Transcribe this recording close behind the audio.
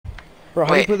Bro,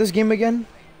 how do you Wait, play this game again?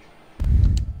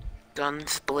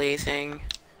 guns blazing.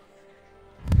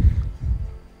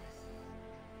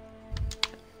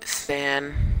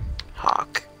 Stan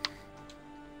Hawk.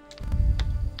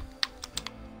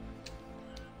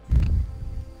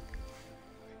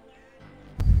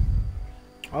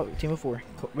 Oh, team of 4.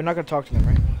 We're not gonna talk to them,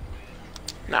 right?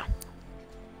 No.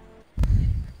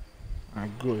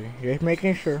 Alright, good. Just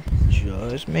making sure.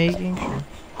 Just making sure.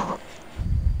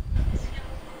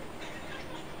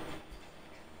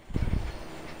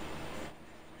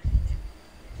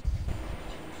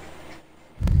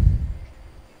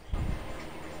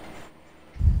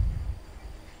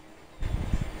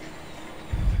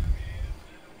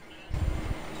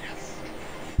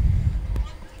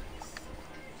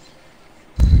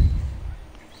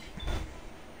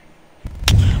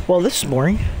 Well, this is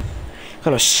boring.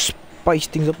 Gotta spice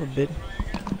things up a bit.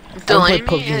 I haven't played Delaney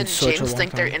PUBG in and such a James long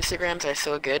think their time. Instagrams are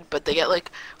so good, but they get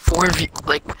like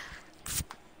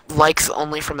likes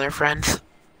only from their friends.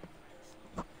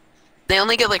 They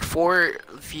only get like 4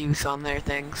 views on their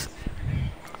things,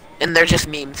 and they're just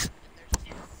memes.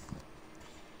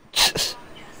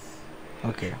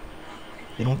 Okay.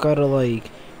 You don't gotta, like,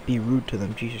 be rude to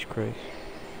them, Jesus Christ.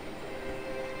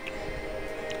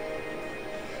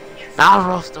 I'll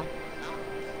roast them.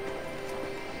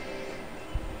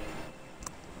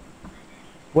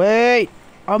 Wait!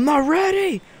 I'm not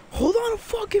ready! Hold on a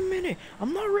fucking minute!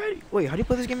 I'm not ready! Wait, how do you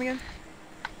play this game again?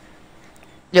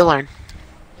 You'll learn.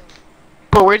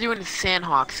 But we're doing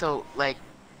Sandhawk, so like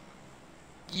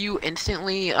you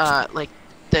instantly like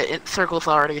the circle's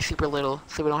already super little,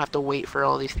 so we don't have to wait for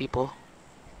all these people.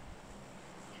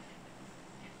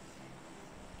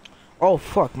 Oh,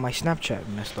 fuck, my Snapchat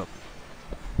messed up.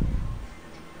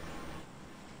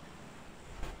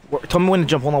 Tell me when to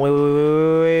jump. Hold on,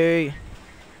 wait.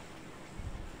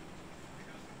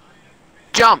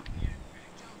 Jump!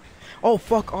 Oh,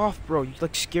 fuck off, bro. You're,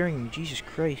 like, scaring me. Jesus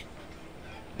Christ.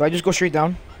 Do I just go straight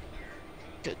down?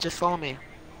 Just follow me.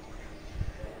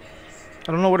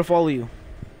 I don't know where to follow you.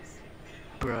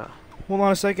 Bruh. Hold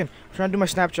on a second. I'm trying to do my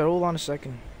Snapchat. Hold on a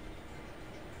second.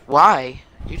 Why?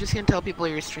 You're just gonna tell people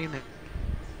you're streaming.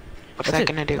 What's That's that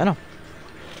it. gonna do? I know.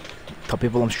 Tell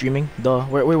people I'm streaming. Duh.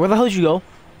 Wait, where the hell did you go?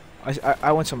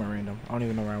 I went somewhere random. I don't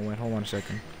even know where I went. Hold on a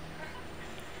second.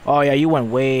 Oh, yeah, you went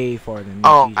way farther than me.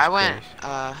 Oh, Jesus I went,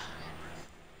 Christ.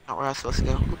 not where I was supposed to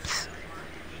go. Oops.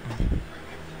 You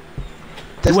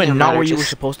Doesn't went even not matter, where you were just,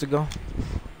 supposed to go?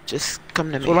 just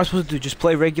come to So me. what am I supposed to do? Just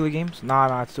play regular games?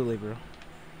 Nah, it's too late, bro.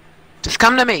 Just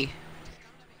come to me.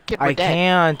 Kid, we're I dead.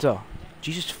 can't.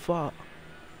 Jesus fuck.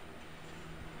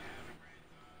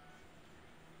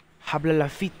 Habla la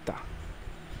fita.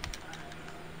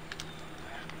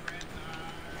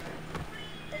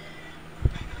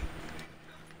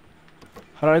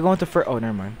 How did I go into first? Oh,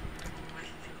 never mind.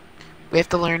 We have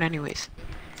to learn anyways.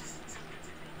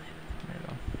 There you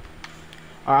go.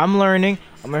 I'm learning.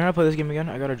 I'm learning how to play this game again.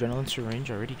 I got adrenaline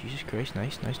syringe already. Jesus Christ.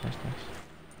 Nice.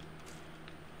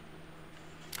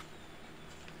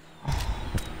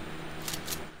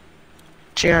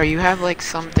 JR, you have like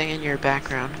something in your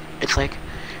background. It's like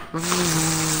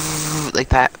like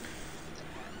that.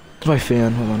 It's my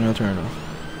fan. Hold on, I'll turn it off.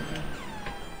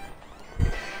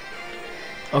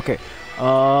 Okay.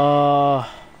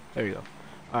 There you go.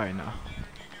 Alright, now.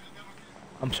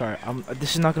 I'm sorry.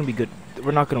 This is not gonna be good.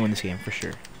 We're not gonna win this game for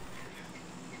sure.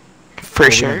 For Well,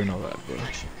 we sure. never know that, bro. Well,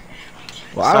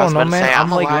 So I I was don't know, about to man. say, I'm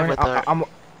I'm like alive learning. with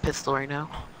a pistol right now.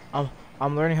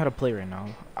 I'm learning how to play right now.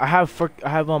 I have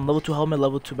level 2 helmet,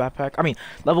 level 2 backpack. I mean,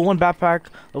 level 1 backpack,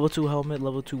 level 2 helmet,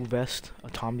 level 2 vest, a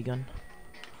Tommy gun.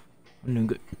 I'm doing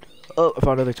good. Oh, I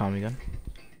found another Tommy gun.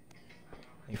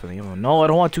 Thank you for the ammo. No, I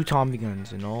don't want 2 Tommy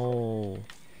guns. No.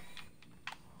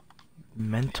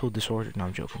 Mental disorder. No,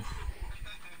 I'm joking.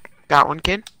 Got one,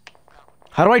 kid?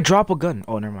 How do I drop a gun?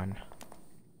 Oh, never mind.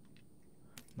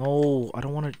 No, I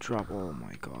don't want to drop. Oh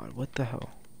my god, what the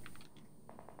hell?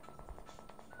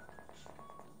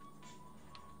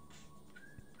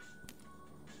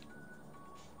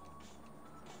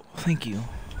 Thank you.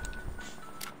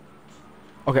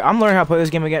 Okay, I'm learning how to play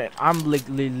this game again. I'm like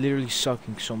literally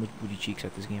sucking so much booty cheeks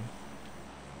at this game.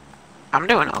 I'm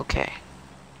doing okay.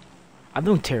 I'm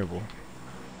doing terrible.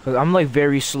 Cause I'm like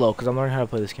very slow. Cause I'm learning how to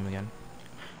play this game again.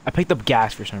 I picked up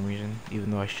gas for some reason, even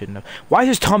though I shouldn't have. Why is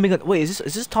this Tommy gun? Wait, is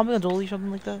this Tommy gun only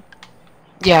something like that?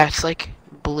 Yeah, it's like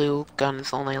blue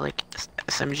guns only, like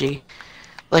SMG.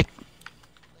 Like,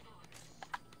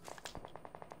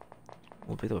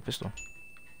 We'll pick up a pistol.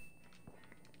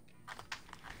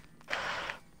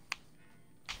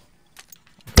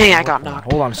 dang, I got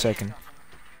knocked. Hold on a second.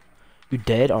 You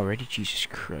dead already? Jesus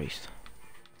Christ.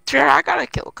 Sure, I got a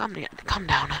kill. Calm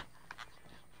down.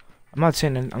 I'm not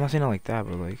saying it like that,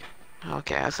 but like.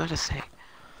 Okay, I was about to say.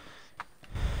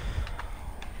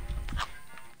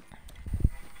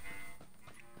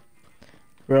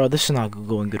 Bro, this is not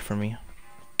going good for me.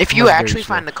 If you actually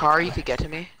find the car, you could get to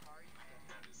me.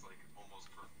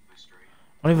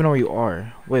 I don't even know where you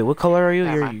are. Wait, what color are you?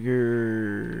 Never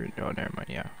You're. Oh, never mind.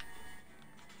 Yeah.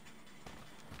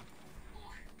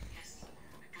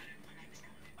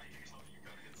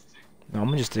 No, I'm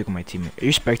gonna just stick with my teammate. Are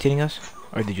you spectating us,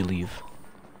 or did you leave?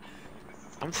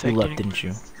 I'm You left, didn't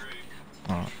you?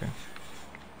 Oh, okay.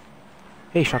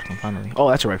 Hey, shotgun finally. Oh,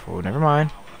 that's a rifle. Never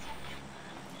mind.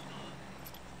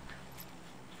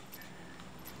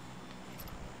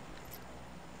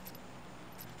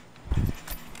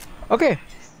 Okay,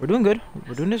 we're doing good.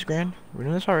 We're doing this grand. We're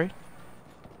doing this alright.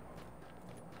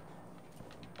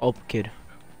 Oh, kid.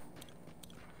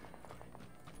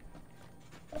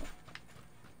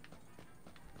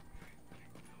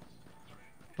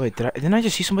 Wait, didn't I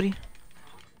just see somebody?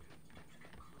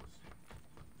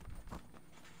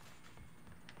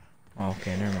 Oh,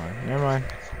 okay, never mind. Never mind.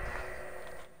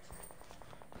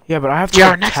 Yeah, but I have to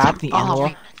like, tap the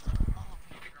analog.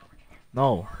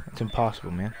 No, it's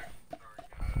impossible, man.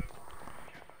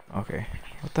 Okay,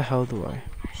 what the hell do I?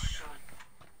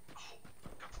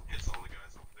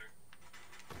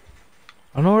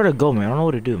 I don't know where to go, man. I don't know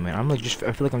what to do, man. I'm like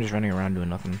I feel like I'm just running around doing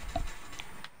nothing.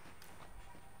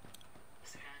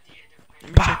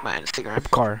 Let me check my Instagram.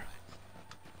 Car.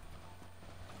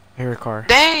 I hear a car.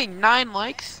 Dang, 9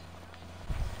 likes.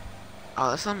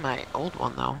 Oh, that's on my old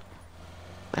one though.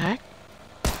 The heck?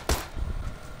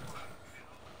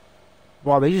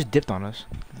 Wow, they just dipped on us.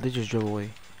 They just drove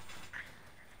away.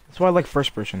 That's why I like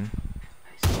first person.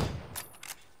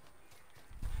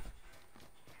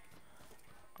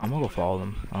 I'm gonna go follow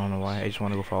them. I don't know why. I just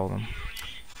want to go follow them.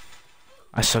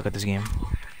 I suck at this game.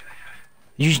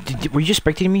 Were you just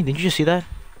spectating me? Did you just see that?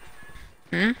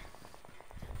 Hmm?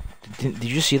 Did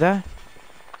you just see that?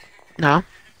 No.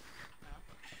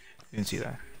 You didn't see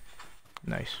that.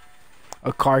 Nice.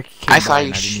 A car came I saw by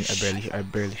you. and I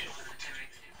barely.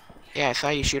 Yeah, I saw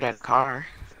you shoot at a car.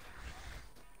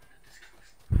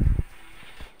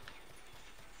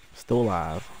 Still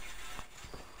alive.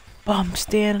 I'm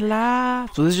staying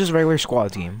alive. So this is just a regular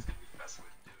squad team.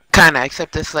 Kinda,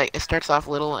 except this like it starts off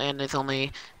little and it's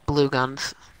only blue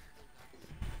guns.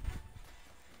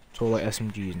 So like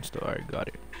SMGs and stuff. Alright, got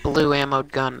it. Blue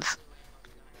ammoed guns.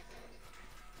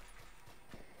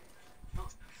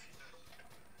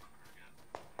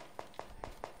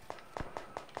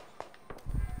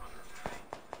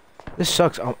 This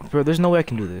sucks, bro. There's no way I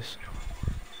can do this.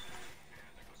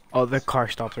 Oh, the car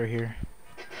stops right here.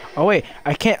 Oh wait,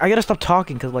 I can't. I gotta stop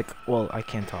talking because like, well, I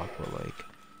can talk, but like,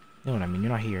 you know what I mean.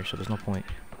 You're not here, so there's no point.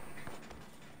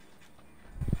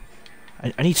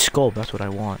 I need scope. That's what I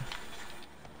want.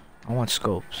 I want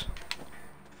scopes.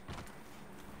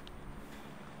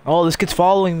 Oh, this kid's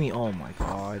following me. Oh my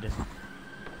god.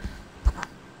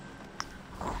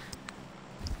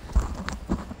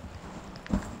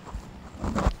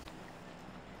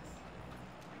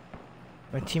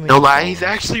 My teammate. No lie, he's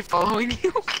actually following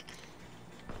you.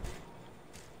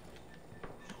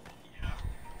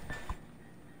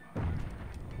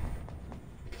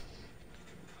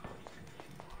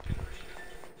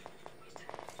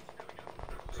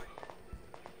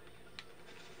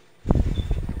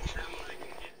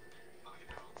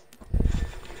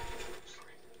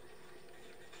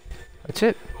 That's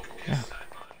it. Yeah.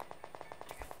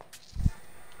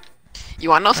 You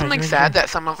wanna know something sad that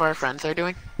some of our friends are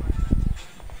doing?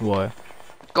 What?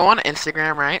 Go on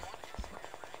Instagram, right?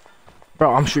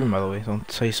 Bro, I'm streaming by the way. Don't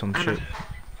say some shit.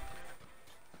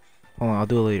 Hold on, I'll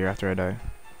do it later after I die.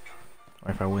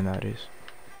 Or if I win, that is.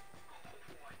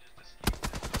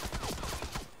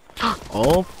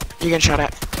 Oh. You're getting shot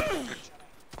at.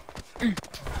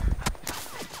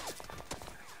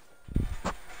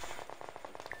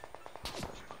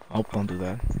 Oh, don't do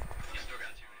that.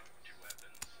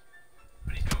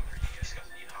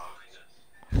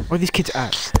 Where are these kids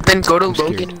at? Then go to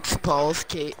Logan Paul's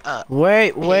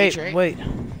Wait. right?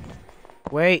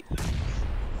 Wait.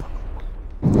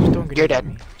 You're dead.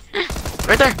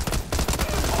 Right there.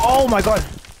 Oh my god.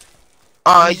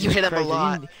 You hit him a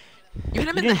lot. You hit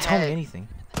him in the head. You didn't tell me anything.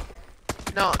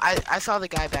 No, I saw the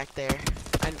guy back there.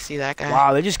 I didn't see that guy.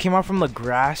 Wow, they just came out from the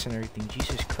grass and everything.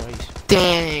 Jesus Christ.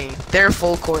 Dang, they're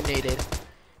full coordinated.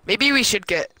 Maybe we should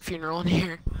get Funeral in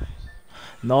here.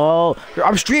 No,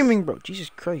 I'm streaming, bro.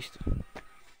 Jesus Christ.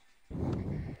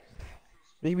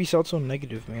 Baby sound so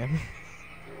negative, man.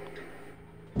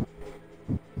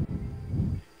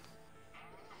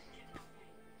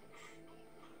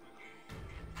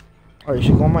 Alright,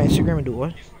 so go on my Instagram and do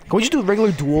what? Can we just do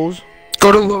regular duels?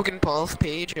 Go to Logan Paul's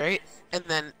page, right? And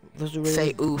then Let's do say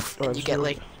regular. oof, Alright, and you let's get do-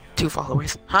 like 2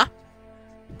 followers. Huh?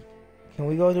 Can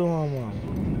we go to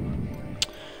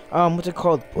what's it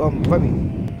called? Let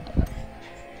me.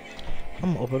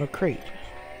 I'm gonna open a crate.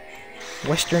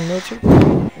 Western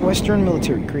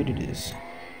military crate it is.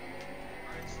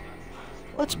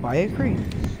 Let's buy a crate.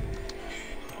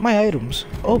 My items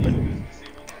open.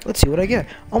 Let's see what I get.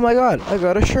 Oh my god, I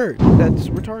got a shirt. That's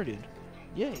retarded.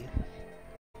 Yay.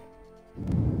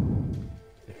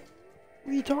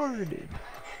 Retarded.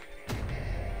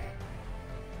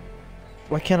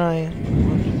 Why can't I?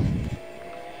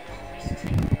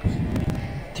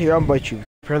 Here, I'll invite you.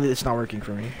 Apparently it's not working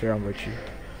for me. Here, I'll invite you.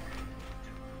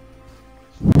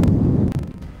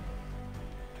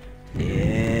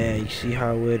 Yeah, you see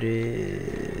how it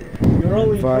is.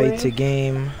 Invite to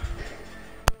game.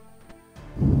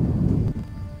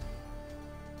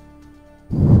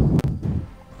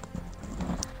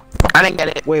 I didn't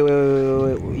get it. Wait.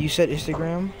 You said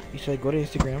Instagram? You said go to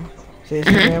Instagram. Say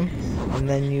Instagram, and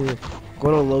then you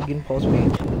go to Logan Paul's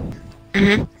page.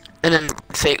 And then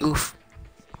say oof.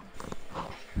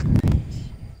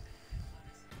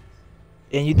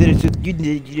 And you did it too. You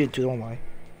did it too. Don't lie.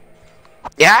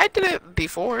 Yeah, I did it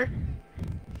before.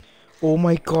 Oh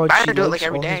my god, I she had to do it likes like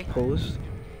every all his day. posts.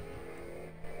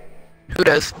 Who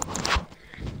does?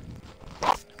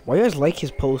 Why you guys like his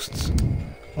posts?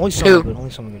 Only some Who? are good. Only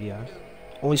some are good. Yeah.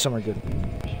 Only some are good.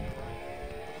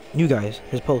 You guys,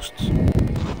 his posts.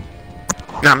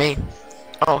 Not me.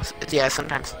 Oh, yeah,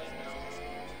 sometimes.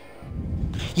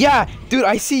 Yeah, dude,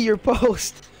 I see your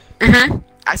post.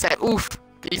 I said oof.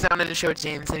 He wanted to show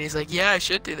James, and he's like, yeah, I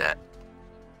should do that.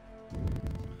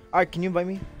 Alright, can you invite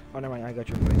me? Oh, never mind. I got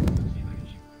your invite.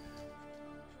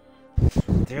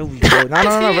 There we go.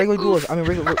 No. Regular duels. I mean,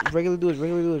 regular duels.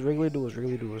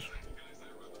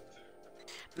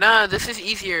 No, this is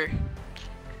easier.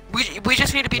 We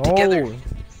just need to be together, No.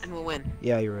 and we'll win.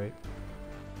 Yeah, you're right.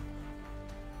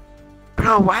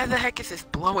 Bro, why the heck is this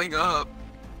blowing up?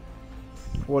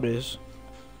 What is?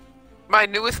 My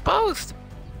newest post.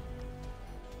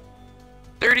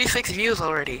 36 views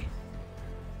already.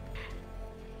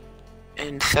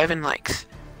 And 7 likes.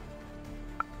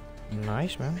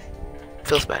 Nice, man.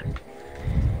 Feels bad.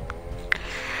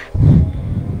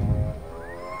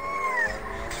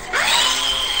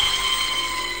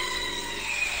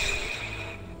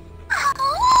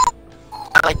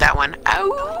 I like that one.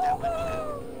 Ow!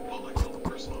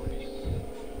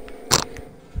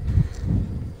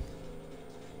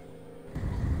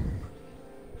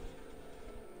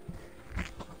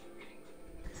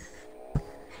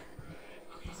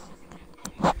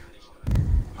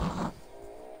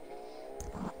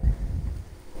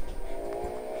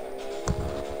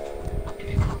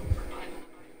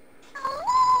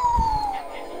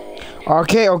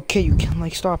 Okay, you can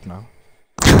like stop now.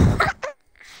 I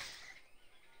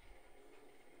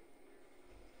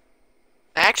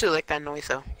actually like that noise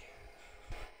though.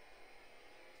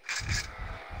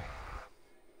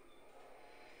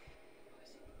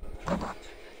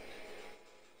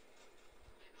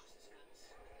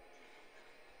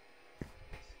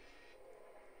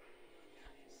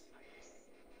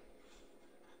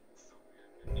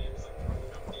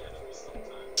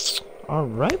 All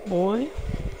right, boy.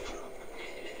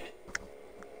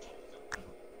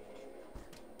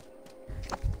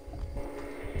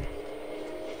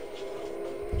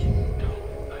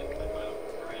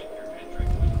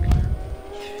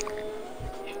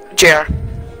 JR,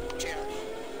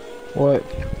 What?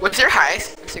 what's your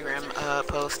highest Instagram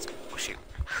post? Oh, shoot.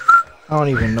 I don't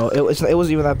even know. It wasn't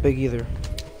even that big either.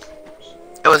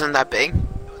 It wasn't that big.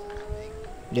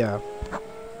 Yeah.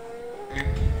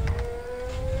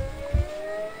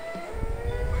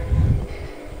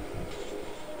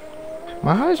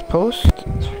 My highest post?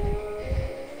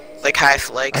 Like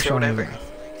highest likes Actually, or whatever.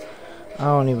 I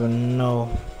don't even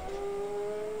know.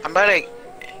 I'm about to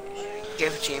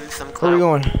give James some Where clout. are we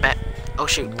going? Oh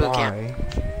shoot, boot camp. Why?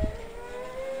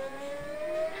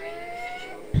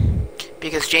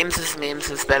 Because James's memes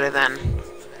is better than.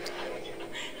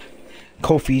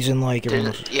 Kofi's and like everyone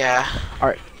else. Yeah.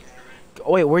 Alright.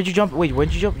 Oh, wait, where'd you jump? Wait,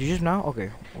 where'd you jump? You just now?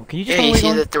 Okay. Well, can you just Yeah, tell you me see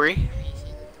where the you're 3?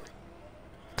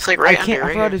 It's like going? right I can't. under I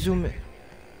right forgot to here. zoom in.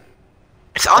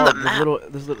 It's on the this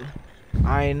map. This little.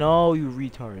 I know, you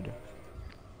retard.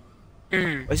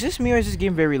 Is this me or is this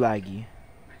game very laggy?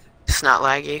 It's not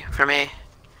laggy for me.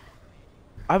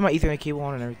 I have my Ethernet cable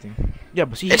on and everything. Yeah,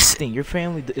 but see, here's the thing. Your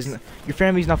family isn't. Your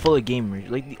family's not full of gamers.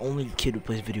 You're like the only kid who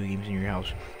plays video games in your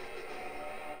house.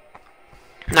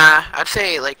 Nah, I'd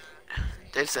say like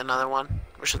there's another one,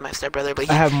 which is my stepbrother, but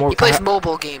I have more. he plays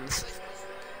mobile games.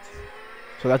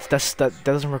 So that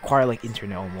doesn't require like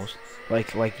internet almost,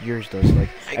 like yours does, like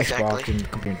Exactly. Xbox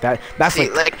and computer. That's See,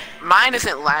 like mine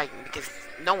isn't lagging because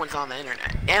no one's on the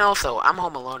internet, and also I'm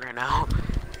home alone right now.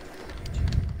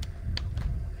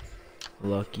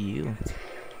 lucky you.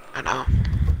 I know.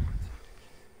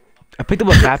 I picked up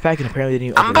a backpack and apparently didn't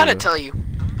even. I'm about to tell you.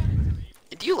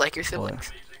 Do you like your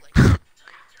siblings?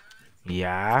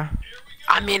 Yeah.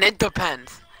 I mean, it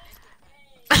depends.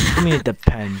 I mean, it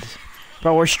depends.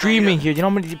 Bro, we're streaming here. You know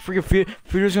how many freaking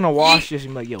Peter's gonna watch this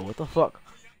and be like, yo, what the fuck?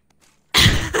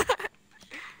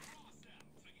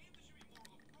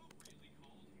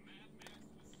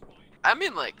 I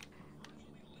mean, like,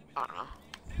 I don't know.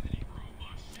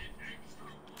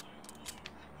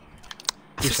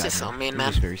 My You're sister's sad, so mean, You're man.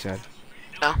 just very sad.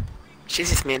 No, she's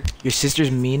just mean. Your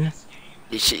sister's mean?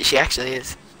 She actually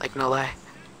is. Like, no lie.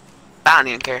 I don't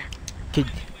even care. Kid.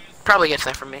 Probably gets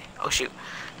that from me. Oh, shoot.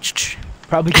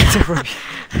 Probably gets it from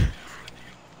you.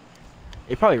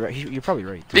 You're probably right. You're probably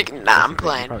right. Dude. Nah, I'm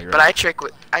playing. Right. But I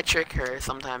trick her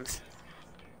sometimes.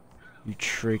 You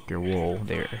trick her. Whoa,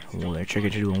 there. Trick her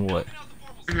to doing what?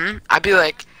 I'd be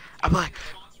like,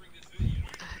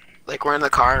 we're in the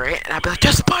car, right? And I'd be like,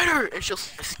 just spider! And she'll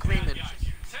start screaming.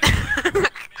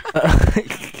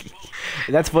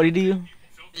 That's funny to you?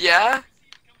 Yeah?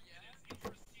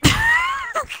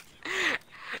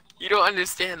 You don't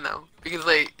understand though, because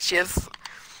like she has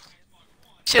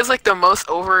like the most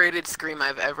overrated scream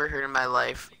I've ever heard in my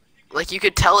life. Like you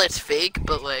could tell it's fake,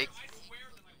 but like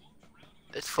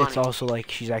it's funny. It's also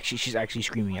like she's actually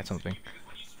screaming at something.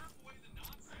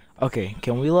 Okay,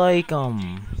 can we like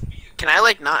Can I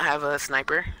like not have a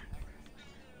sniper?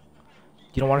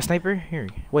 You don't want a sniper? Here.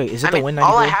 Wait, is it I the mean, Win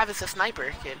 94? all I have is a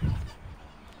sniper, kid.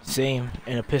 Same,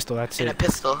 and a pistol. That's it. And a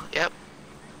pistol. Yep.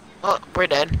 Well, we're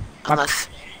dead unless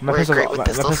My we're pistol's, great with my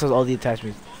pistols. pistol's all the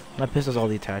attachments. My pistol's all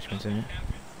the attachments in it.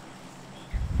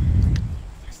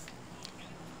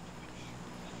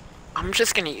 I'm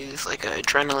just gonna use like a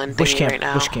adrenaline Bush thingy camp, right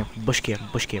now. bush camp, bush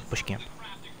camp, bush camp, bush camp.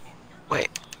 Wait.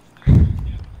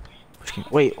 Bush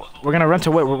camp. Wait, we're gonna run to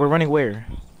where? We're running where?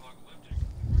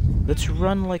 Let's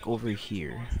run like over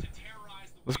here.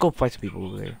 Let's go fight some people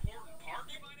over there.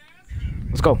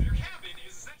 Let's go.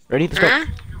 Ready? Let's go.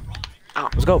 Oh.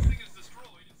 Let's go.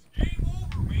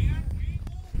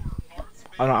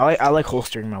 I don't know, I like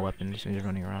holstering my weapons and just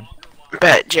running around.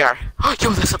 Bet, JR.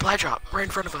 Yo, the supply drop right in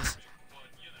front of us.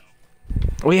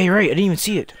 Oh yeah, you're right. I didn't even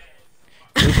see it.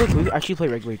 Can we actually play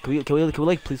regularly? Can we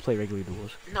like please play regular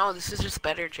duels? No, this is just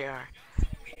better, JR.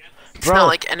 It's Bro, not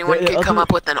like anyone could come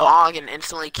up with an AUG and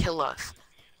instantly kill us.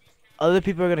 Other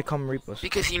people are gonna come rape us.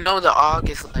 Because you know the AUG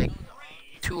is like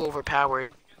too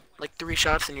overpowered. Like 3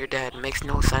 shots and you're dead. It makes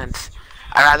no sense.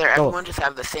 I'd rather everyone just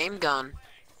have the same gun,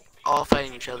 all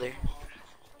fighting each other.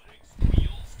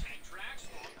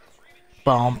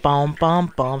 Bum bum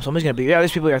bum bum. Somebody's gonna be. Yeah,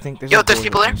 there's people here. I think there's. Yo, like there's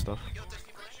people there. Stuff.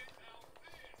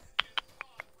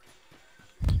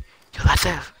 Yo, that's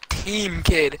a team,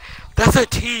 kid. That's a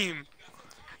team.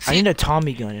 See, I need a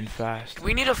Tommy gun and fast.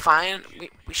 we need to find.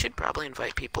 We should probably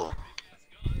invite people.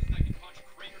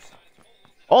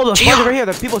 Oh, the spikers right here.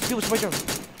 The people spiked.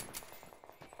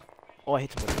 Oh, I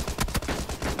hit somebody.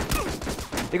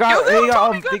 They got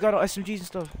SMGs and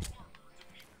stuff.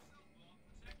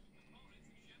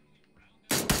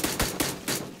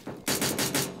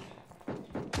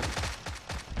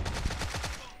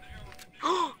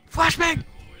 Flashbang!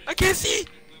 I can't see.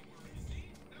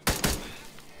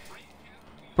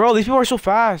 Bro, these people are so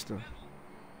fast. Nah,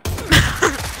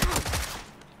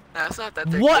 it's not that.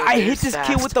 What? I hit this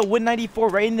kid with the Win 94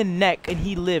 right in the neck, and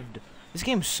he lived. This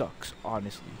game sucks,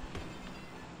 honestly.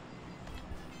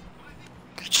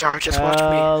 Char, just watch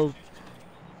me.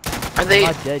 Are they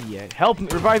not dead yet? Help me,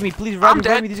 revive me, please revive I'm me.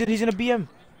 dead. He's in a BM.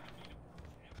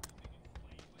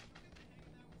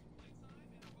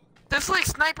 This like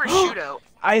sniper shootout.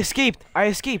 I escaped.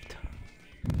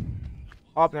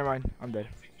 Oh, never mind. I'm dead.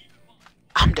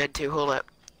 I'm dead too. Hold up.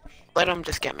 Let him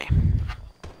just get me.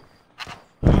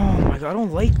 Oh my god, I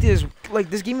don't like this. Like,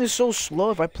 this game is so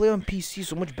slow. If I play on PC,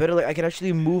 so much better. Like, I can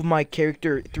actually move my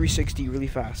character 360 really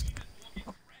fast.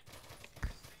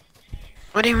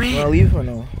 What do you mean? Wanna leave or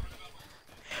no?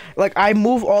 Like, I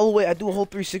move all the way. I do a whole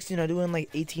 360 and I do it in like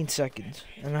 18 seconds.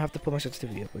 And I have to put my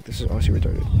sensitivity up. Like, this is honestly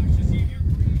retarded.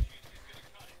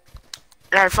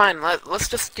 Alright, fine. Let's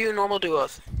just do normal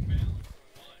duos.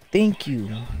 Thank you.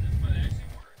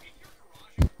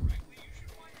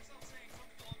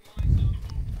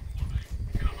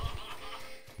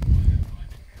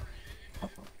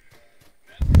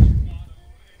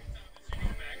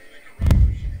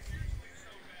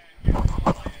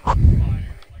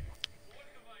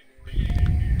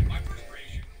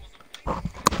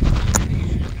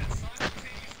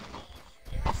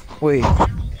 Wait.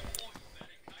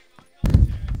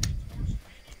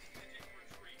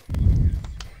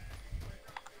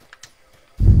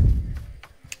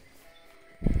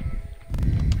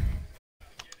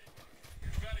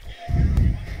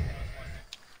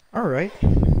 Alright.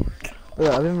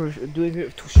 I've been doing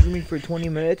it, streaming for 20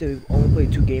 minutes and we've only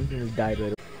played 2 games and we died right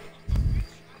away.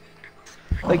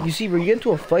 Like, you see, bro, you get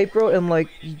into a fight, bro, and like,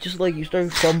 you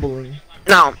start fumbling.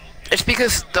 No, it's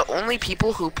because the only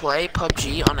people who play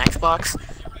PUBG on Xbox,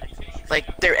 like,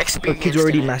 they're experienced. Kids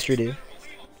already mastered it.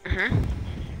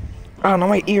 Oh no,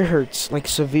 my ear hurts, like,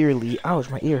 severely. Ouch,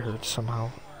 my ear hurts somehow.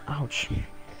 Ouch.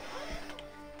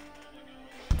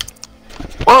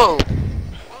 Whoa!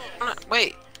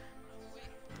 Wait.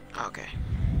 Okay.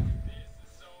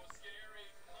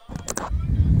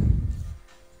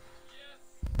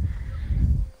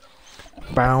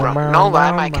 Bro, no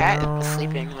lie, my cat is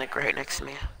sleeping like right next to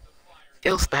me.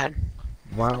 Feels bad.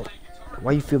 Wow.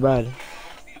 Why you feel bad?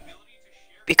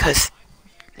 Because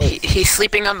he's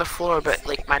sleeping on the floor, but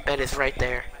like my bed is right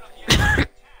there.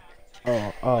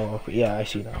 oh, yeah, I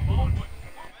see now.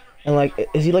 And like,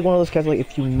 is he like one of those cats? Like,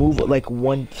 if you move like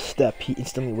one step, he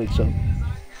instantly wakes up.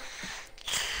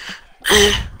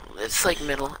 It's like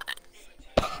middle.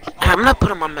 I'm gonna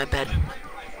put him on my bed.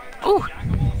 Ooh.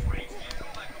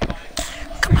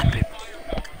 Come on, babe.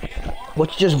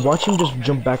 Watch him just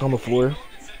jump back on the floor.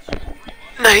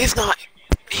 No, he's not.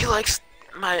 He likes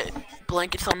my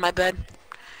blankets on my bed.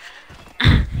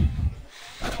 He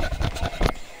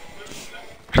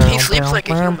sleeps like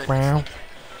a human. What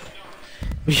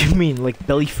do you mean, like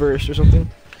belly first or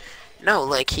something? No,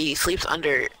 like he sleeps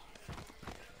under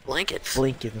blankets.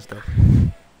 Blankets and stuff.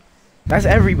 That's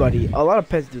everybody. A lot of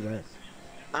pets do that.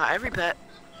 Not every pet.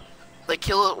 Like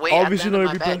he'll wait Obviously at the end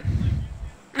not of my every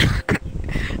bed.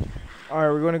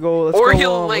 Alright, we're gonna go. Let's or go,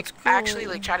 he'll like actually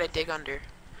like try to dig under.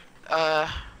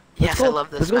 Yes, I love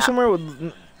this. Let's go somewhere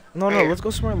with. No, Where? let's go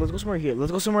somewhere. Let's go somewhere here.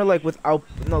 Let's go somewhere like without.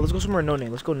 No, let's go somewhere no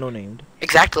name. Let's go no named.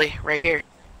 Exactly, right here.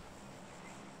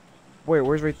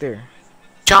 Where's right there?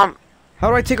 Jump. How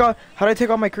do I take out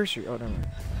my cursor? Oh, never mind.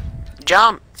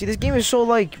 Jump. See, this game is so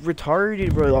like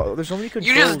retarded, bro. There's so many controls.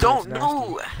 You just don't and it's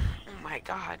know. nasty. Oh my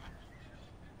god.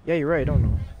 Yeah, you're right. I don't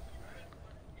know.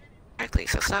 Exactly.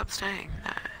 So stop saying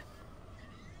that.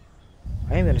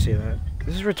 I am gonna say that.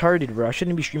 This is retarded, bro. I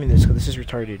shouldn't be streaming this because this is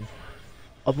retarded.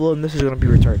 Uploading this is gonna be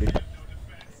retarded. Wait,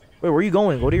 where are you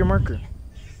going? Go to your marker.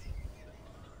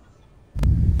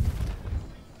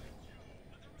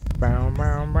 Bow,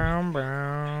 bow, bow,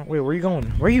 bow. Wait, where are you going?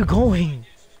 Where are you going?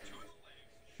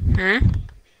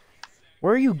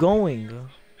 Where are you going?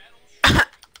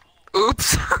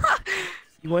 Oops.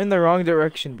 You went in the wrong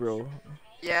direction, bro.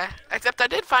 Yeah, except I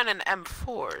did find an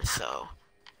M4, so.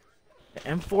 The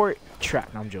M4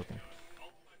 trap. No, I'm joking.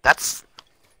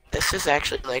 This is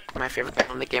actually like my favorite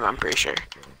gun in the game, I'm pretty sure.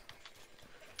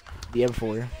 The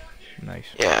M4. Nice.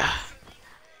 Yeah.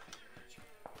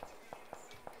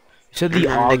 You said the The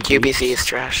AUG. QBC is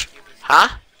trash.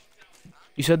 Huh?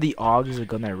 You said the AUG is a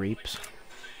gun that rapes.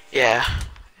 Yeah.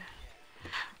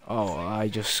 Oh, I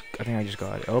think I just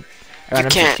got it. Oh, You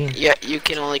can't. Yeah, you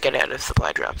can only get it out of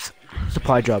supply drops.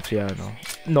 Supply drops. Yeah, I know.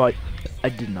 No, I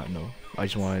did not know. I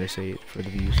just wanted to say it for the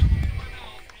views.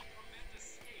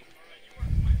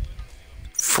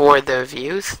 For the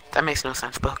views? That makes no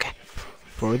sense, but okay.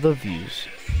 For the views.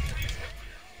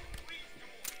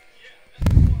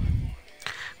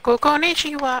 Go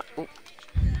konnichiwa. Ooh.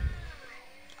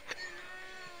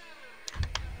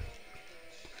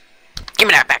 Give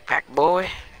me that backpack, boy.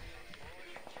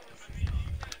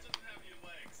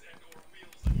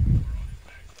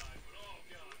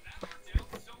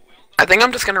 I think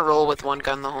I'm just gonna roll with one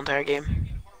gun the whole entire game.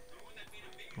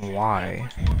 Why?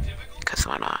 Cause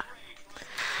why not?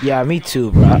 Yeah, me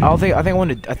too, bro. I think I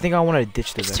want to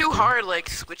ditch the. It's too hard, like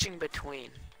switching between.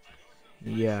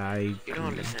 Yeah, You don't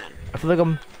understand. I feel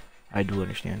like I do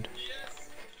understand.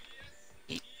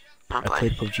 Eat. I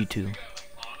played PUBG too.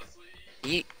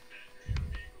 Eat.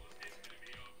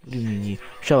 What do you mean?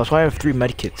 Shut up. That's why I have 3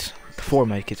 medkits. 4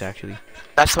 medkits actually.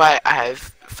 That's why I have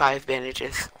 5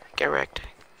 bandages. Get wrecked.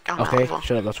 Okay,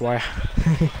 shut up. That's why.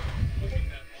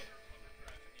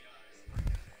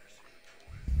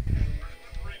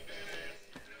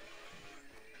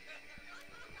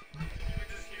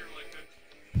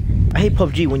 I hate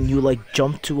PUBG when you like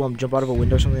jump out of a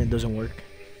window or something and it doesn't work.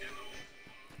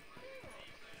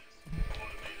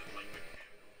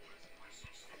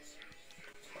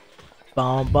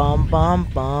 Bum bum bum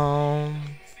bum.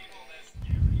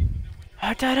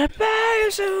 Okay, I don't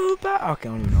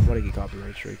even know. I'm gonna get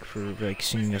copyright strike for like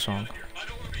singing a song.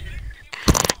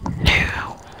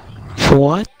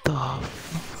 What the?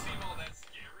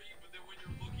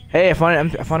 Hey, I found an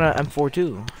M4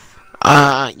 too.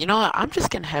 You know what? I'm just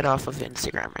gonna head off of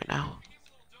Instagram right now.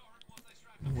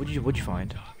 What'd you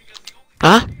find?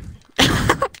 Huh?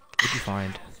 What'd you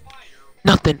find?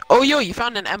 Nothing. Oh, yo, you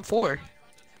found an M4.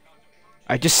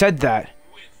 I just said that.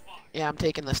 Yeah, I'm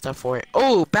taking the stuff for it.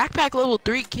 Oh, backpack level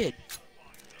 3, kid.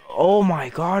 Oh my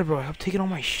god, bro! I'm taking all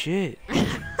my shit.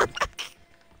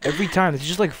 Every time. It's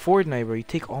just like Fortnite, bro. You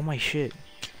take all my shit.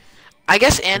 I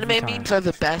guess Every anime time. memes are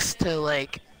the best to,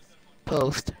 like,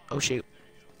 post. Oh, shoot.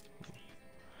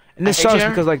 And this Hey, sucks JR?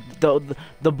 because like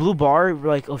the blue bar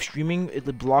like of streaming it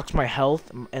blocks my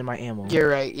health and my ammo. You're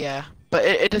right, yeah. But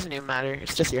it doesn't even matter.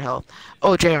 It's just your health.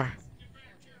 Oh, JR.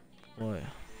 What?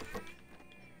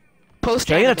 Post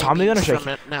Should I get a anime Tommy gun or memes should I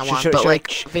from now should- on, should- but should I-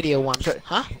 like video ones.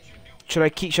 Huh? Should I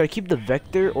keep the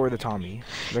Vector or the Tommy?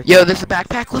 Vector Yo, or there's a Tommy?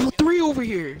 backpack level 3 over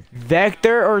here.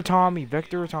 Vector or Tommy?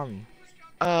 Vector or Tommy?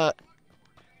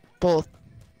 Both.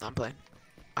 I'm playing.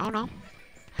 I don't know.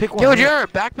 Pick one. Yo, hurry you're up.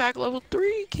 a backpack level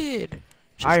 3 kid.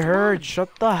 Just I come heard. on. Shut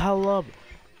the hell up.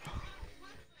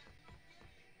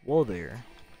 Whoa there.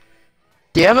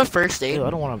 Do you have a first aid? Ew, I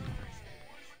don't want to.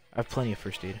 I have plenty of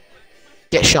first aid.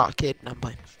 Get shot, kid. No, I'm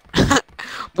playing.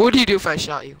 What would you do if I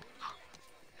shot you?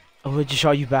 I would just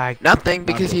shot you back. Nothing,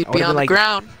 because I you'd would've be been on the like-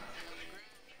 ground.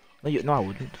 No, I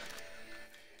wouldn't.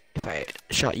 If I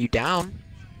shot you down.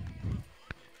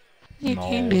 No.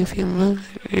 If you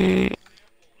love me.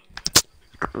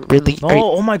 Really? No.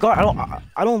 Oh my god.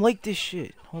 I don't like this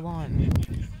shit. Hold on.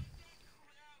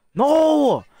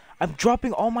 No. I'm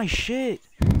dropping all my shit.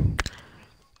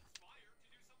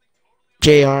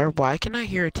 JR, why can I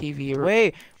hear a TV?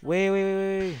 Wait.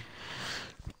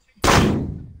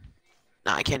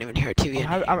 No, I can't even hear a TV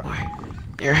I'm anymore.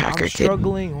 You're a hacker, I'm kid.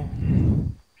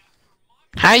 struggling.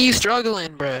 How you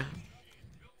struggling, bruh?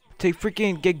 To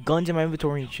freaking get guns in my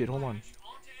inventory and shit. Hold on.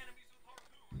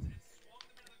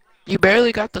 You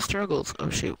barely got the struggles. Oh,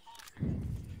 shoot.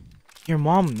 Your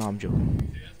mom. No, I'm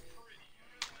joking.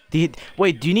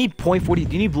 Wait, do you need .40? Do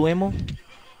you need blue ammo?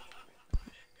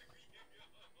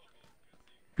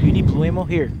 Do you need blue ammo?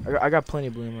 Here, I got plenty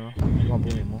of blue ammo. I want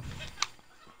blue ammo.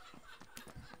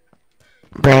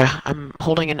 Bruh, I'm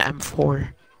holding an M4.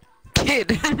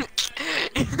 Kid!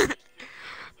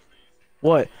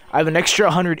 What? I have an extra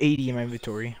 180 in my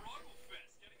inventory.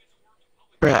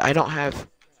 Bruh, I don't have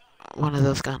one of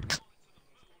those guns.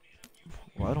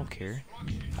 Well, I don't care.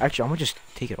 Actually, I'm gonna just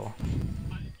take it all.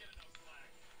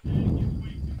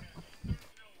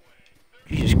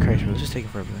 Jesus Christ, bro, this is taking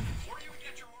forever.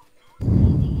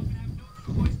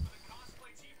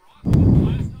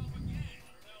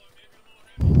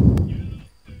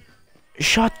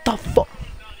 Shut the fuck.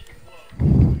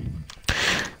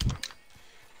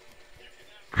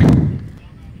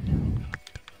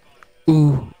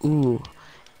 Ooh.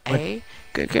 Hey,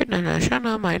 good,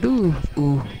 na my do.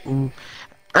 Ooh.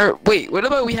 Or wait, what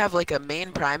about we have like a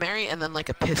main primary and then like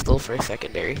a pistol for a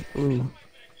secondary? Ooh,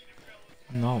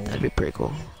 No. that'd be pretty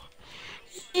cool.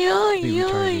 Yeah.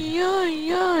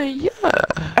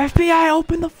 FBI,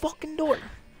 open the fucking door.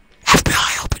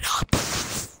 FBI, open up.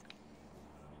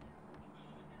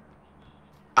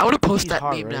 I wanna post He's that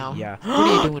hot, meme right? now. Yeah. What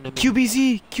are you doing to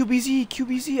me?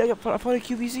 QBZ. I found a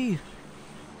QBZ.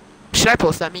 Should I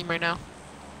post that meme right now?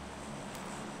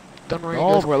 Don't worry.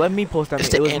 No, guys. bro, let me post that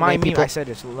It's meme. It the was my anime meme. people. I said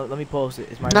this. Let me post it.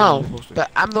 It's my No, meme. Let me post it.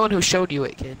 but I'm the one who showed you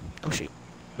it, kid. Oh shoot.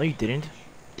 No, you didn't.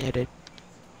 Yeah, I did.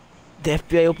 The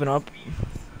FBI open up.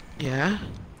 Yeah.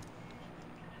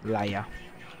 Liar.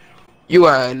 You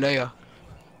are a liar.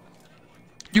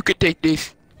 You can take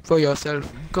this for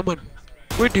yourself. Come on.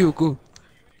 Where do you go?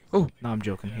 No, I'm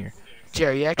joking here.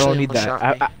 Jerry, you I actually don't need almost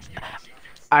that. shot me.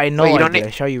 I know Wait, you I don't did. need-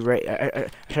 I show you right. I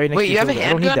show you next Wait, to you your have a shoulder. I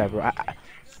don't need handgun? that, bro.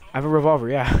 I have a revolver.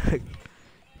 Yeah.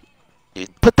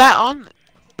 Put that on.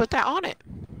 Put that on it.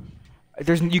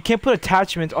 You can't put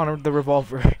attachments on the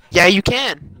revolver. Yeah, you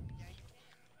can.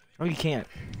 No, you can't.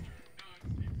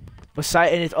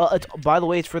 And it's by the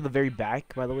way, it's for the very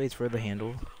back. By the way, it's for the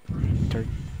handle.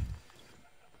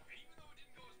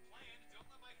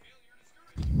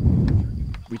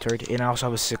 Retard. And I also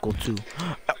have a sickle too.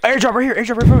 Airdrop right here.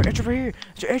 Airdrop right here.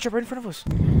 There's an airdrop right in front of us.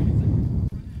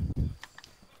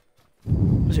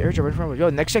 There's an airdrop right in front of us. Yo,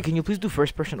 next time, can you please do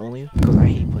first person only? Because I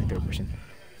hate playing third person.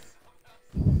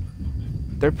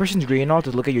 Third person's great and all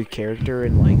to look at your character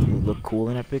and like look cool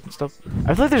and epic and stuff.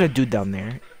 I feel like there's a dude down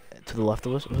there to the left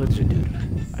of us. I feel like there's a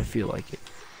dude. I feel like it.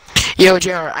 Yo,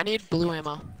 JR, I need blue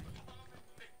ammo.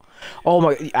 Oh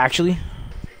my, actually,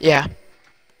 Yeah.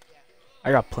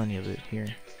 I got plenty of it here.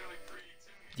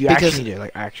 You Because- actually need it,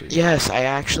 like actually. Yes, I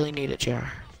actually need it, JR.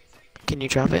 Can you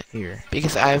drop it? Here.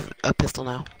 Because I have a pistol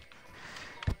now.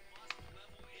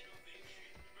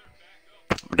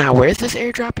 Now, where's this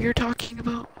airdrop you're talking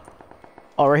about?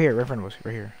 Oh, right here, right in front of us,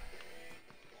 right here.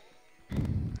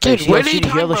 Dude, see what how are you shooting-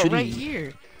 talking how about shooting- right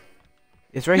here?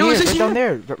 It's right Yo, here, is it's this right down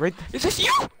you? there, right. Is this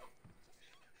you?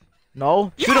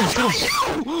 No, shoot him, shoot him,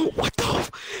 Shoot him! What the?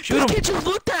 shoot This him. kid just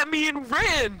looked at me and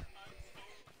ran.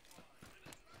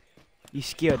 He's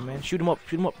scared, man. Shoot him up,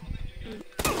 shoot him up.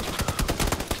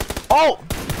 Oh,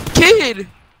 Kid!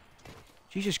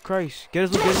 Jesus Christ! Get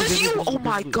his Yo, loot, is get this his loot, you? get his Oh loot, get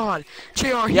my his loot. god.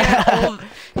 JR, he Yeah. had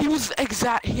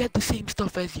all, he had the same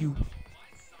stuff as you.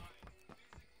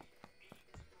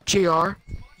 JR,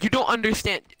 you don't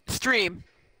understand. Stream,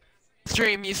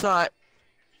 you saw it.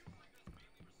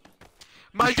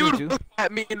 My You sure dude do? looked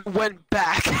at me and went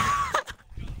back.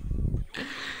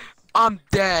 I'm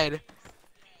dead.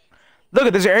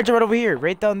 Look, there's an airdrop right over here,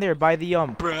 right down there by the Bruh.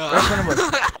 right in front of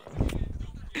us.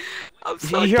 I'm You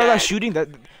so hear all dead. that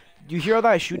shooting? You hear all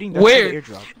that shooting? That's Where? the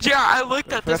airdrop. JR, I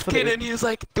looked at That's this for the kid air- and he was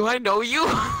like, "Do I know you?"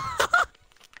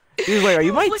 He was like, "Are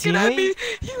you my looking at me.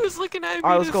 teammate?" He was looking at me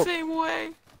Alright, let's the go. same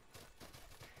way.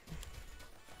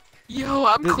 Yo,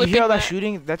 I'm You clipping hear all that that.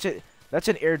 shooting? That's it. That's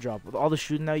an airdrop. With all the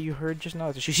shooting that you heard just now.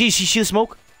 It's a see the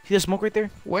smoke? See the smoke right there?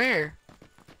 Where?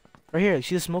 Right here.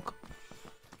 See the smoke?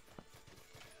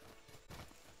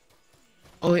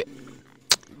 Oh, wait.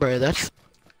 Bro, that's...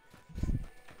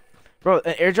 Bro,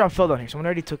 an airdrop fell down here. Someone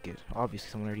already took it. Obviously,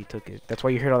 someone already took it. That's why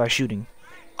you heard all that shooting.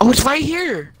 Oh, it's right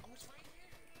here.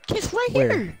 It's right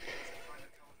Where? here.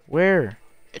 Where?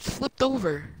 It's flipped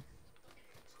over.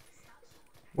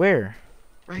 Where?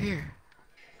 Right here.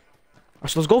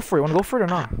 So let's go for it. Wanna go for it or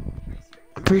not?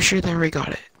 I'm pretty sure they already got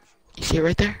it. You see it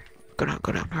right there? Go down,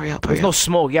 go down. Hurry up, hurry There's no up.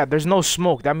 smoke. Yeah, there's no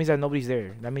smoke. That means that nobody's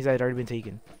there. That means that it already been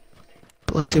taken.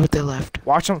 But let's see what they left.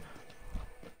 Watch them.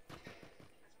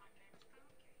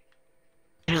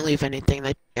 I didn't leave anything.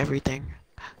 They everything.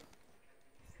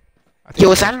 I think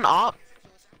Yo, is that an op?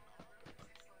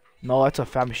 No, that's a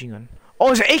fat machine gun.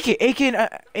 Oh, it's an AK and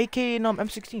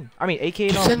M16. I mean AK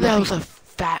and You said that was a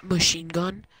fat machine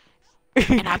gun,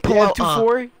 and I pull yeah, out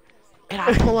 2-4. and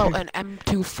I pull out an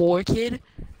M24, kid.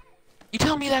 You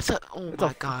tell me that's a? Oh That's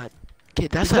my a- god,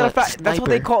 kid, that's Is that a a fat? sniper. That's what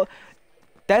they call.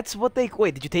 That's what they.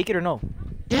 Wait, did you take it or no?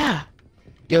 Yeah.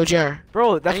 Yo, Jer.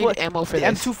 Bro, I that's need what ammo for the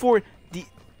this. M24.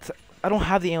 I don't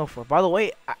have the ammo for. By the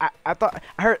way, I thought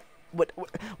I heard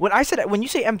when I said when you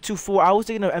say M24, I was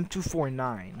thinking of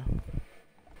M249.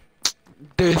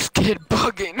 This kid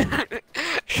bugging.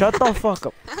 Shut the fuck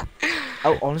up.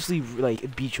 I'll honestly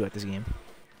like beat you at this game.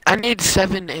 I need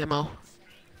 7 ammo.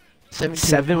 7.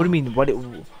 Seven? What do you mean? What?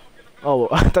 Oh,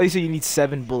 I thought you said you need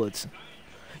 7 bullets.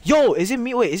 Yo, is it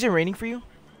me? Wait, is it raining for you?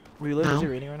 Where you live? Is No.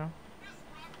 it raining right now?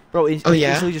 Bro, it Oh, yeah?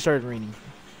 instantly just started raining.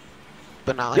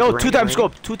 But not like Yo, raining, 2 times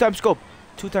raining. scope. 2 times scope.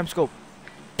 2 times scope.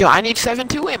 Yo, I need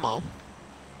 7.2 ammo.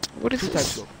 What is 2 times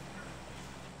this? scope.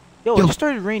 Yo, Yo. it just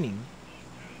started raining.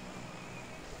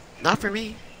 Not for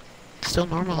me. It's still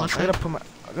normal I outside. gotta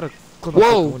close my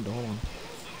Whoa. fucking window. Hold on.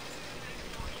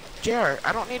 Jer,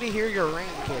 I don't need to hear your rain,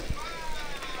 kid.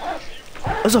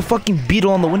 There's a fucking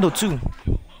beetle on the window too.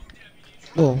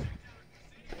 Whoa.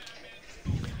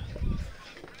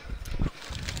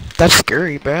 That's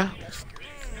scary, bruh.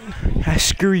 That's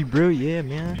scary, bro. Yeah,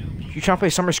 man. You trying to play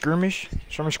summer skirmish?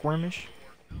 Summer skirmish?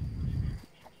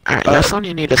 Alright, that's when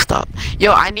you need to stop.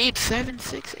 Yo, I need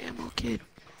 7.6 ammo, kid.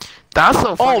 That's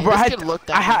so funny. Oh, bro, This I kid had, looked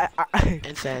I at had, me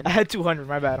and said, I had 200.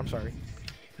 My bad. I'm sorry.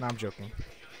 No, I'm joking.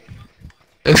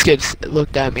 this kid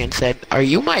looked at me and said, "Are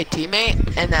you my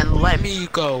teammate?" And then let me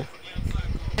go.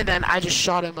 And then I just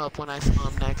shot him up when I saw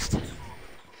him next.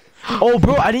 Oh,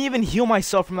 bro, I didn't even heal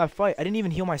myself from that fight.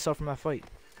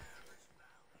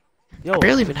 Yo, I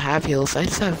barely even have heals. I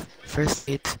just have first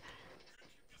aids.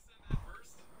 do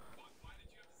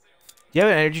you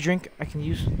have an energy drink I can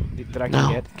use that I can No.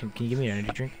 get? Can you give me an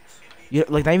energy drink? You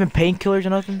like not even painkillers or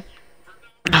nothing?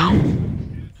 No.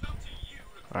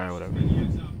 All right, whatever.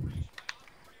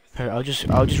 Here, I'll just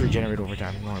regenerate over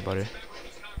time. Don't worry about it.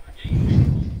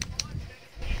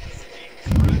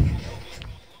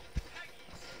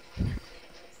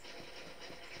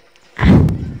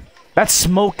 That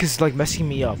smoke is like messing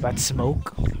me up. That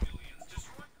smoke.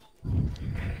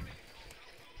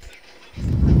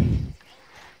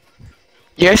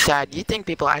 You're sad. You think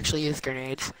people actually use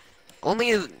grenades?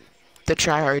 Only the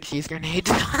tryhards use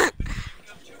grenades.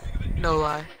 No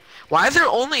lie. Why is there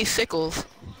only sickles?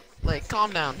 Like,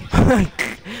 calm down.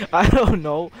 I don't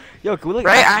know. Yo, can we like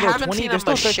Right? I actually go haven't 20? seen a There's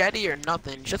still machete or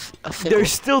nothing. Just a sickle.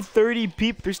 There's still 30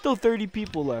 people. There's still 30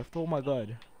 people left. Oh my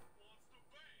god.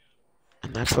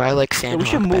 And that's why I like Yo, we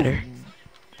should Sandhawk move. better.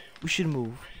 We should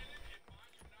move.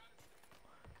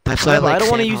 That's why I don't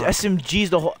want to use Sandhawk. SMGs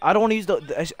the whole. I don't want to use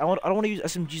I don't want to use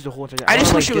SMGs the whole entire. I just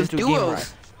wanna, wish it get was into a game where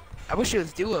duos. I wish it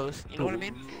was duos. You know what I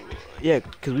mean? Yeah,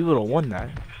 because we would have won that.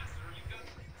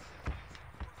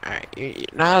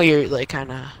 Alright, now you're like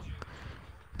kind of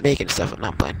making stuff. I'm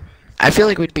not playing. I feel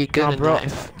like we'd be good Nah, in bro.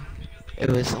 life. It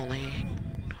was only.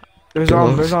 There's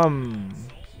duos.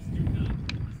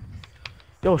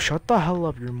 Yo, shut the hell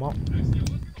up, your mom.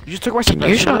 You just took my Can you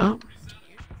suppressor. shut up?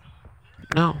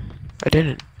 No, I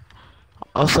didn't.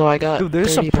 Also, I got Dude,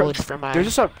 there's 30 a bullets for my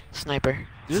there's a sniper.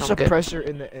 there's So a I'm good.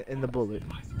 suppressor in the bullet.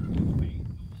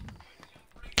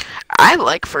 I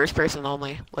like first person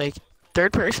only. Like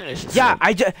third person is just. Yeah,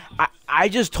 like- I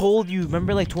just told you.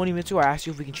 Remember, like 20 minutes ago, I asked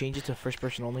you if we can change it to first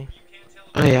person only.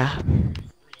 Oh yeah.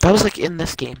 That was like in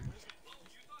this game.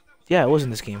 Yeah, it was in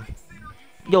this game.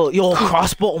 Yo,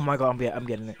 crossbow! Oh my god, I'm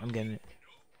getting it. I'm getting it.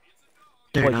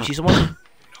 They're What? You not. see someone?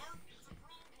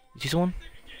 You see someone?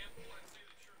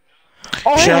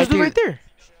 Oh, Should I there's dude do- right there.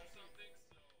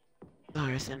 No,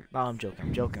 there isn't. No, I'm joking.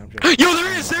 I'm joking. Yo,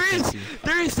 there is, I there can't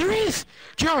is, see. there is.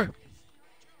 Jar.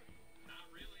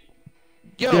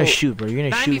 Yo, You're gonna shoot, bro. You're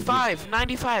gonna shoot.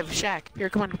 95, Shaq. Here,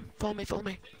 come on, follow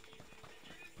me.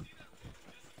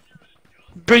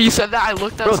 Bro, you said that. I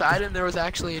looked Bro. outside and there was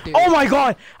actually a dude. Oh my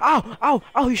god! Ow!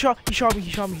 He shot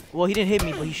me. Well, he didn't hit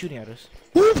me, but he's shooting at us.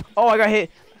 Oh, I got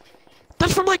hit.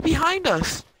 That's from like behind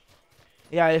us.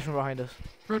 Yeah, it is from behind us.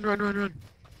 Run.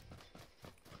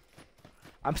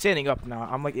 I'm standing up now.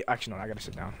 I'm like, actually, no, I gotta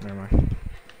sit down. Never mind.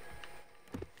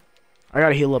 I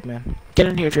gotta heal up, man. Get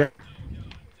in here, Jar.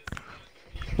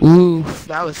 Oof,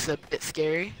 that was a bit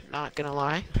scary. Not gonna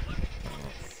lie.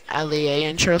 LEA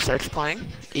intro starts playing.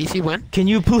 Easy win. Can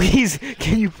you please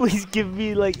give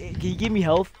me like, can you give me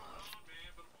health?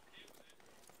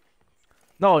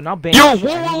 No, not bandage. Yo, I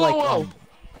whoa, mean, like, whoa.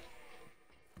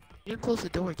 You didn't close the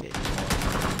door, kid.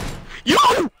 Yo!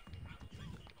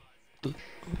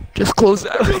 Just close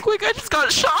that real quick. I just got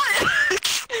shot.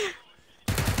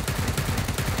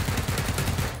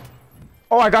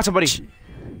 Oh, I got somebody. Did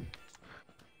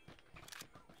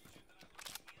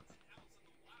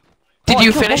Oh, I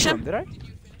you killed finish both of him? them, Did I?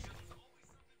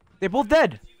 They're both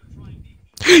dead.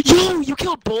 Yo, you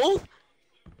killed both?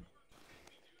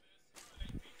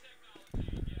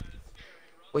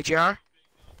 Wait, JR?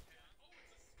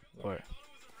 What?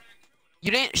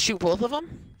 You didn't shoot both of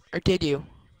them? Or did you?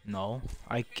 No,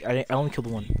 I only killed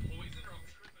one.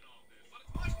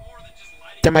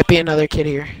 There might be another kid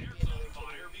here.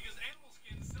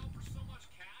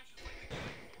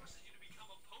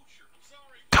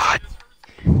 God.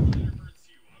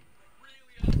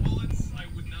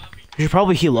 You should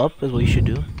probably heal up. Is what you should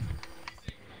do.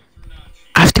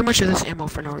 I have too much of this ammo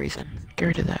for no reason. Get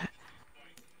rid of that.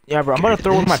 Yeah, bro. I'm Get about rid to of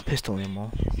throw in my this. pistol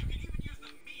ammo.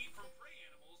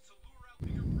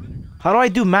 How do I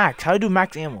do max? How do I do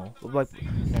max ammo? Like,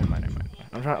 never mind.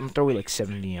 I'm throwing like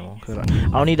 70 ammo. 'Cause I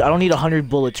don't need 100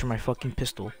 bullets for my fucking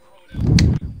pistol.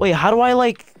 Wait, how do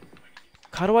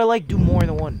I do more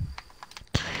than one?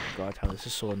 God, how this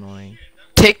is so annoying.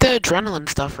 Take the adrenaline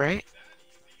stuff, right?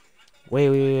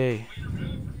 Wait.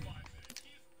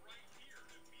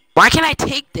 Why can't I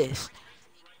take this?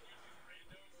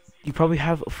 You probably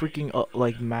have a freaking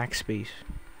like max space.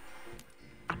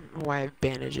 I don't know why I have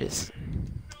bandages.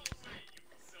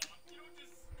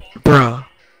 Bruh.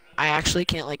 I actually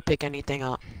can't like pick anything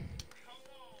up.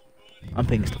 I'm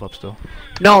picking stuff up still.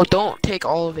 No, don't take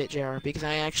all of it, JR, because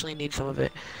I actually need some of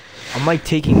it. I'm like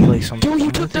taking like some. Yo, you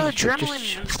I'm took the taking shit,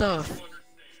 adrenaline and stuff.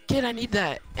 Kid, I need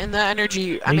that. And the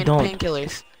energy, No, you don't.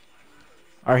 painkillers.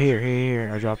 Alright, here.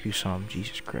 I'll drop you some.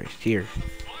 Jesus Christ. Here.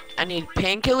 I need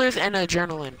painkillers and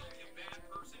adrenaline.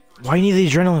 Why you need the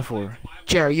adrenaline for?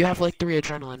 JR, you have like 3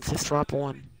 adrenalines. Just drop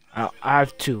one. I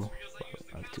have 2.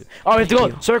 Oh, we have to Thank go.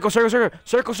 you.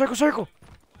 Circle.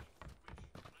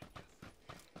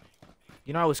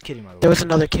 You know I was kidding, by the way. There was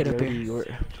another kid We up already here. were-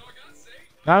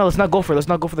 No, let's not go for it. Let's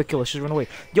not go for the kill. Let's just run away.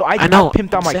 Yo, I know,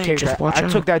 pimped out I'm my saying, character. just watch I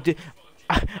took out. that dude.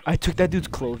 I took that dude's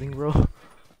clothing, bro.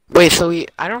 Wait, so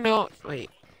I don't know. Wait.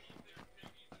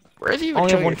 Where is he even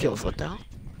Only have showing one your kill. kills? What the hell?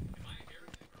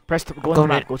 Go to the Going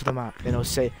map. in. Go to the map. And it'll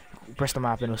say, press the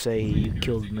map, and it'll say you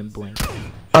killed him in blank.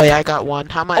 Oh yeah, I got one.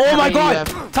 How much? Oh my many do you God,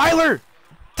 have?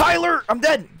 Tyler, I'm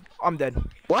dead.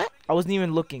 What? I wasn't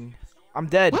even looking. I'm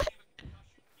dead. What?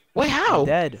 Wait, how? I'm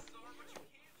dead.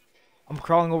 I'm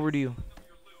crawling over to you.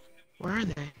 Where are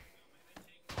they?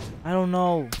 I don't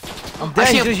know. I'm I dead.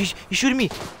 see him. He's shooting me.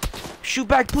 Shoot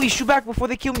back, please. Shoot back before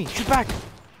they kill me. Shoot back.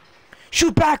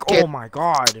 Kid. Oh my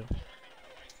God.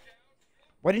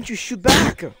 Why didn't you shoot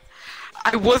back?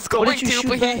 I was going did you to, shoot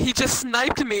but back? he just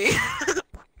sniped me.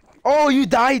 Oh, you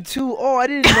died too. Oh, I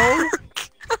didn't know.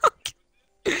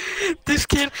 this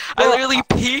kid. I Bro, literally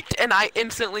peeked and I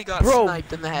instantly got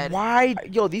sniped in the head. Why?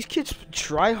 Yo, these kids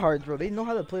try hard, bro. They know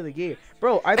how to play the game.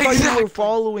 Bro, I thought you Exactly. were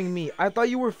following me. I thought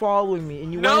you were following me,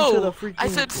 and you went into the freaking I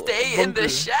said stay bunker. in the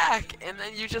shack, and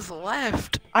then you just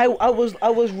left. I was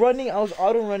running. I was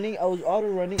auto running.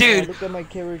 Dude, and I looked at my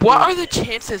character. What are the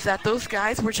chances that those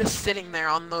guys were just sitting there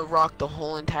on the rock the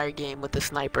whole entire game with the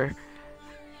sniper?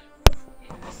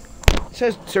 It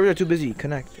says servers are too busy.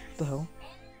 Connect. What the hell?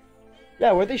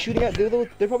 Yeah, were they shooting at? They're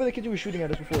probably the kids who were shooting at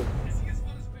us before.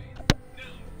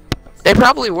 They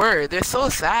probably were. They're so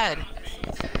sad.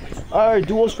 Alright,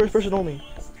 DUOS first person only.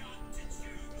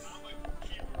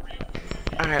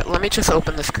 Alright, let me just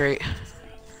open this crate.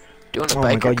 Doing a Oh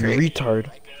my biker god, crate. you retard.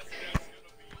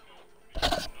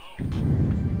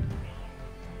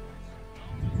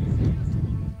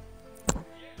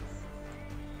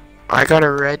 I got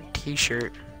a red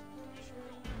t-shirt.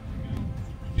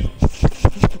 You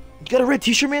got a red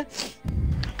t-shirt, man?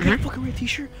 You got a fucking red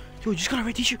t-shirt? Yo, you just got a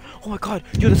red t-shirt? Oh my god.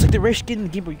 Yo, that's like the rare skin in the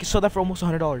game, bro. You can sell that for almost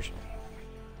 $100.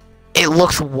 It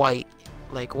looks white.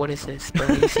 Like, what is this, bro?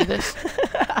 You see this?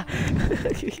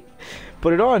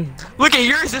 Put it on. Look at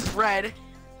yours, it's red.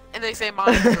 And they say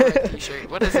mine is a red t-shirt.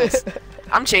 What is this?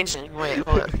 I'm changing. Wait,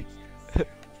 hold up.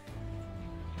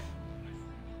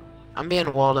 I'm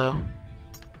being Waldo.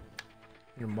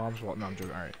 Your mom's Walt. No, I'm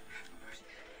joking. Alright.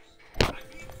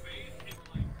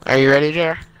 Are you ready,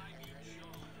 Jar?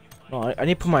 No, I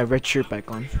need to put my red shirt back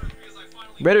on.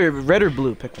 Red or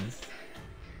blue? Pick one.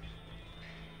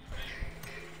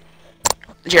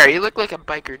 Jerry, you look like a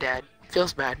biker dad.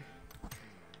 Feels bad.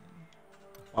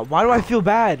 Why do I feel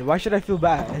bad? Why should I feel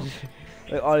bad?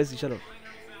 Like, honestly, shut up.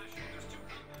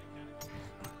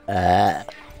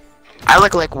 I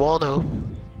look like Waldo.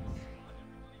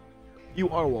 You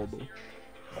are Waldo.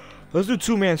 Let's do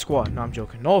two-man squad. No, I'm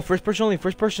joking. No, first person only.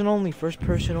 First person only. First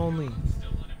person only.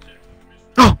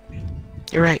 Oh,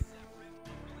 you're right.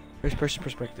 First person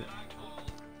perspective.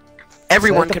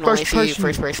 Everyone the can only first see person.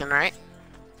 first person, right?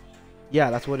 Yeah,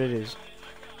 that's what it is.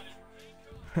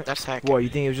 That's heck. What, you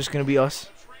think it was just gonna be us?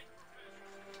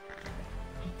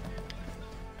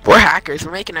 We're hackers.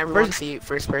 We're making everyone see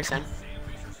first person.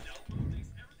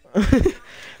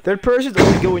 Third person's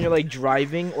only good when you're like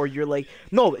driving or you're like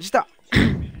no, it's just that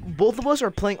both of us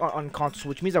are playing on console,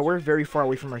 which means that we're very far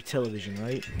away from our television,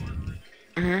 right?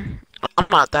 I'm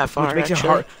not that far. Which makes actually.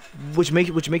 it hard.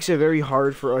 Which makes it very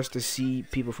hard for us to see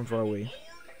people from far away.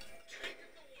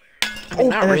 I mean,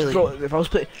 not and then, really. bro, if I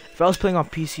was playing on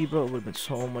PC, bro, it would have been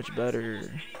so much better.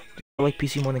 I like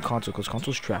PC more than console because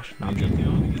console's trash. No, I'm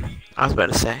joking. I was about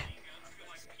to say.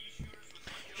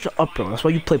 Shut up, bro. That's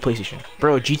why you play PlayStation,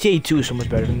 bro. GTA 2 is so much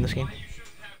better than this game.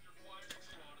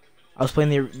 I was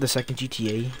playing the second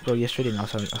GTA, bro, yesterday, and I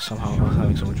was having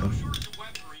so much fun.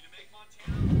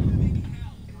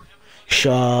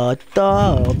 Shut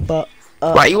up.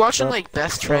 Why are you watching like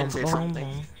best trends or something?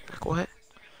 Like what?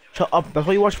 Shut up. That's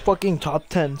why you watch fucking top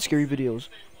 10 scary videos.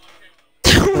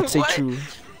 Let's say What? true.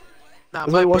 Nah, That's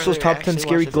why my you watch those brother top 10 actually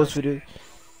scary watches ghost those.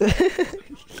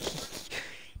 videos.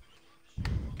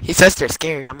 He says they're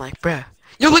scary. I'm like, bruh.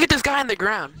 Yo, look at this guy on the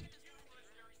ground.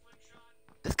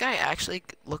 This guy actually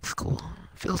looks cool.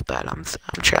 Feels bad. I'm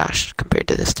trash compared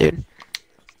to this dude.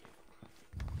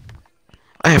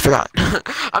 I forgot.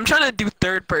 I'm trying to do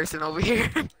third person over here.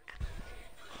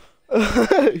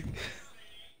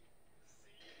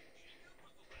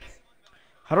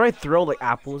 How do I throw like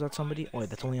apples at somebody? Oh, wait,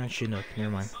 that's only on Chinook. Never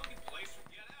mind.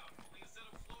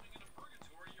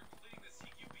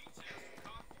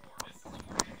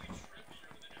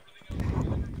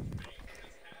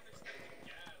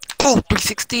 Oh,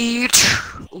 360.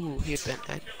 Ooh, he'd been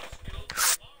dead.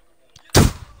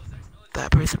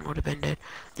 That person would have been dead.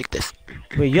 Like this.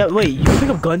 Wait, you can pick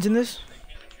up guns in this?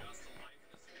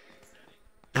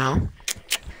 No.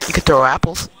 You could throw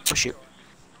apples. Oh shoot.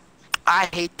 I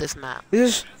hate this map.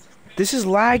 This is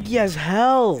laggy as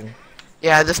hell.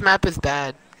 Yeah, this map is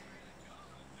bad.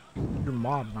 Your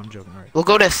mom. No, I'm joking. Alright. We'll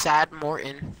go to Sad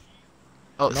Morton.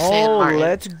 Oh, San No, Martin.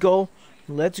 let's go.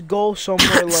 Let's go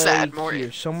somewhere Sad like Morton.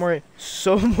 here.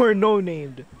 Somewhere no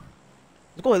named.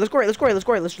 Let's go right.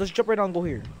 Let's jump right now and go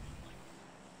here.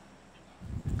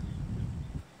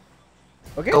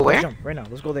 Okay. Go let's where? Jump right now.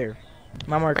 Let's go there.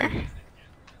 My marker. Where?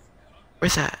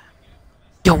 Where's that?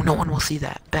 Yo, no one will see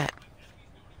that. Bet.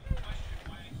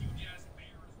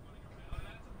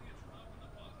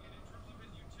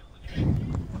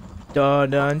 Dun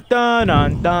dun dun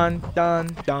dun dun dun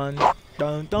dun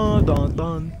dun dun dun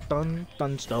dun dun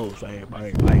dun. Stones,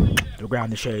 bang. The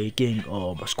ground is shaking,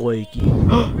 oh my squeaky.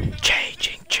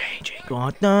 changing.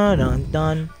 Dun dun dun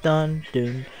dun dun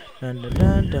dun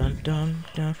dun dun dun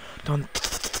dun dun.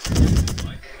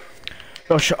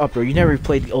 Bro, shut up, bro. You never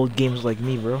played the old games like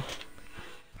me, bro.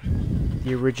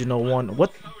 The original one.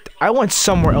 What? I went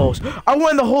somewhere else. I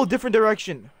went in the whole different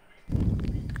direction.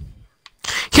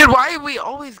 Kid, why are we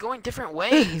always going different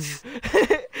ways?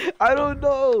 I don't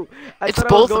know. It's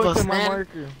both of us, man.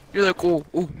 You're like, oh,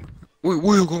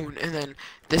 where you going? And then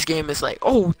this game is like,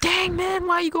 oh, dang, man,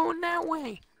 why are you going that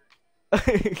way?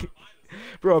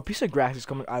 Bro, a piece of grass is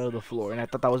coming out of the floor, and I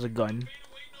thought that was a gun.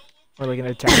 Or like an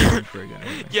attack for a gun.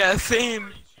 Yeah,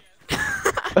 same.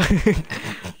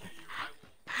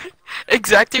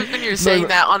 Exactly when you're saying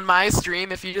that on my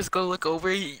stream, if you just go look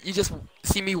over, you just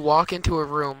see me walk into a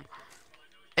room,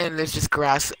 and there's just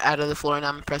grass out of the floor, and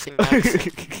I'm pressing next.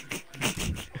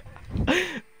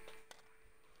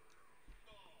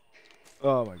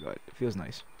 Oh my god, it feels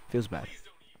nice. Feels bad.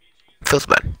 Feels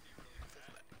bad.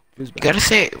 Feels bad. You gotta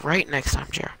say it right next time,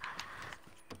 Jer.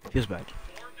 Feels bad.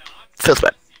 Feels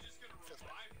bad.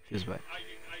 Feels bad.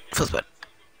 Feels bad.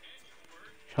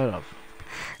 Shut up.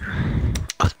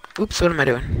 Oh, oops, what am I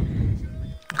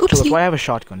doing? So that's why I have a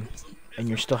shotgun, and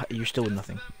you're still with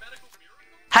nothing.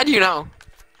 How do you know?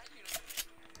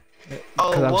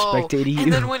 Oh, I'm spectating you.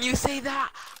 And then when you say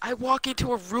that, I walk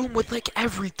into a room with like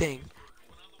everything,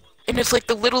 and it's like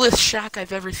the littlest shack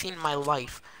I've ever seen in my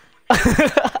life.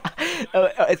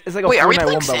 It's like a Wait, are we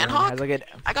Fortnite playing 1x1. Sandhawk? Like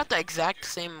I got the exact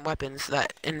same weapons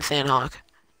that in Sandhawk.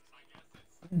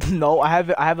 No, I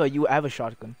have a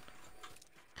shotgun.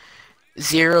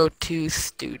 02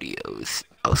 Studios.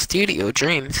 Oh, Studio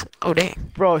Dreams. Oh,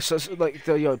 dang. Bro, so like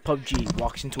PUBG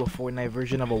walks into a Fortnite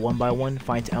version of a 1x1,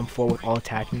 finds M4 with all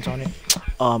attachments on it.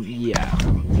 Yeah.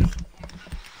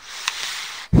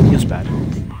 Feels bad.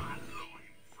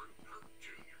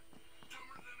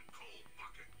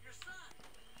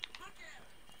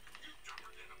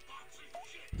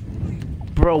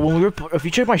 Bro, when we were, if you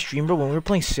check my stream, bro, when we were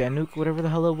playing Sanuk, whatever the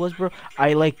hell it was, bro,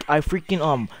 I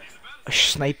freaking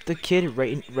sniped the kid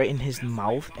right in his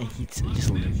mouth, and he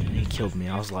killed me.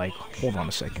 I was like, hold on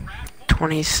a second.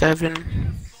 27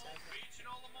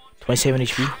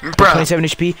 HP. Bro. 27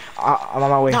 HP. I'm on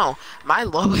my way. No, my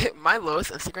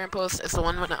lowest Instagram post is the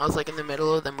one when I was like in the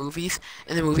middle of the movies,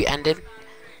 and the movie ended,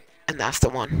 and that's the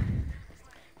one.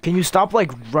 Can you stop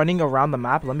like running around the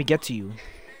map? Let me get to you.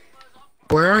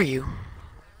 Where are you?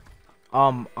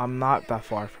 I'm not that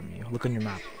far from you. Look on your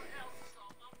map.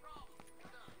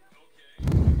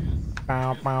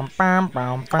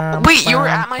 Wait, you were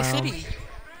at my city.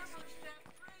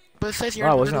 But it says you're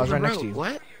in the middle of the road.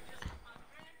 What?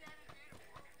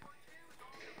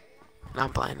 No,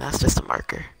 I'm blind. That's just a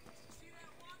marker.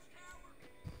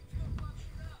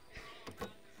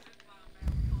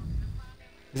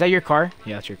 Is that your car?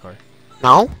 Yeah, that's your car.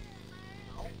 No?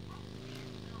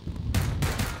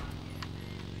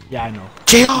 Yeah, I know.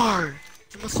 JR!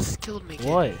 You must have killed me. Kid.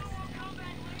 What?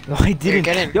 No, I didn't.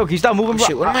 Get in. Yo, can you stop moving, bro?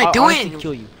 Shit, what am I doing?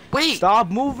 Kill you. Wait. Stop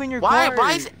moving your car.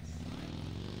 Why is it?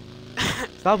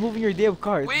 Stop moving your damn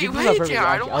car. Wait, JR,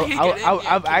 I don't want you to get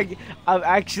in. I'm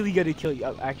actually gonna kill you.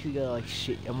 I'm actually gonna like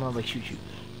shit. I'm gonna like shoot you.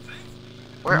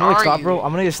 Where are stop, you? Bro.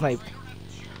 I'm gonna get sniped.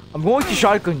 I'm going to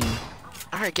shotgun you.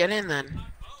 Alright, get in then.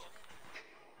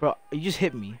 Bro, you just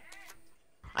hit me.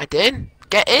 I did?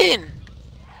 Get in!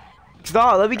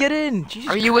 Stop, let me get in. Jesus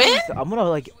Are you Christ. in? I'm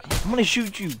gonna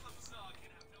shoot you.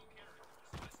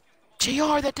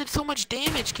 JR, that did so much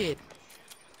damage, kid.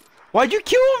 Why'd you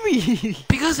kill me?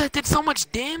 Because that did so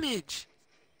much damage.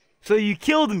 So you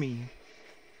killed me.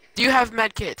 Do you have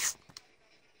medkits?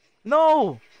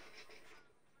 No.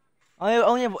 I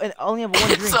only have one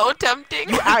drink. It's so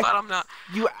tempting. But I'm not.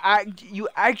 You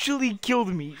actually killed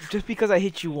me just because I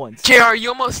hit you once. JR, you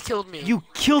almost killed me. You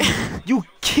killed me. You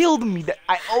killed me.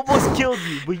 I almost killed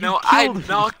you, but you killed me. I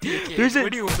knocked you, kid.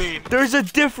 What do you mean? There's a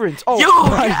difference. Oh,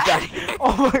 my bad.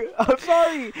 Oh my. I'm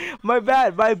sorry. My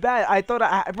bad. I thought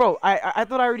I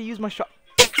thought I already used my shot.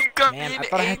 Man, I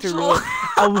thought I had to reload.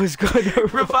 I was gonna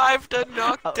revive a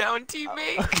knocked down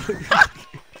teammate.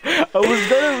 I was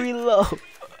gonna reload.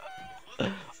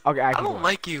 Okay, I don't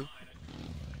like you.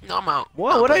 No, I'm out.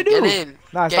 What? What'd I do? Get in.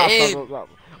 Nah, stop.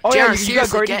 Oh JR, yeah, you got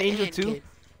Guardian Angel too? Kid.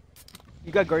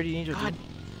 You got Guardian Angel too?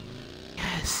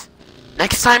 Yes.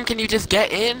 Next time, can you just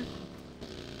get in?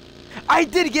 I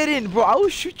did get in, bro. I will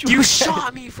shoot you. You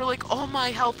shot me for like all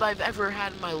my health I've ever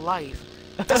had in my life.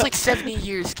 That's like 70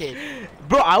 years, kid.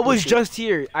 Bro, I was just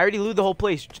here. I already looted the whole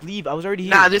place. Leave. I was already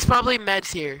here. Nah, there's probably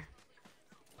meds here.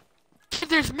 Kid,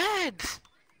 there's meds.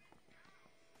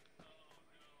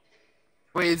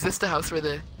 Wait, is this the house where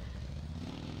the...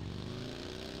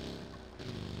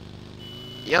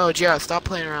 Yo, Gio, stop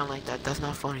playing around like that. That's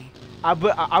not funny.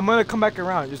 But I'm gonna come back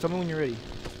around. Just tell me when you're ready.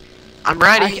 I'm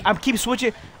ready. I'm keep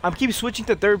switching. I'm keep switching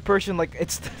to third person like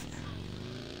it's.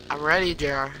 I'm ready,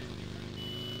 JR.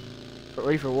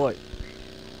 Ready for what?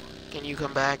 Can you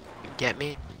come back and get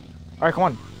me? All right, come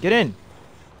on, get in.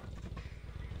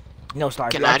 No,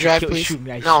 stop. Can I drive, please? Shoot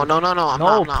me, No, no, no, no. I'm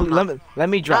not, I'm please, not. let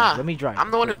me drive. Nah, Let me drive.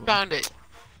 I'm the one who found it.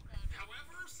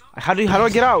 How do I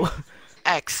get out?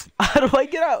 X. How do I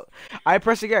get out? I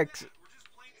pressing X.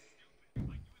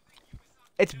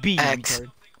 It's B, you X.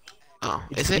 retard. Oh,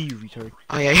 It's is B, it? you retard.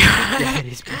 Oh yeah. Yeah. Yeah, it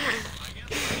is B.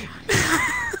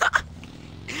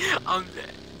 I'm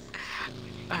dead.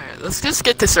 Alright, let's just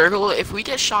get to circle. If we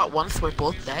get shot once, we're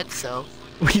both dead, so.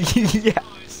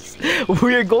 Yes.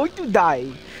 We are going to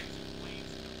die.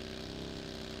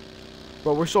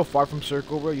 Bro, we're so far from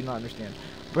circle, bro. You don't understand.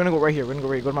 We're gonna go right here. We're gonna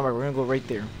go right. Go to my right. We're gonna go right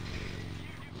there.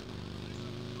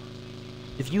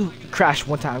 If you crash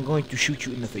one time, I'm going to shoot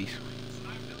you in the face.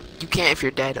 You can't if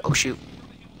you're dead. Oh shoot.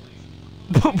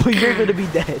 But you're gonna be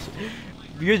dead.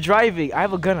 You're driving. I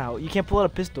have a gun out. You can't pull out a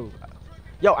pistol.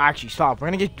 Yo, actually, stop.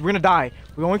 We're gonna die.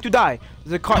 We're going to die.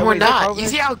 There's a car. No, we're wait, is there a car not. over You there?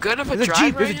 see how good of a There's a driver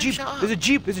jeep. There's I a am? jeep. Shut up. There's a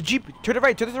jeep. There's a jeep. Turn to the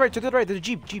right. Turn to the right. Turn to the right. There's a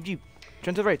jeep. Jeep.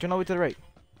 Turn to the right. Turn all the way to the right.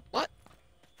 What?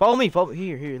 Follow me. Follow.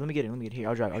 Here. Let me get in. Here.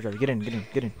 I'll drive. Get in.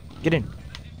 Get in.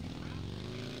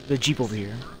 There's a jeep over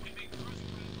here.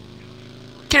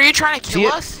 Are you trying to See kill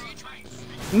it? us?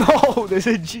 No, there's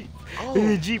a jeep. Oh.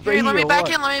 There's a jeep right Here, here. let me back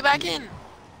in. Let me back in.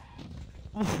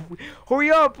 Hurry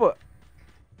up.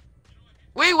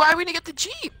 Wait, why we didn't get the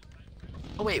jeep?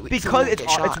 Oh wait, Because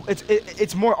so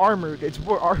it's more armored. It's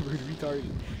more armored, retarded.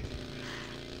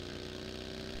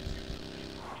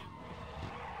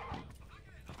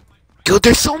 Dude,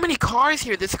 there's so many cars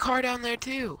here. There's a car down there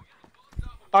too.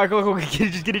 Alright, go, get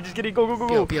it, go.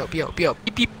 Yo.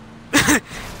 Beep, beep.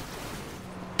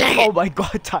 Dang it. Oh my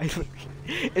god, Tyler.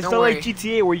 It's Don't not worry. like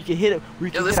GTA where you can hit it, where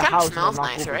you Yo, can this hit a kind of house and smells knock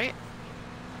nice, over. right?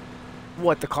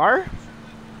 What, the car?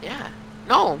 Yeah.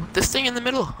 No, this thing in the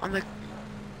middle on the. What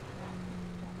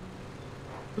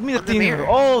do you mean the On the thing? mirror.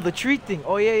 Oh, the tree thing.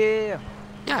 Oh yeah.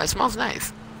 Yeah, it smells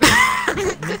nice.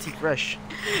 Minty fresh.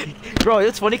 Bro,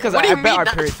 it's funny because What do I you bet mean our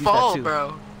not parents do fall, that too.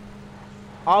 bro?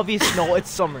 Obviously, no, it's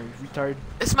summer, retard.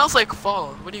 It smells like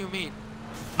fall. What do you mean?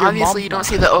 Your Obviously, mom- you don't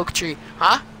see the oak tree,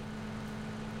 huh?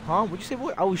 Huh? What'd you say,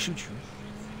 boy? I will shoot you.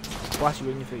 Blast you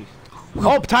right in your face.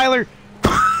 Oh, Tyler!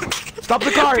 Stop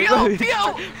the car!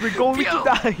 Pio! We're going Pio. to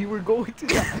die. We're going to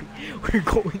die. We're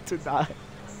going to die.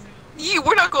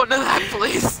 We're not going to that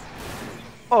place.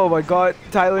 Oh my god,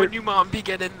 Tyler. When your mom be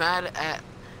getting mad at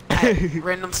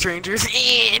random strangers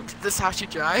and this is how she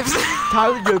drives.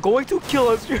 Tyler, you're going to kill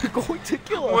us. You're going to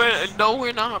kill us. No,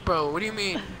 we're not, bro. What do you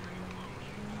mean?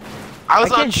 I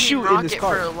was I on can't Team shoot in this Rocket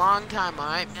car. for a long time,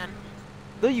 alright, man?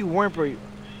 No, you weren't, bro.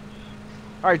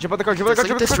 Alright, jump out the car. Just look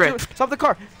at this rip. Stop the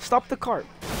car. Stop the car.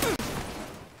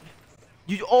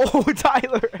 You. Oh,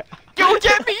 Tyler. Yo,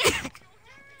 get me!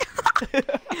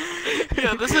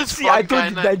 Yeah, this is See, fun, I told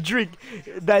you kinda.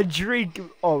 that drink.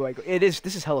 Oh my god, it is.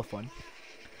 This is hella fun.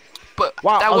 But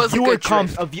Wow, that was a good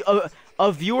comes. drift.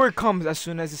 A viewer comes as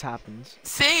soon as this happens.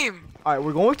 Same. All right,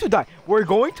 we're going to die. We're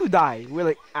going to die. We're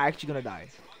like actually gonna die.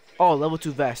 Oh, level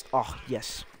 2 vest. Oh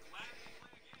yes.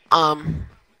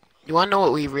 You wanna know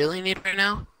what we really need right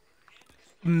now?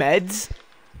 Meds.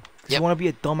 'Cause Yep. You want to be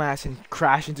a dumbass and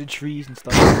crash into trees and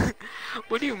stuff.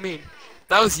 What do you mean?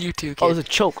 That was you two, kid. Oh, it was a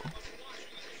choke.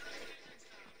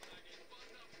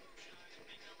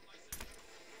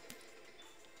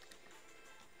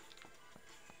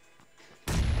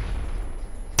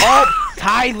 Oh,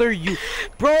 Tyler, you,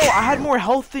 bro! I had more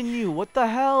health than you. What the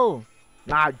hell?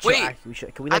 Nah, Wait, we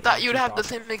should. Can we, I like, thought you'd have the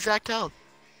stop? same exact health.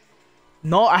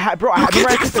 No, I had, bro. I Okay, remember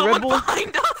I there's took the Red someone Bull.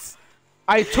 behind us.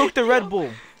 I took the Red Bull.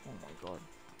 Oh my god.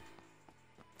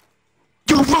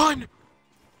 You run.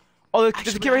 Oh, there's a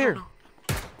Actually, kid right I here. don't know.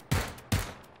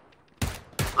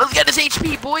 Let's get his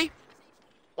HP, boy.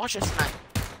 Watch us tonight.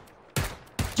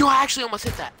 Yo, I actually almost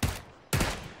hit that.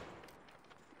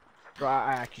 Bro,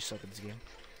 I actually suck at this game.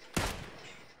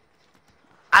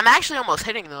 I'm actually almost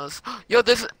hitting those. Yo,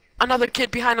 there's another kid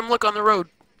behind him. Look on the road.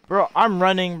 Bro, I'm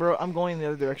running, bro. I'm going the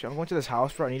other direction. I'm going to this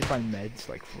house, bro. I need to find meds,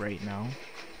 like, right now.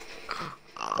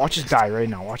 Watch us die right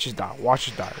now. Watch us die. Watch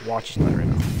us die. Watch us die right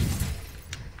now.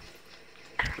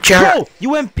 Jared,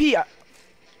 Yo, UMP.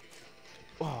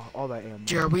 Oh, all that ammo.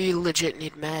 Jared, we legit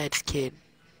need meds, kid.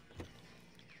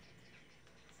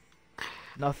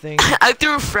 Nothing. I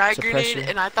threw a frag grenade Suppressor.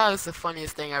 and I thought it was the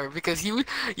funniest thing ever because you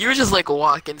were just like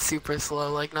walking super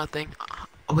slow like nothing.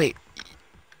 Oh, wait.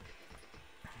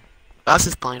 I was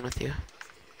just playing with you.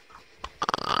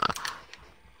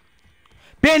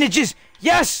 Bandages.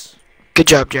 Yes. Good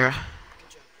job, Jara.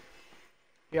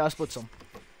 Yeah, I'll split some.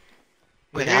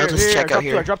 Wait, Here, I'll just check I out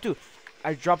here. dropped two.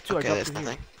 I dropped two. Okay, I dropped there's two here.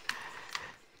 nothing.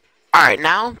 Alright,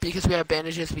 now, because we have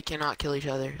bandages, we cannot kill each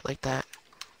other like that.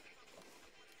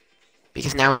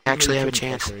 Because now we actually have a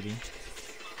chance.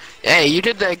 Hey, you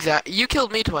did the exact... You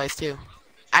killed me twice, too.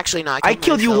 Actually, no, I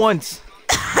killed you once.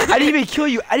 I didn't even kill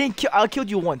you. I killed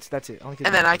you once. That's it. And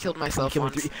then I killed myself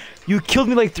once. You killed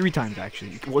me like 3 times,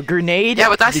 actually. Well, grenade, yeah,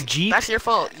 but the Jeep, that's your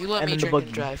fault. You let me drink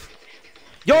and drive.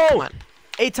 Yo!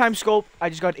 8-time scope. I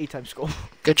just got an 8-time scope.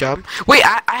 Good job. Wait,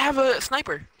 I have a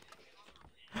sniper.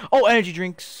 Oh, energy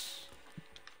drinks.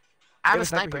 I have a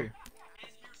sniper.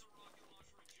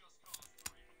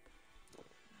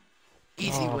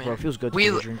 Easy win. Bro, it feels good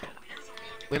to drink.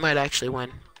 We might actually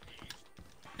win.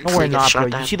 No, we're not, bro.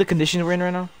 You see the conditions we're in right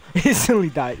now?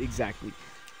 Instantly died, exactly.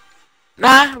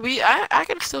 Nah, I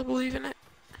can still believe in it.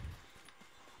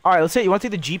 Alright, let's say you want to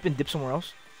take the Jeep and dip somewhere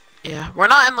else? Yeah, we're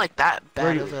not in like that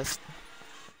bad of a,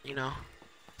 you know,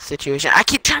 situation. I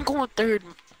keep trying to go on third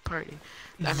party.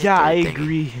 Yeah, I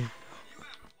agree.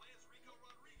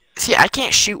 See, I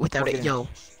can't shoot without it. Yo.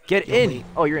 Get in. Wait.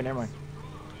 Oh, you're in. Never mind.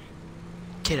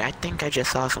 Kid, I think I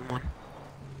just saw someone.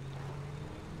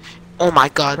 Oh my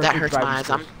god, that hurts my eyes.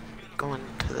 I'm going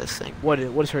to this thing. What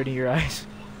is hurting your eyes?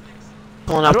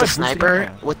 Pulling out the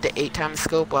sniper with the 8-time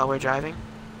scope while we're driving.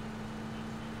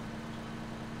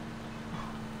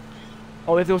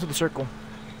 Oh, we have to go to the circle.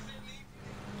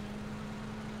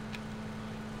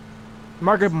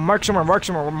 Mark somewhere,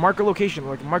 mark a location,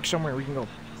 like mark somewhere we can go.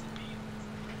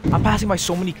 I'm passing by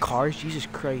so many cars, Jesus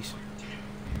Christ.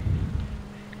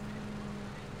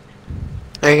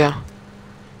 There you go.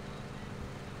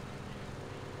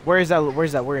 Where is that? Like,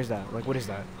 what is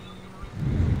that?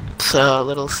 It's a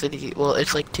little city. Well,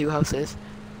 it's like 2 houses.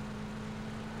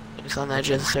 It's on the edge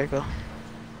of the circle.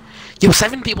 Yo,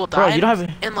 7 people died. Bro, you don't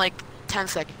have in like 10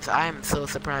 seconds. I am so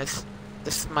surprised.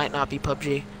 This might not be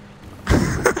PUBG.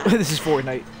 This is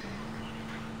Fortnite.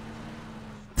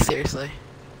 Seriously.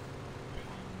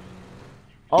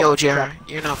 Oh, yo, JR,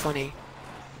 you're not funny.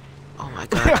 Oh my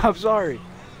god. I'm sorry.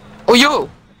 Oh, yo!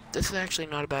 This is actually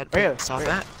not a bad thing. Yeah, Stop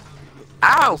that.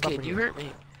 Ow, kid, you hurt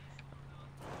me.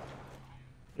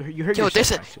 You hurt yo,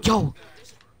 yourself, yo!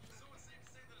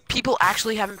 People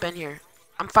actually haven't been here.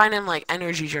 I'm finding, like,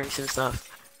 energy drinks and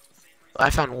stuff. I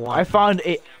found one. I found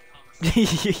a...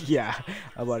 yeah,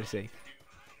 I'm about to say.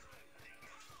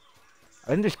 I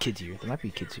think there's kids here. There might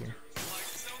be kids here.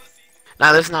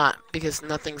 Nah, there's not, because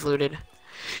nothing's looted.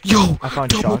 Yo! I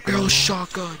found double barrel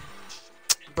shotgun!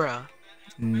 Bruh.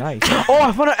 Nice. Oh,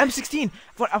 I found an M16!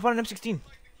 I found an M16.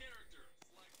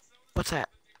 What's that?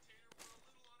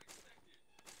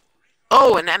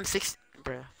 Oh, an M16.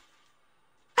 Bruh.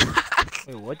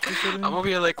 Wait, what you said? I'm gonna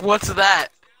be like, what's that?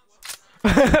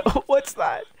 What's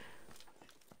that?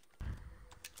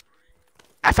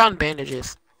 I found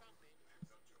bandages.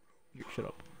 Shut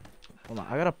up. Hold on,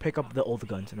 I gotta pick up the old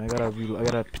guns and I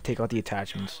gotta take out the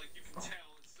attachments.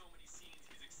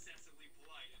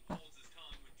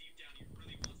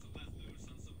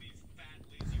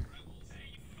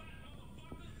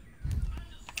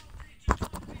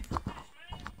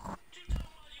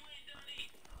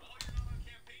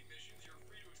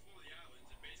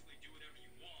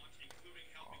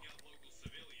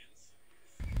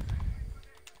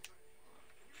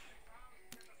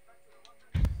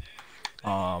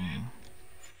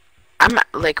 I'm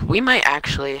like, we might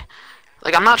actually,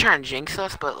 like, I'm not trying to jinx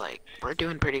us, but like, we're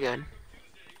doing pretty good.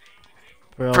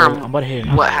 Bro, from I'm about to hit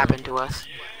an what hour. happened to us.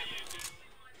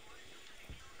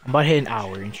 I'm about to hit an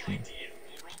hour in stream.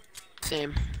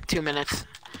 Same. 2 minutes.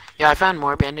 Yeah, I found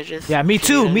more bandages. Yeah, me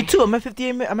too. Me too. I'm at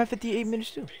 58. I'm at 58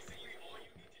 minutes too.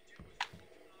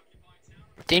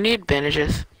 Do you need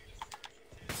bandages?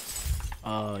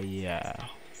 Yeah.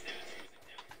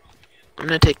 I'm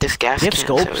gonna take this gas Do you have can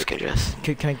scopes? so we could just...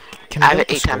 Can I have get an the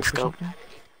 8-time scope or scope. something?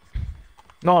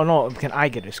 No, can I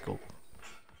get a scope?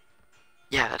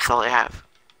 Yeah, that's all I have.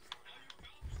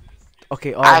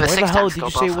 Okay, I have a where the 6-time hell did you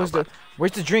scope say also,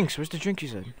 where's the drinks? Where's the drink you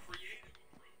said?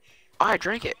 Oh, I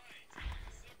drank it.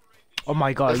 Oh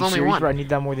my god, There's are you only serious, one. bro? I need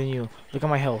that more than you. Look at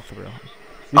my health, bro.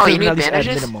 Oh, you could've need at least add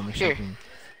bandages? minimum or Here. something.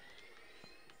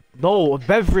 No, a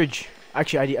beverage.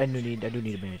 Actually, I do need a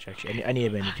bandage. Actually, I need a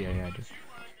bandage. Yeah, I do.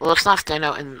 Well, let's not stand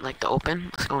out in like the open.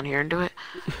 Let's go in here and do it.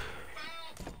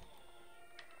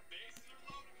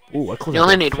 Ooh, I closed. You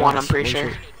only need one, I'm pretty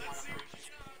sure.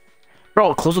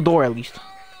 Bro, close the door at least.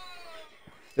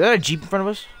 Is that a Jeep in front of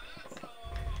us?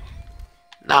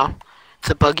 No, it's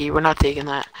a buggy. We're not taking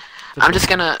that. I'm just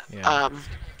gonna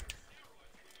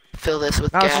fill this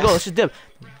with gas. Let's just go. Let's just dip.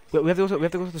 We have to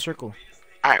go to the circle.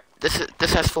 All right,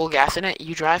 this has full gas in it.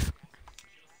 You drive.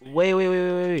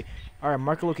 Wait. All right,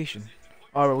 mark a location.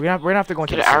 All right, we're gonna have to go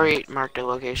into. I already marked the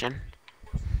location.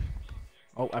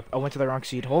 Oh, I went to the wrong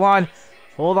seat. Hold on.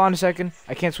 Hold on a second.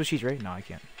 I can't switch seats, right? No, I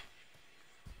can't.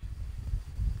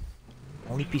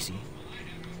 Only PC.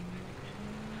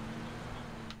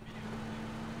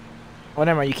 Oh,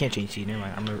 never mind. You can't change seat. Never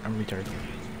mind. I'm retarded.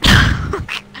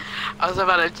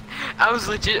 I was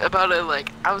legit about to,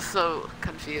 like, I was so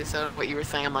confused at what you were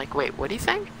saying. I'm like, wait, what are you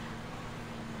saying?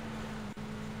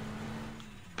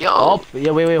 Yo. Oh,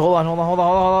 yeah, wait, hold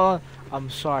on. I'm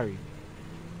sorry.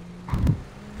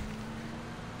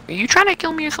 Are you trying to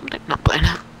kill me or something? Not playing.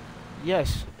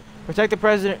 Yes. Protect the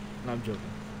president. No, I'm joking.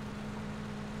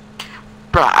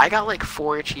 Bro, I got like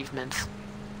 4 achievements.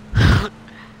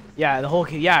 Yeah, the whole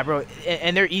yeah, bro,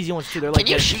 and they're easy ones too. They're like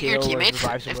Can you shoot your teammates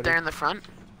if they're in the front?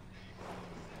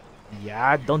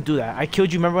 Yeah, don't do that. I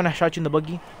killed you. Remember when I shot you in the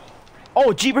buggy?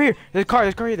 Oh, Jeep right here. There's a car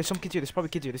here. There's some kids here. There's probably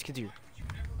kids here. There's kids here.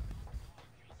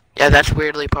 Yeah, that's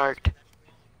weirdly parked.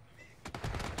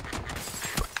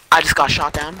 I just got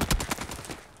shot down.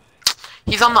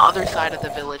 He's on the other side of the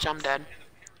village. I'm dead.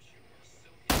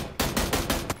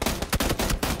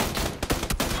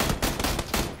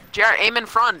 JR, aim in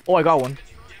front. Oh, I got one.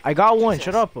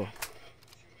 Shut up. He's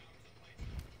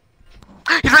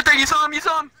right there. You saw him. You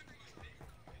saw him.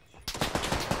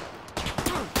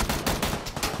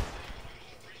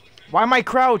 Why am I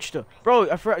crouched? Bro,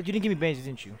 I forgot. You didn't give me bandages,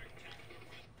 didn't you?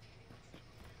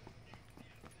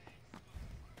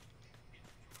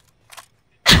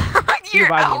 He's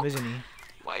reviving him, isn't he?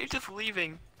 Why are you just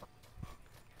leaving?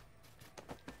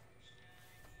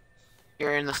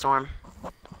 You're in the storm.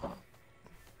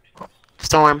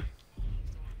 Storm.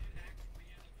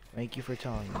 Thank you for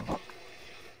telling me.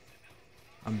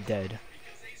 I'm dead.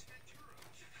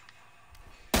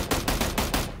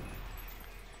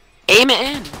 Aim it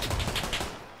in.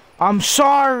 I'm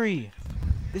sorry.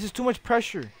 This is too much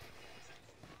pressure.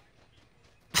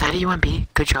 Is that a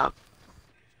UMP? Good job.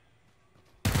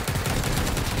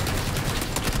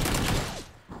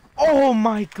 Oh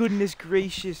my goodness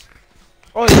gracious.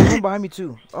 Oh, there's one behind me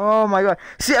too. Oh my god.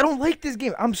 See, I don't like this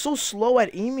game. I'm so slow at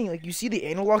aiming. Like, you see the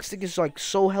analog stick is like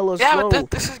so hella slow. Yeah,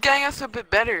 but this is getting us a bit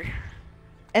better.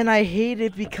 And I hate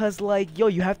it because, like, yo,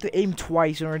 you have to aim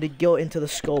twice in order to go into the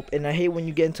scope. And I hate when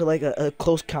you get into, like, a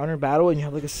close counter battle and you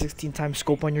have, like, a 16-time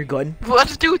scope on your gun. Well,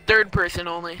 let's do third person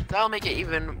only. That'll make it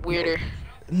even weirder.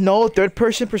 No, third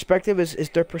person perspective is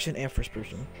third person and first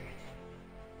person.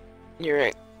 You're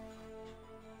right.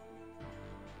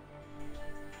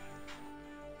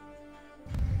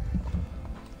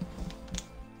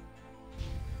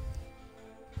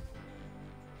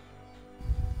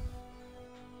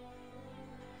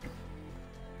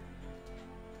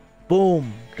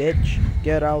 Boom, bitch.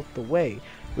 Get out the way.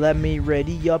 Let me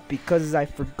ready up because I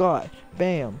forgot.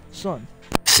 Bam, son.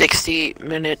 60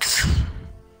 minutes.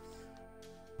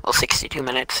 Well, 62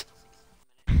 minutes.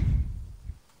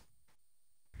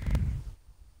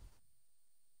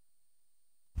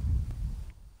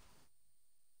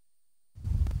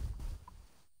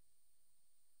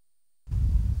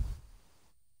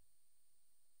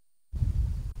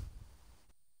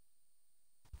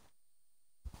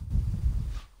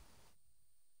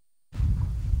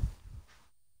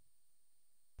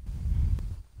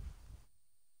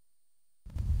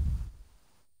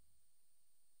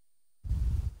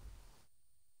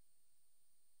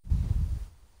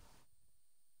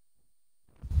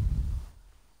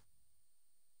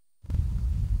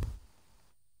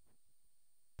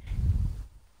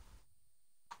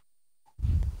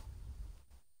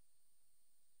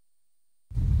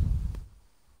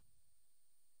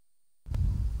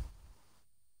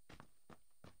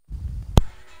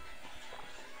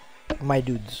 My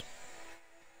dudes.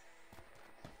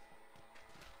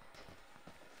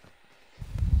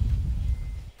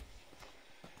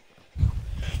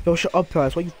 Yo, shut up,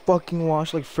 guys. Why you fucking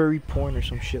watch like furry porn or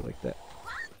some shit like that?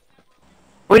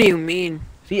 What do you mean?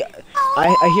 See,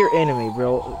 I hear anime,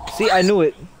 bro. See, I knew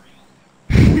it.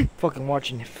 Fucking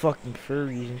watching fucking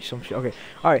furries and some shit. Okay,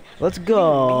 alright, let's go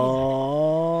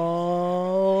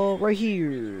right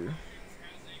here.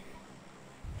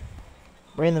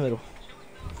 Right in the middle.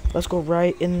 Let's go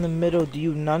right in the middle. Do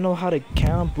you not know how to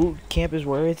count? Boot camp is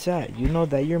where it's at. You know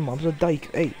that your mom's a dyke.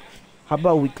 Hey, how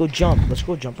about we go jump? Let's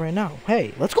go jump right now.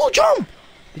 Hey, let's go jump!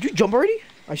 Did you jump already?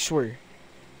 I swear.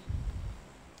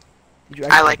 Did you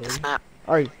I like this map.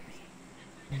 Alright.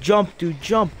 Jump, dude,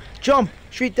 jump. Jump!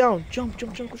 Straight down. Jump, go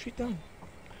straight down.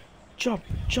 Jump.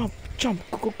 Go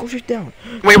straight down.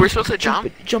 Wait, we're supposed to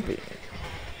jump? Jump it.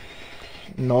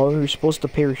 No, we're supposed to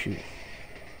parachute.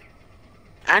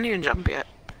 I didn't even jump yet.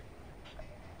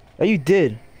 Oh, you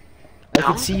did. No?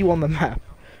 I could see you on the map.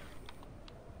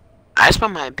 I just put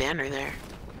my banner there.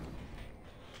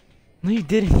 No, you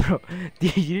didn't, bro.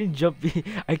 You didn't jump.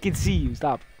 I can see you.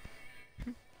 Stop.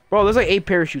 Bro, there's like 8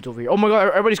 parachutes over here. Oh my god,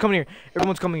 everybody's coming here.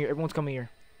 Everyone's coming here. Everyone's coming here.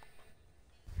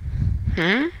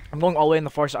 Hmm? I'm going all the way in the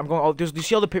far side. I'm going all. Do you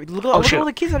see all the? Look at all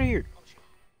the kids that are here.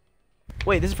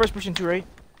 Wait, this is first person too, right?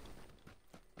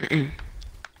 Mm-mm.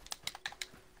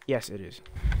 Yes, it is.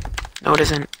 No, it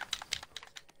isn't.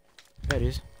 Yeah, it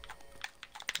is.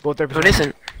 Go 30%. No, it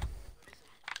isn't.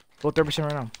 Go 30%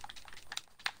 right now.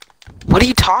 What are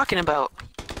you talking about?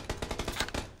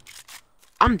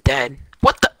 I'm dead.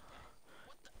 What the?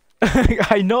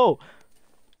 I know.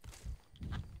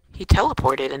 He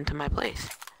teleported into my place.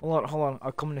 Hold on.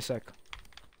 I'll come in a sec.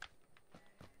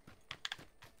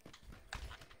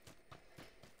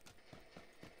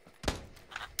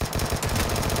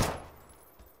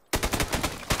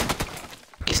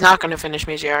 He's not gonna finish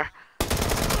me, JR.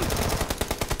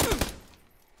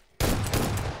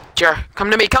 JR, come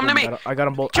to me, come to me! I got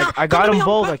them both. JR, I got come to them me,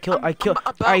 both.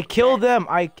 I killed dead. them.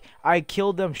 I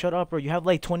killed them. Shut up, bro. You have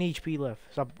like 20 HP left.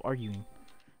 Stop arguing.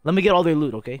 Let me get all their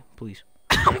loot, okay? Please.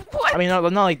 What? I mean,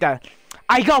 not like that.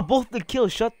 I got both the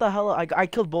kills. Shut the hell up. I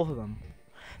killed both of them.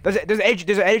 There's an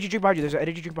energy drink behind you. There's an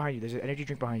energy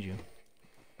drink behind you.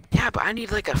 Yeah, but I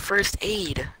need like a first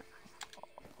aid.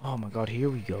 Oh my god, here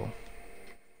we go.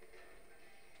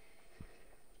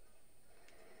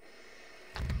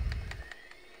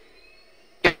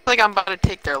 It's like I'm about to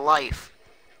take their life.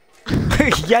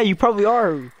 Yeah, you probably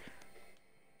are.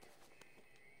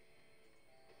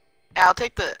 I'll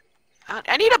take the...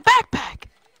 I need a backpack!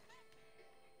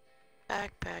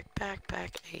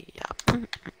 Backpack, hey, yeah.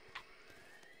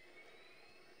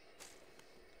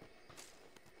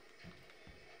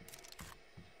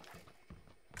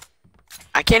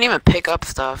 I can't even pick up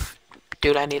stuff.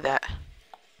 Dude, I need that.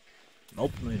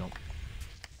 Nope, no you don't.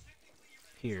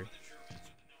 Here.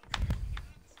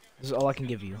 This is all I can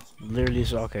give you. Literally, this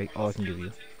is all I can give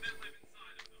you.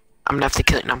 I'm gonna have to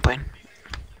kill it. No, I'm playing.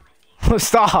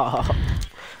 Stop!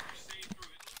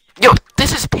 Yo,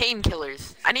 this is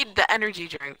painkillers. I need the energy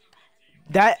drink.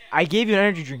 That, I gave you an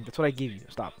energy drink. That's what I gave you.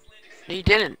 Stop. No, you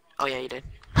didn't. Oh, yeah, you did.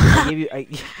 I gave you,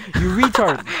 you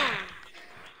retard.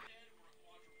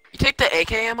 You take the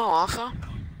AK ammo also?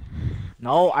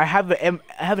 No, I have an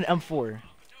M4.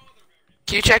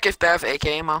 Can you check if they have AK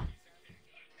ammo?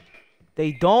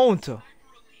 They don't. I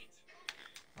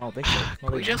don't think so. No,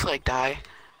 Can we they just, like, die?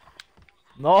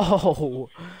 No,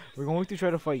 we're going to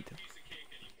try to fight.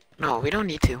 No, we don't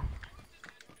need to.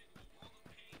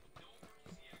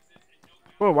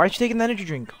 Bro, why aren't you taking the energy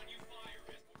drink?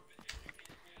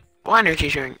 What energy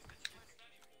drink?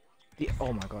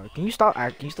 Oh my god, can you stop?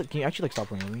 Can you actually like stop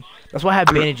playing with me? That's why I have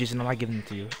bandages and I'm not giving them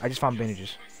to you. I just found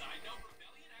bandages.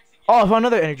 Oh, I found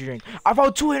another energy drink. I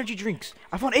found 2 energy drinks.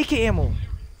 I found AK ammo.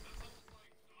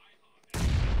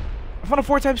 I found a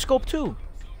 4-times scope too.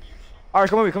 Alright,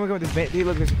 come over here, come over here. Hey,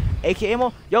 look, there's AK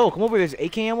ammo. Yo, come over here. There's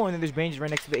AK ammo and then there's bandages right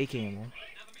next to the AK ammo.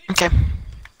 Okay.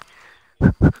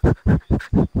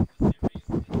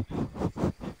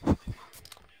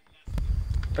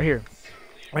 Right here.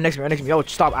 Right next to me, Yo,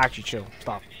 stop, actually, chill.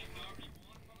 Stop.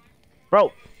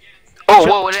 Bro. Oh,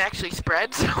 whoa, it actually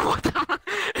spreads? What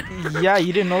the? Yeah,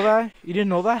 you didn't know that? You didn't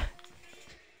know that?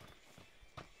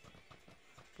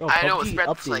 Bro, I know it PUBG spreads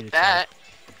updated like itself. that.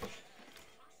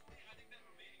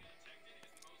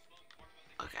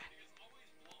 Okay.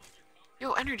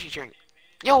 Yo, energy drink.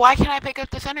 Yo, why can't I pick up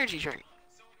this energy drink?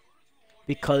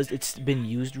 Because it's been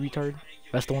used, retard.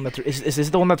 That's the one that's... Is this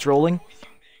the one that's rolling?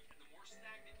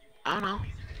 I don't know.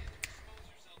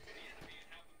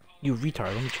 You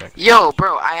retard, let me check. Yo,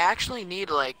 bro, I actually need,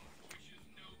 like,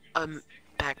 a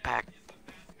backpack.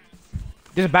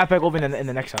 There's a backpack over in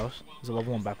the next house. There's a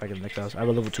level 1 backpack in the next house. I have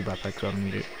a level 2 backpack, so I don't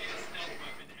need it.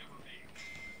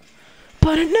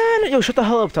 Banana! Yo, shut the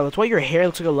hell up, Tyler. That's why your hair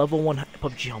looks like a level 1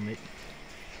 PUBG helmet.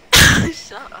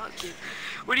 Shut up, kid.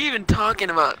 What are you even talking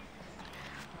about?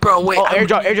 Bro, wait, Oh, I'm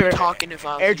airdrop, talking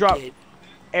about airdrop.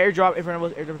 Airdrop in front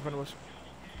of us, airdrop in front of us.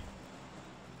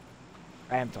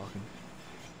 I am talking.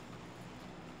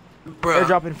 Bro.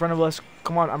 Airdrop in front of us.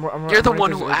 Come on, I'm You're the running one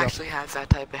towards who the airdrop. actually has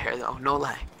that type of hair, though. No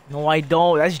lie. No, I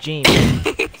don't. That's James.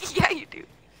 Yeah, you do.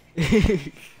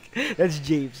 That's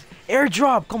James.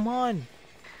 Airdrop, come on.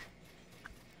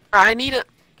 I need a...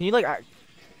 Can you, like...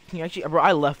 Can you actually... Bro,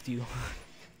 I left you.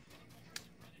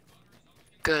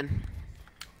 Good.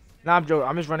 Nah, I'm joking.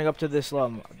 I'm just running up to this, the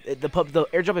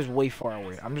airdrop is way far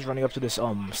away. I'm just running up to this,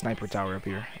 sniper tower up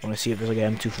here. I want to see if there's, like,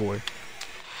 an M24.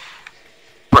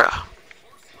 Bruh.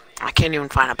 I can't even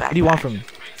find a backpack. What do you want from me?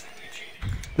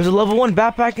 There's a level 1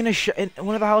 backpack in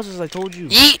one of the houses, I told you.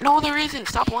 Yeet! No, there isn't.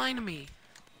 Stop lying to me.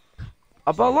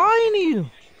 I'm not lying to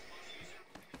you.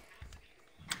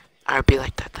 I'd be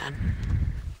like that then.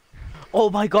 Oh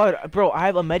my god, bro! I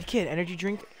have a med kit, energy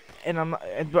drink, and I'm not.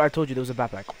 And bro, I told you there was a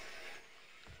backpack.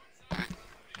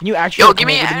 Can you actually? Yo, like, give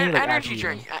come me over an to me, like, energy actually,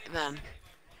 drink then.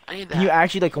 I need that. Can you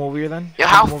actually like come over here then? Yo, Can you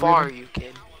how come over far are here you,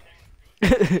 kid?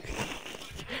 then?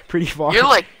 Pretty far. You're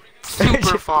like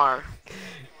super far.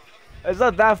 It's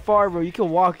not that far, bro. You can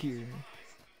walk here.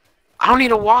 I don't need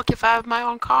to walk if I have my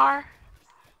own car.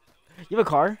 You have a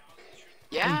car?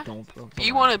 Yeah. No, you don't, bro. If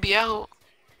you want to be out.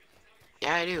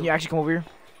 Yeah, I do. Can you actually come over here?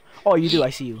 Oh, you do. Yeah. I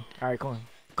see you. All right, come on.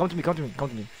 Come to me. Come to me. Come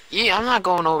to me. Yeah, I'm not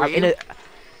going over I'm in you. it.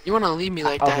 You want to leave me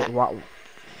like that? Okay, wow.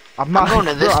 I'm not going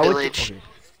to this bro, village. Okay.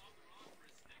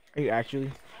 Are you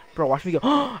actually? Bro, watch me go.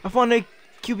 I found a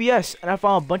QBS and I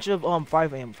found a bunch of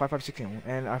 5 5 6 ammo,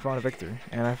 and I found a Victor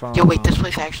and I found. Yo, wait, this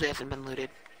place actually hasn't been looted.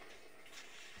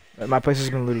 My place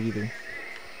hasn't been looted either.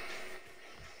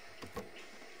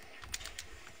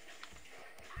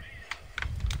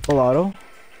 Full auto.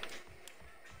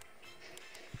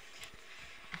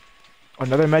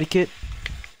 Another medikit.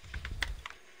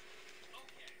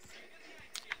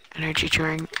 Energy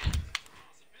drink.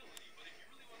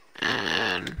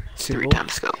 And Single. 3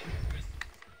 times scope.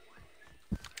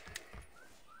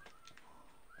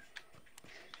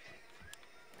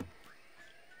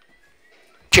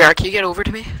 Jared, can you get over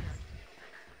to me?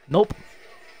 Nope.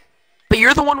 But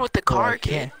you're the one with the Oh, car, I kid.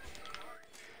 can't.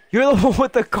 You're the one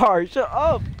with the car. Shut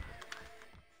up.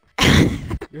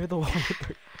 You're the one with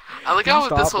the. I like Can you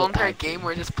how this stop whole it, entire actually? game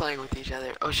we're just playing with each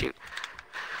other. Oh shoot.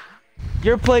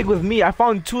 You're playing with me. I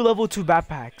found 2 level 2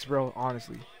 backpacks, bro.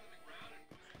 Honestly.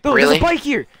 Dude, Really? there's a bike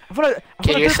here. I found a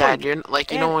Kid, you're dirt sad. bike. You're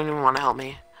like you And- don't even want to help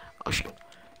me. Oh shoot.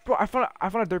 Bro, I found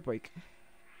a dirt bike.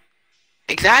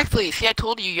 Exactly. See, I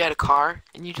told you you had a car,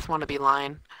 and you just want to be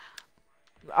lying.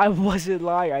 I wasn't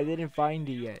lying. I didn't find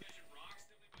it yet.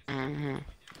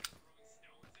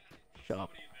 Shut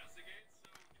up.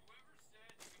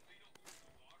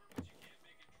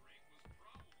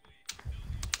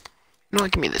 No,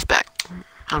 give me this back.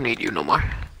 I don't need you no more.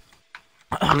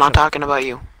 I'm not talking about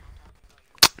you.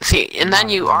 See, and then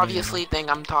you obviously think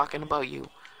I'm talking about you.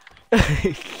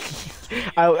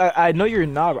 I know you're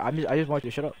not. But I just want you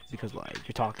to shut up because like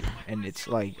you're talking and it's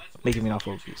like making me not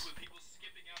focus.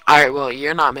 Alright, well,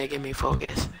 you're not making me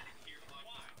focus.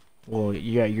 Well,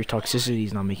 yeah, your toxicity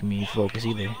is not making me focus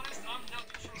either.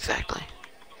 Exactly.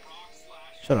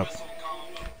 Shut up.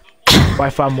 If I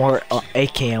find more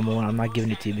AK ammo, and I'm not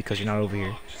giving it to you because you're not over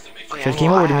here. Oh, yeah, Should've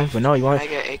came well, over I to me, have but no, you want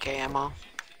Mega AK ammo.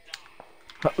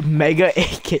 Mega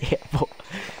AK ammo.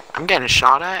 I'm getting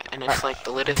shot at, and it's like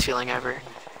the latest feeling ever.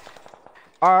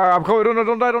 I'm coming.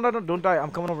 Don't die. Don't die.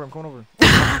 I'm coming over.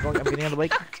 I'm getting on the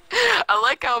bike. I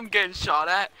like how I'm getting shot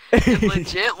at. And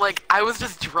legit, like I was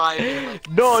just driving like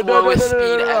No. slowest speed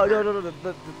ever.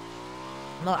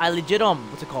 No, I legit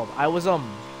what's it called?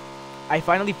 I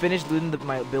finally finished looting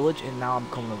my village, and now I'm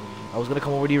coming over to you. I was gonna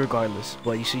come over to you regardless,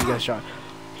 but you see, you got shot.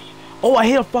 Oh, I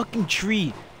hit a fucking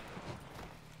tree.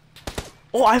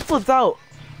 Oh, I flipped out.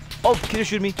 Oh, kids are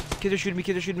shooting me. Kids are shooting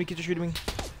me.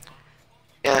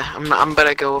 Yeah, I'm about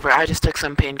to go over. I just took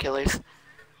some painkillers.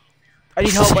 I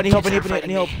need help. Kids are fighting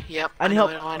help. me. Yep. I need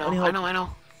help. I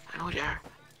know,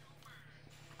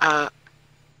 Jar.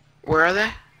 Where are they?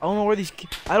 I don't know where these.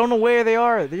 I don't know where they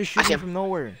are. They're just I see shooting 'em. from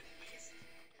nowhere.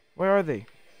 Where are they?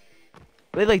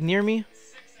 Are they like near me?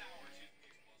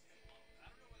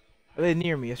 Are they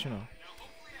near me? Yes or no?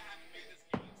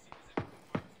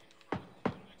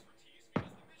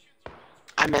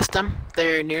 I missed them.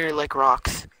 They're near like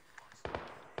rocks.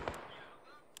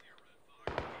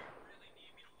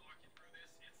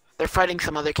 They're fighting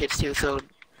some other kids too, so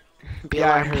be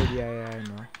Yeah, I alarmed. heard. Yeah, I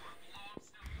know.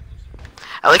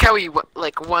 I like how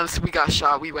like once we got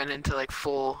shot, we went into like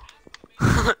full.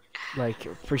 Like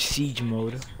for siege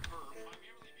mode.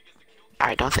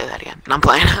 Alright, don't say that again. I'm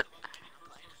playing.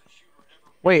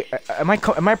 Wait, am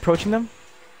I approaching them?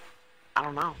 I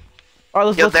don't know. All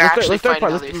right, Yo, let's they're third actually party.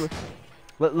 fighting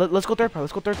Let's go third party.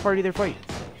 Let's go third party their fight.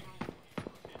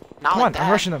 Not Come like on, that.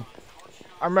 I'm rushing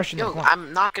them. Yo, Come on.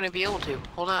 I'm not gonna be able to.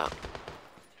 Hold up.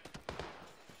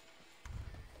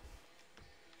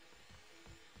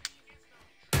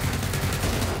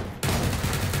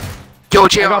 Yo,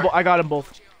 JR, I got them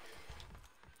both.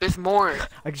 there's more.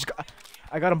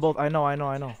 I got them both. I know. I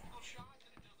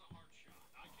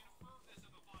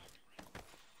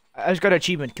just got an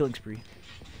achievement, killing spree.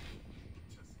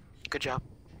 Good job.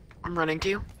 I'm running to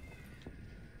you.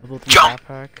 Level 3 Jump!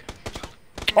 backpack.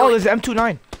 No, Oh, there's an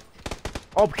M29.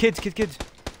 Oh, kids.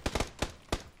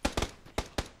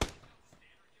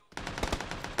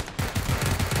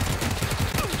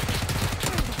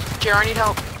 JR, I need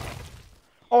help.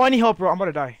 Oh, I need help, bro. I'm about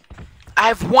to die. I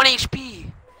have 1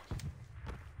 HP.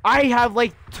 I have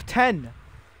like 10.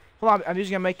 Hold on, I'm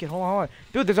just gonna make it. Hold on.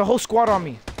 Dude, there's a whole squad on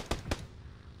me.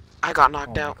 I got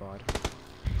knocked out. Oh my god.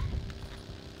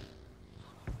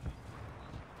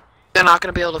 They're not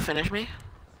gonna be able to finish me.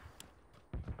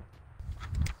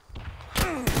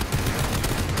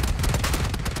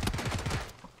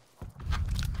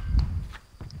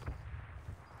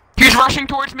 He's rushing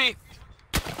towards me.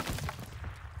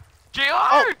 JR!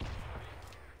 Oh.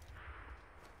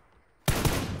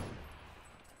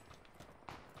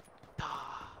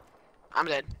 I'm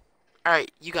dead.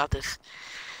 Alright, you got this.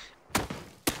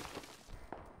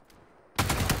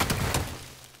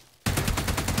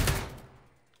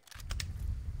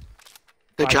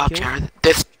 Good job, Jared.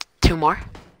 There's 2 more.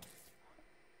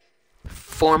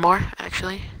 4 more,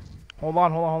 actually. Hold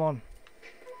on.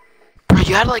 Bro,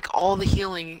 you had like all the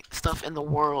healing stuff in the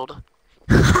world.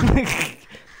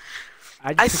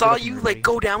 I saw you like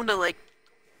go down to like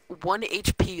 1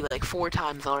 HP like 4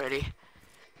 times already.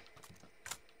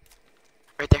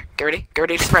 Right there. Get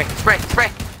ready to spray.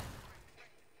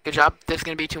 Good job. There's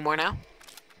gonna be 2 more now.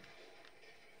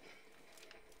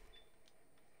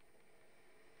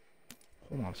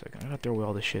 Hold on a second. I gotta throw away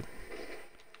all this shit.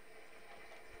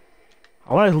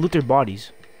 I wanna loot their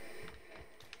bodies.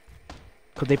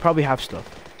 Cause they probably have stuff.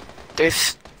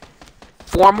 There's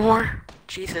 4 more.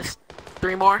 Jesus.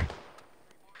 3 more.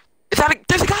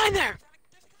 There's a guy in there!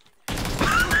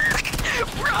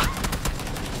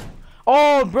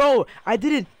 Oh, bro! I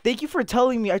didn't. Thank you for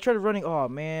telling me. I tried running. Oh,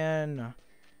 man.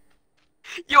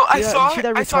 Yo, I saw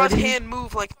his hand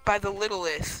move like by the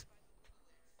littlest.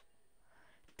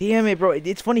 Damn it, bro.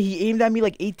 It's funny. He aimed at me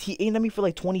like 18. Aimed at me for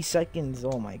like 20 seconds.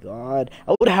 Oh, my God.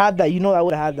 I would have had that. You know I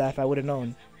would have had that if I would have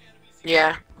known.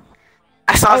 Yeah.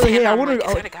 I saw his hand. Hey, I'm like,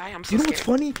 is that a guy? I'm so You know scared. what's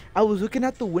funny? I was looking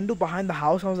at the window behind the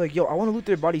house. And I was like, yo, I want to loot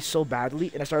their bodies so badly.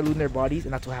 And I started looting their bodies.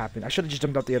 And that's what happened. I should have just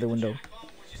jumped out the other window.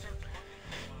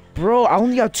 Bro, I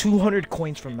only got 200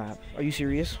 coins from that. Are you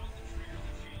serious?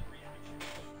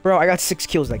 Bro, I got 6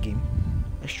 kills that game.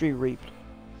 I straight raped.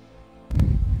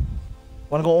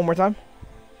 Wanna go one more time?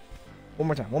 One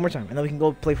more time. And then we can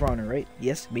go play for honor, right?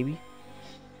 Yes, maybe?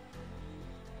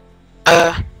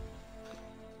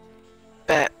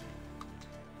 Bet.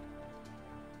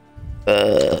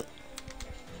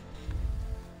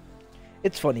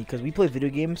 It's funny, because we play video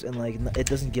games and, like, it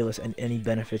doesn't give us any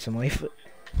benefits in life.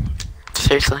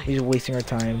 Seriously. We're just wasting our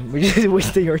time. We're just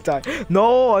wasting our time.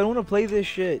 No, I don't want to play this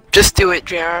shit. Just do it,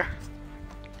 JR.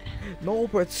 No,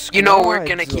 but it's You know we're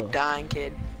gonna keep dying,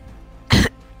 kid.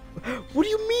 What do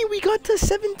you mean? We got to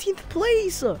 17th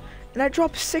place, and I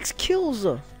dropped 6 kills.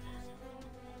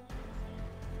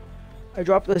 I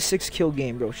dropped a 6-kill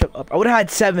game, bro. Shut up. I would have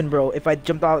had 7, bro, if I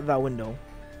jumped out of that window.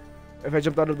 If I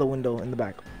jumped out of the window in the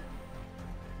back.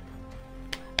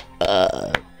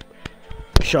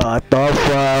 Shut the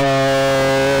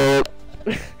fuck.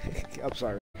 I'm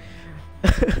sorry.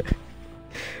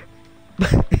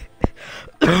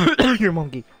 You're a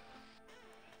monkey.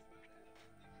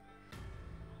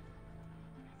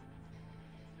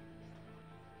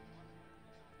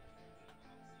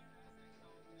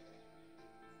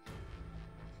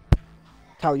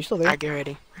 Tyler, you still there? Alright, get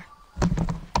ready.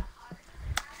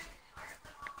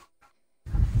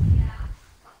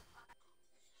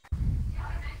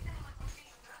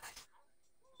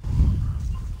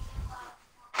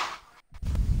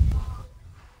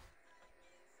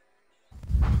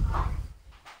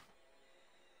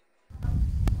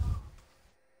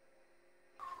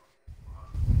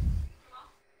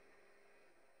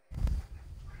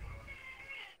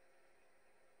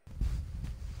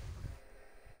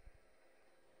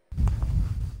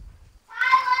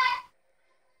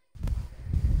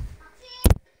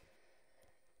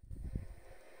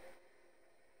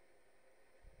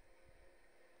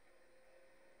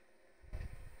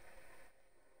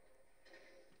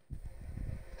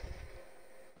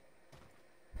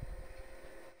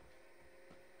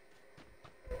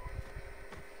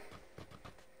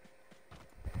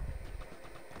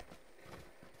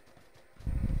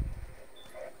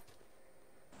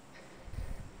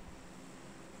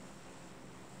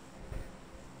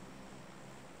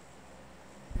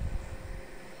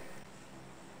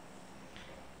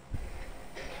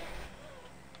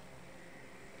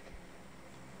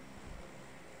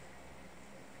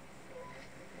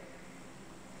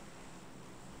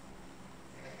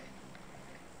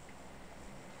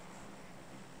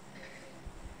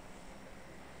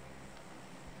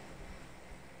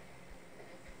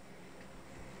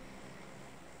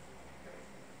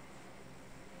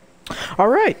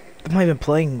 Alright. I'm not even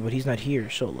playing, but he's not here,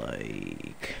 so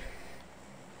like...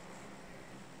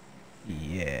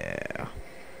 Yeah.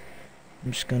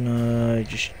 I'm just gonna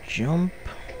jump.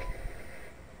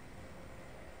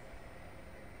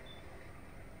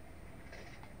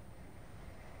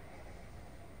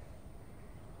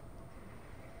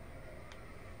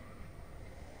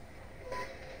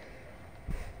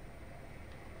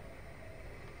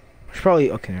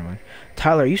 probably okay. Never mind.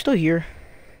 Tyler, are you still here?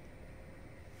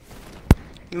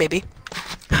 Maybe.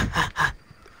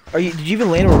 Are you? Did you even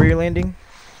land where you're landing?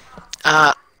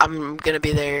 I'm gonna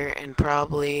be there in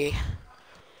probably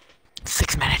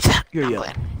 6 minutes. You're I'm yellow.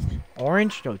 playing.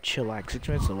 Orange? No, chillax. 6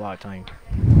 minutes is a lot of time.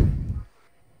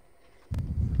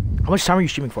 How much time are you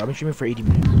streaming for? I've been streaming for 80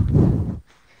 minutes.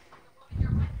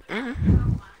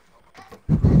 Mm-hmm.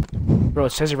 Bro, it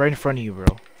says it right in front of you, bro.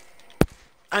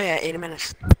 Oh yeah, 80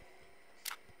 minutes.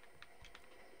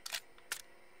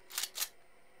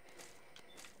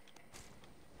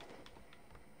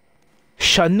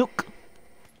 Chanook.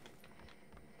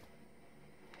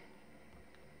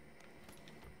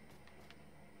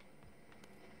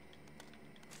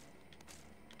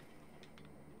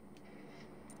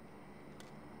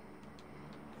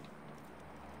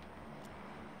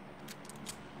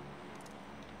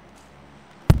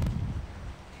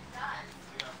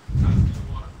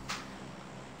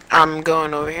 I'm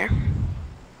going over here.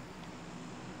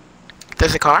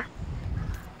 There's a car.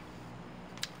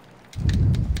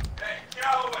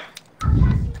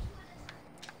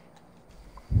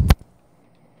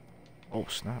 Oh,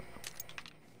 snap.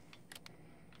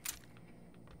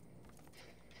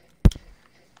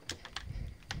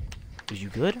 Is you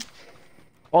good?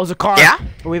 Oh, there's a car. Yeah?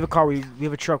 Oh, we have a car. We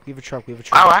have a truck. We have a truck. We have a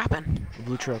truck. Oh, what happened? A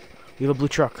blue truck. We have a blue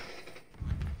truck.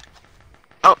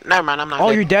 Oh, never mind. I'm not. Oh,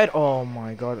 good. you're dead. Oh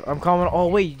my god. I'm coming. Oh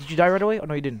wait, did you die right away? Oh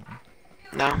no, you didn't.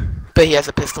 No, but he has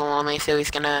a pistol on me, so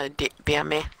he's gonna be on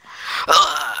me.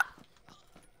 Ugh.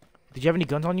 Did you have any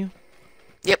guns on you?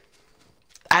 Yep.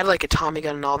 I had like a Tommy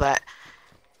gun and all that.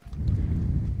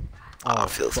 Oh, it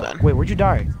feels fuck. bad. Wait, where'd you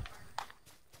die?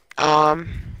 I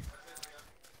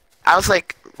was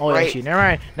like Oh, right. actually, never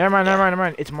mind. Never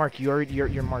mind. It's Mark. You're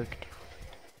marked.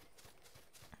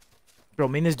 Bro,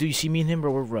 me and this dude, you see me and him,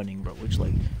 bro, we're running, bro. We're just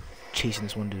like chasing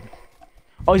this one dude.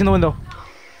 Oh, he's in the window.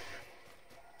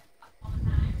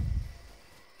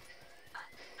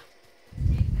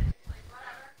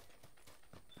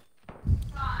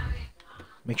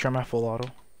 Make sure I'm at full auto.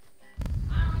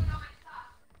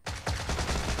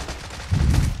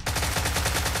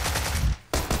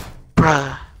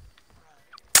 Bruh.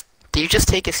 Do you just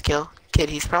take his kill? Kid,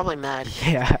 he's probably mad.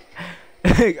 Yeah.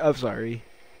 I'm sorry.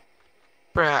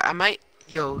 Bruh, I might.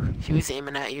 Yo, he was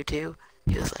aiming at you too.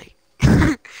 He was like,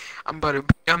 I'm about to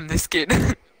become this kid.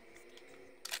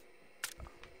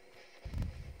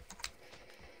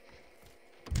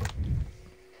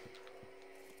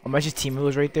 Oh, my teammate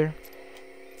was right there.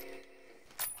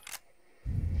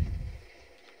 Is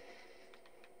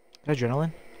that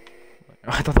adrenaline?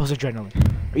 I thought that was adrenaline.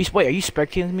 Are you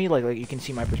spectating me? Like you can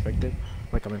see my perspective?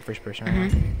 Like I'm in first person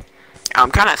right now?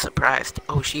 I'm kind of surprised.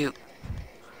 Oh shoot.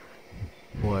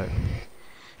 What?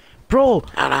 Bro,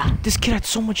 I don't know. this kid had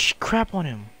so much crap on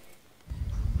him.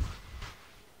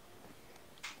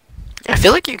 I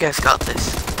feel like you guys got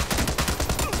this.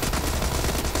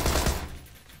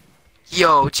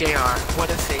 Yo, JR, what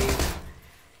a save.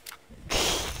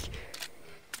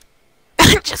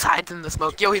 Just hides in the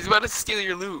smoke. Yo, he's about to steal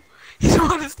your loot. He's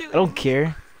about to steal I don't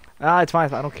care. Ah, it's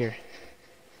fine. I don't care.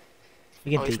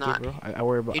 You can Oh, he's take not. it, bro. I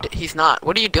worry about. He's not.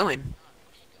 What are you doing?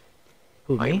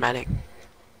 Who, Oh, me? you're medic.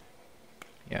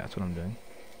 Yeah, that's what I'm doing.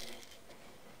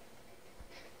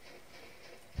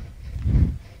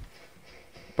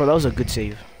 Bro, that was a good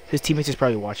save. His teammates is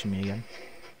probably watching me again.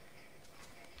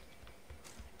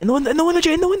 In the window,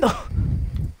 Jay, in the window.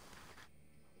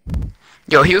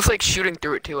 Yo, he was like shooting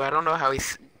through it too. I don't know how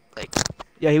he's like.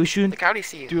 Yeah, he was shooting Like, how'd he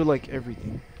see you? through like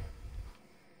everything.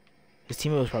 His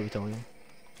teammate was probably telling him.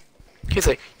 He's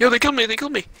like, yo, they killed me, they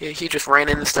killed me. He just ran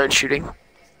in and started shooting.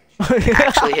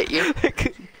 Actually hit you.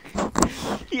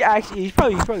 he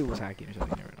probably was hacking or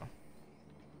something. You never know.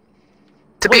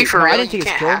 To Wait, be for no, I real, didn't you take his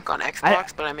can't kill. hack on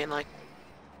Xbox, but I mean like.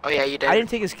 Oh yeah, you did. I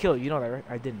didn't take his kill. You know that, right?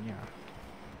 I didn't. Yeah.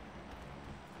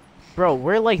 Bro,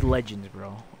 we're like legends,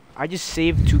 bro. I just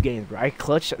saved 2 games, bro. I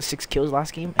clutched 6 kills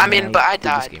last game. I mean, but I did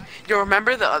this died. game. You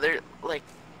remember the other like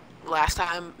last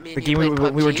time me The and you game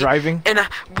played PUBG? we were driving. And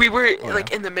we were Oh, like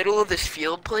yeah. in the middle of this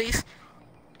field place,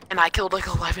 and I killed like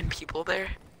 11 people there,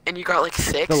 and you got like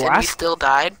 6, The and we last- still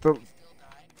died.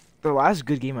 The last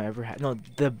good game I ever had. No,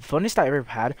 the funnest I ever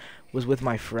had was with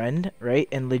my friend, right?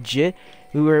 And legit,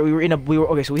 we were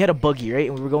okay. So we had a buggy, right?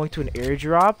 And we were going to an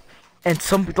airdrop, and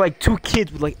some like 2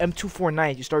 kids with like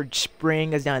M249 just started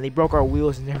spraying us down. They broke our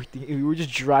wheels and everything. And we were just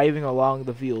driving along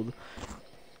the field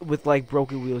with like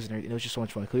broken wheels and everything. It was just so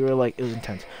much fun. 'Cause we were like, it was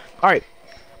intense. All right,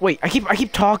 wait. I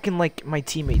keep talking like my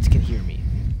teammates can hear me.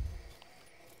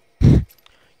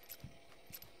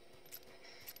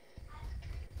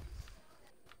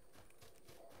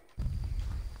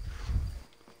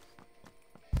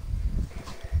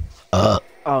 I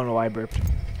don't know why I burped.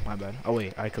 My bad. Oh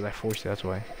wait, cause I forced it. That's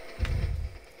why.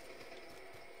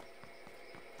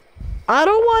 I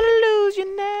don't want to lose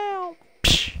you now.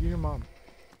 Psh, you're your mom.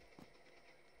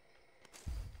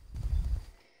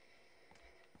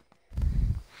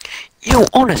 You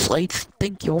honestly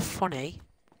think you're funny?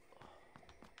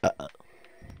 Do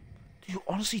you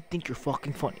honestly think you're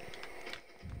fucking funny?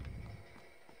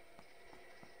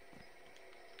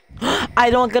 I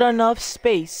don't get enough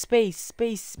space.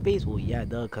 Well, yeah,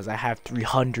 duh, cause I have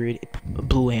 300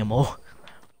 blue ammo.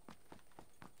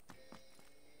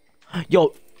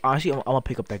 Yo, honestly, I'm gonna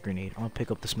pick up that grenade. I'm gonna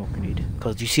pick up the smoke grenade.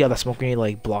 Cause do you see how that smoke grenade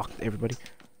like blocked everybody?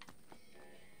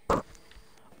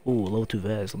 Ooh, level 2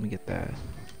 vest. Let me get that.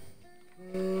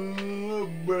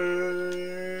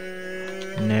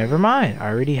 Never mind. I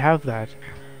already have that.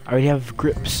 I already have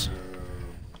grips.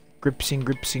 Grips and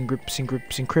grips and grips and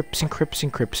grips and crips and crips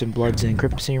and crips and bloods and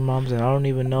crips and your moms and I don't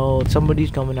even know.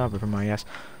 Somebody's coming up from my ass.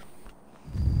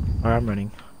 Alright, I'm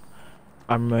running.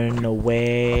 I'm running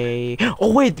away.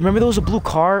 Oh wait, remember there was a blue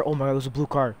car? Oh my god, there was a blue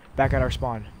car back at our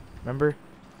spawn. Remember?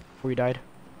 Before you died?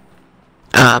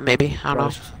 Maybe. I don't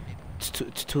know.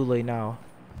 It's too late now.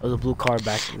 There was a blue car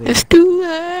back there. It's too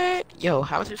late. Yo,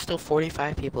 how is there still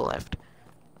 45 people left?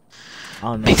 I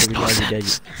don't know. Makes no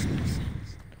sense.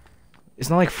 It's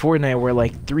not like Fortnite where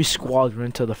like 3 squads run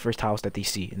into the first house that they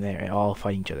see and they're all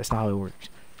fighting each other. That's not how it works.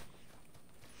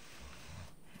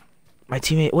 My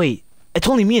teammate, wait, it's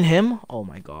only me and him? Oh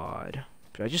my god.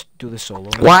 Should I just do this solo?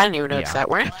 Well, I didn't even notice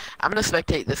that. I'm gonna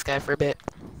spectate this guy for a bit.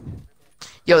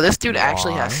 Yo, this dude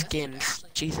actually has skins.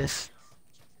 Jesus.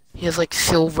 He has like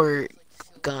silver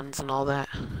guns and all that.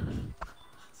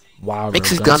 Wow. Makes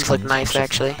his guns look nice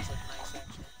actually.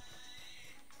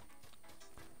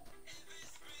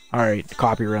 Alright,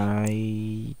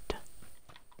 copyright.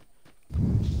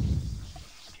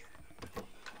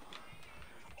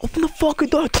 Open the fucking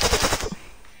door!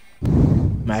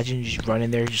 Imagine just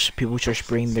running there, just people start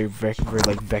spraying their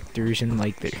vectors and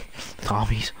like their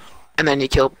zombies. And then you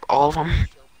kill all of them.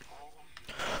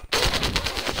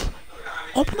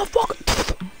 Open the fucking.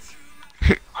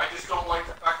 I just don't like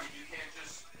the fact that you can't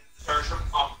just search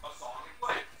up a song and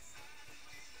play it.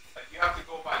 Like you have to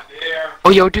go by there.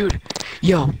 Oh, yo, dude.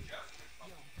 Yo.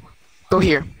 Go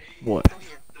here. What?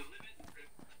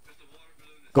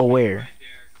 Go where?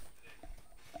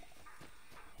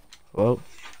 Well.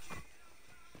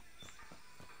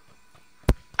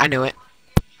 I knew it.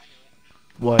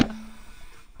 What?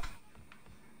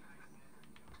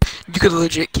 You could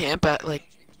legit camp at like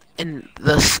in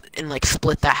like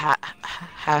split that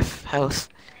half house.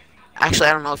 Actually,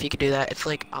 I don't know if you could do that. It's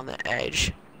like on the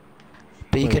edge.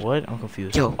 But you Wait, could. what? I'm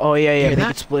confused. Yo, oh yeah, make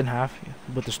that? it split in half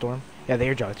with the storm. Yeah, the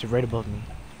airdrop. It's right above me.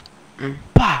 Mm.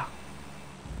 Bah!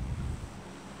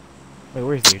 Wait,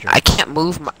 where's the airdrop? I can't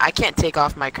move. I can't take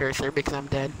off my cursor because I'm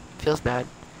dead. Feels bad.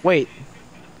 Wait.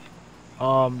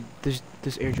 This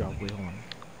airdrop. Wait, hold on.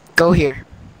 Go here.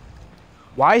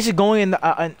 Why is it going in the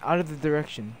out of the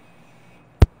direction?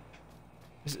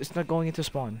 It's not going into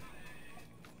spawn.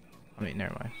 I mean,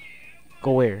 never mind.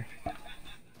 Go where?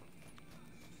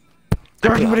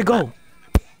 There's nowhere to go. All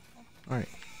right.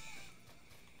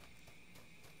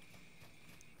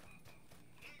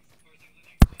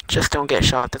 Just don't get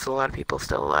shot. There's a lot of people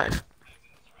still alive.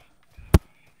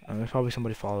 There's probably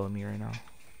somebody following me right now.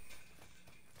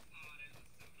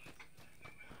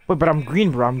 Wait, but I'm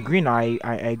green, bro. I'm green.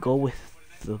 I go with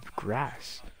the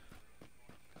grass.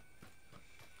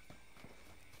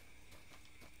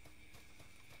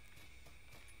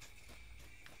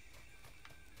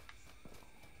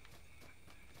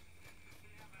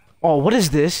 Oh, what is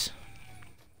this?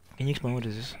 Can you explain what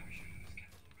is this?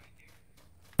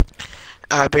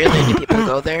 Barely any people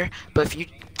go there, but if you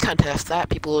contest that,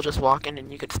 people will just walk in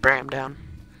and you could spray them down.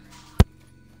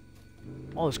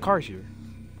 Oh, there's cars here.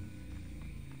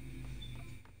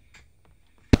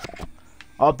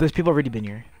 Oh, there's people already been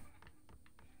here.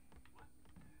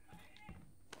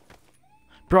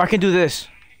 Bro, I can do this.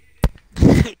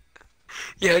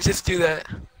 Yeah, just do that.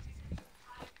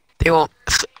 They won't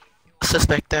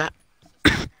suspect that.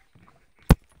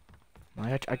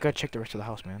 I gotta check the rest of the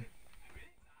house, man.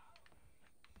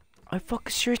 I fuck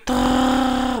sure.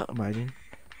 Imagine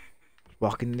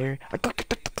walking there.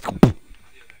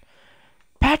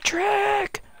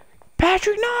 Patrick,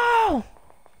 no!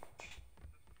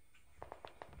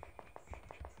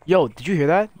 Yo, did you hear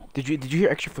that? Did you hear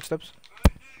extra footsteps?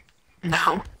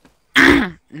 No.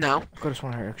 No. I just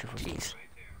want to hear extra footsteps.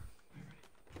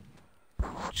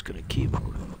 Jeez. Just gonna keep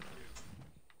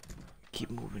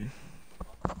moving.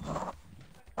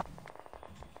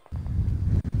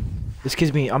 This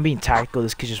kid's I'm being tactical.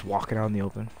 This kid's just walking out in the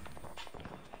open.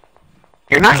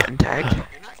 You're not getting tagged.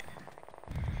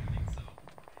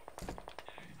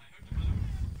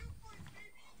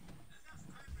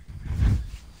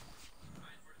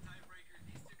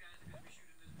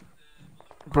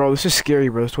 Bro, this is scary,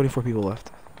 bro. There's 24 people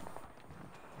left.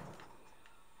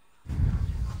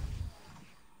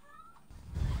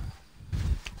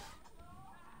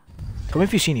 Tell me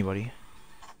if you see anybody.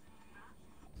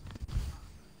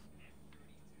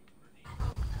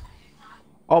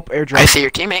 Up, airdrop. I see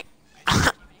your teammate.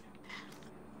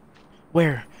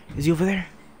 Where? Is he over there?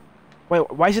 Wait,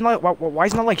 why is it not? Why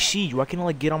is it not like siege? Why can't I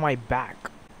like get on my back?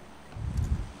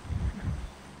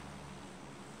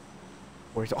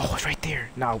 Where's? Oh, it's right there.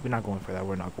 No, we're not going for that.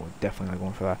 We're not going. Definitely not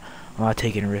going for that. I'm not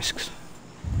taking risks.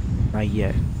 Not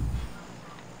yet.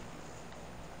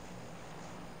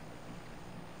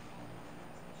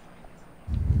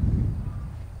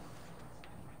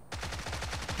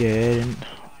 Get in.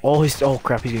 Oh, he's. Oh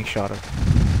crap! He's getting shot at.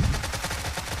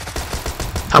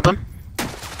 Help him.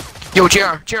 Yo,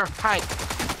 JR, hide.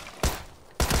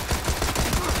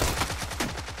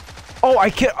 Oh, I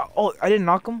can't. Oh, I didn't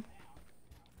knock him.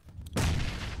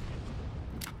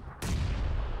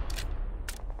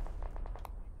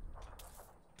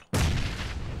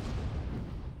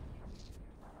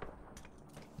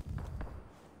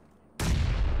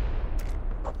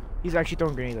 He's actually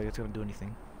throwing grenades like it's gonna do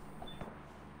anything.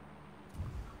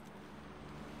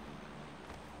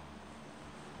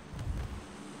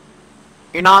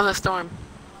 You're not in the storm.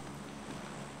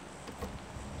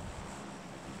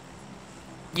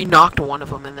 You knocked one of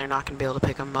them and they're not gonna be able to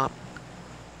pick them up.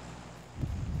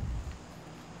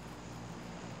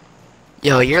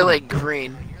 Yo, you're like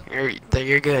green.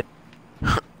 You're good.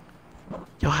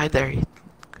 Yo, hide there.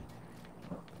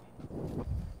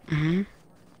 Mm-hmm.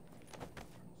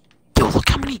 Yo, look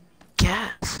how many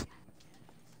gas.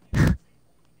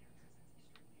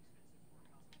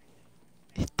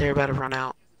 They're about to run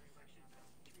out.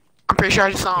 I'm pretty sure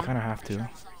I just saw him. Kinda have to.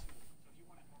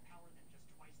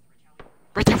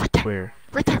 Right there, right there. Where?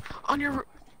 Right there, on your...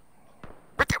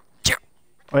 Right there. Here.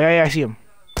 Oh yeah, I see him.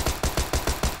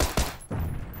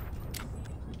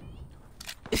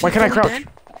 Is Why he can't I fully crouch? dead?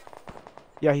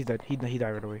 Yeah, he's dead. He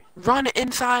died right away. Run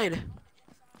inside.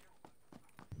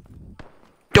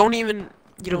 Don't even...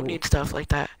 You don't need stuff like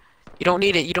that. You don't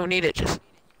need it. You don't need it. Just...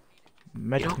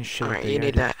 Medic and shit. Alright, you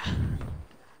need that.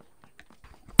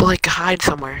 But like, hide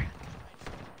somewhere.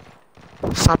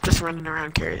 Stop just running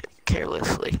around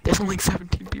carelessly. There's only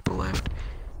 17 people left.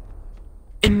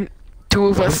 And two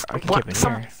of us... I can keep in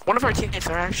here. One of our teammates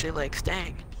are actually like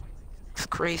staying. It's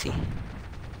crazy.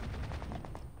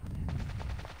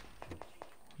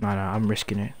 Nah, I'm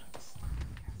risking it.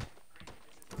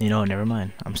 You know, never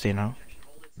mind. I'm staying out.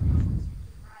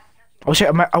 I wish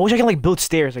I can like build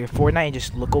stairs like a Fortnite and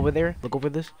just look over there. Look over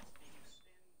this.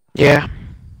 Yeah.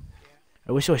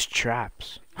 I wish it was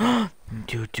traps.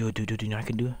 Dude, you know what I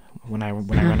can do? When I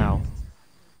run out.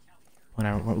 When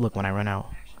I run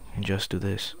out and just do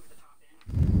this.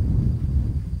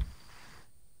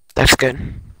 That's good.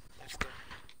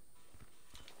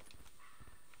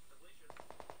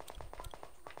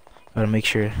 Gotta make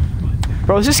sure.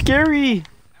 Bro, this is scary.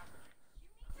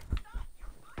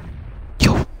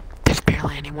 Yo, there's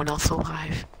barely anyone else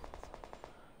alive.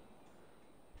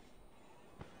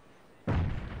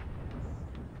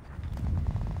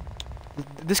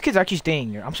 This kid's actually staying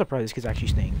here. I'm surprised this kid's actually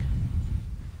staying.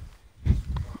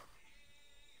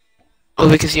 Oh,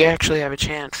 because you actually have a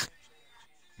chance.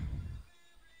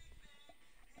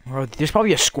 Bro, there's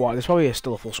probably a squad. There's probably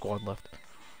still a full squad left.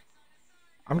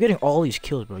 I'm getting all these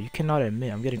kills, bro. You cannot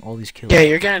admit I'm getting all these kills. Yeah,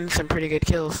 you're getting some pretty good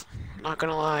kills. Not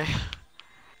gonna lie.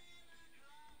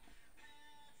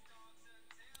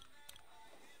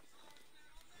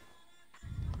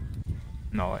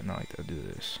 No, I gotta do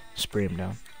this. Spray him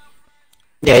down.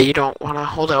 Yeah, you don't want to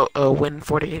hold out a win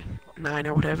 49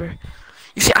 or whatever.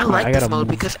 You see, I like this mode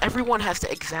because everyone has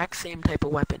the exact same type of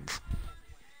weapons.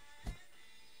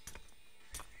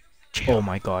 Oh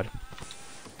my god.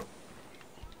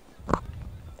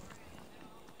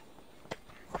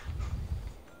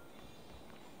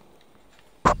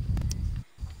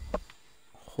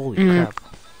 Holy crap.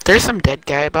 There's some dead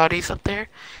guy bodies up there.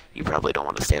 You probably don't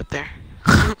want to stay up there.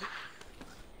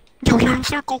 Yo, you're in a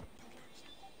circle.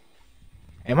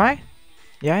 Am I?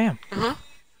 Yeah, I am. Uh-huh.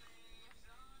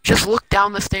 Just look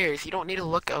down the stairs. You don't need to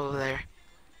look over there.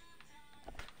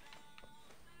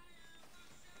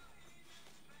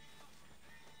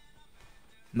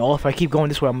 No, if I keep going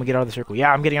this way, I'm gonna get out of the circle.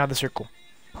 Yeah, I'm getting out of the circle.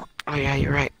 Oh yeah,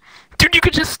 you're right. Dude, you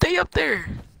could just stay up there.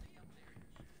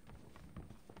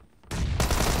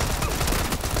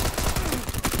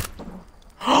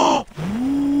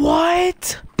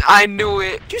 What? I knew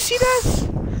it. Did you see that?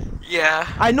 Yeah.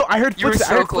 I know. I heard You were footsteps.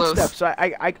 so I heard close. footsteps. So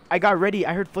I got ready.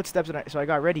 I heard footsteps, and so I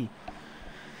got ready.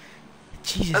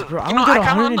 Jesus, bro. I you know, don't I get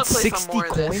kinda wanna play 160 some more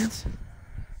of this. coins.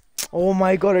 Oh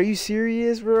my god, are you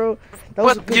serious, bro? That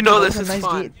was a But good you know game. this That was a is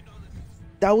nice fun. game.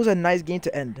 That was a nice game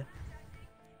to end.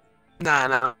 Nah.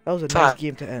 That was a It's nice alright.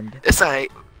 game to end. It's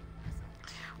alright.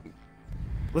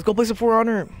 Let's go play some For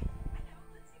Honor.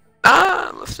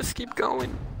 Let's just keep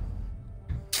going.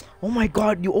 Oh my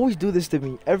god, you always do this to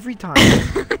me. Every time.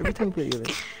 Every time we play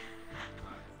together.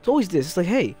 It's always this. It's like,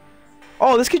 hey.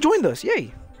 Oh, this kid joined us.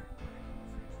 Yay.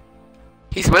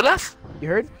 He's with us? You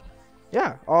heard?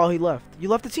 Yeah. Oh, he left. You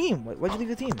left the team. Why'd you leave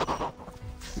the team?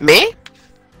 Me?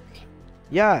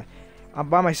 Yeah. I'm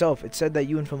by myself. It said that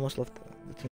you and Famos left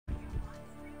the team.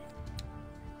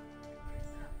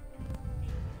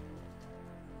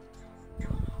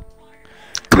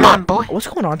 Come on, boy. What's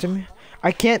going on to me?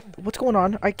 I can't. What's going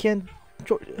on? I can't.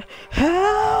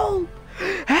 Help!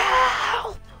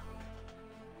 Help!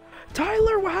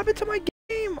 Tyler, what happened to my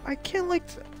game? I can't like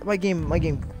my game. My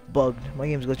game bugged. My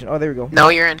game's glitching. Oh, there we go. No,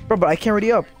 you're in. Bro, but I can't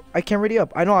ready up. I can't ready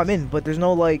up. I know I'm in, but there's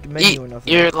no like menu or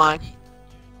nothing. You're lying.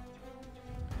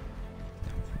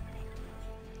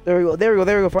 There we go. There we go.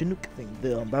 There we go. The nuke thing.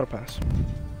 The battle pass.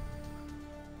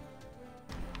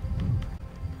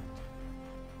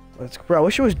 Let's. Bro, I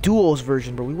wish it was DUOS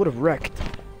version, bro. We would have wrecked.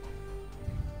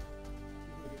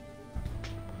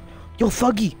 Yo,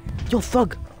 Thuggy! Yo,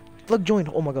 Thug! Thug joined.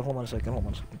 Oh my god, hold on a second. Hold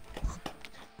on a second.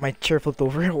 My chair flipped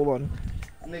over. Hold on.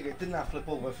 Nigga, it did not flip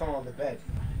over. It fell on the bed.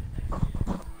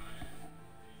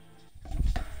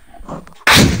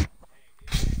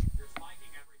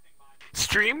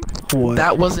 Stream? What?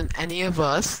 That wasn't any of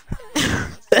us.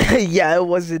 Yeah, it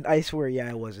wasn't. I swear, yeah,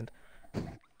 it wasn't.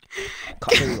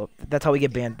 There we go. That's how we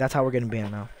get banned. That's how we're getting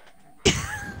banned now.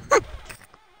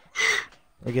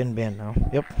 We're getting banned now.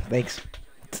 Yep, thanks.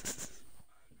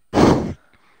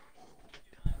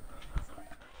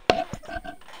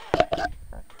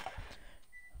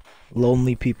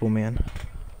 Lonely people, man.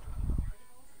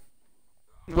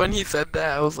 When he said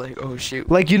that, I was like, oh shoot.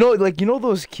 Like you know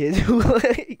those kids who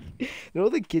like, you know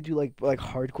the kids who like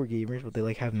hardcore gamers, but they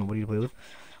like have nobody to play with.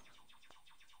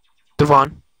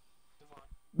 Devon.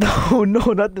 No,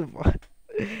 not Devon.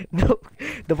 No,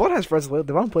 Devon has friends.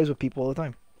 Devon plays with people all the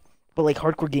time, but like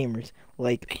hardcore gamers,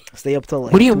 like stay up till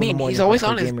like. What do you 2 in the mean? morning, He's always hardcore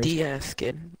on his gamers. DS,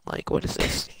 kid. Like, what is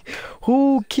this?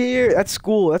 Who cares? That's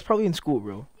school. That's probably in school,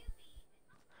 bro.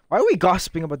 Why are we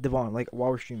gossiping about Devon like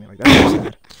while we're streaming? Like that's so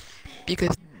sad.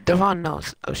 Because Devon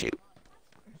knows. Oh shoot.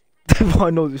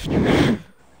 Devon knows the stream.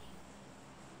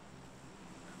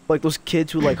 Like those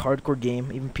kids who like hardcore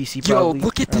game, even PC Yo, probably.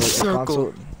 look at or, this like, a circle.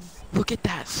 console. Look at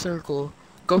that circle.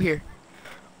 Go here.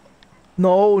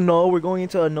 No, we're going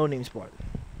into a no-name spot.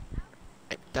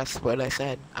 That's what I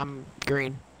said. I'm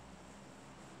green.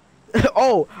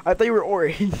 Oh, I thought you were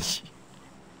orange.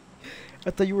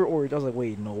 I thought you were orange. I was like,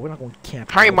 wait, no, we're not going to camp.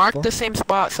 Hurry, mark Alpha. the same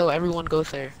spot so everyone goes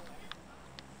there.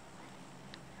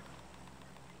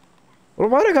 Well,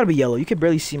 why do I gotta be yellow? You can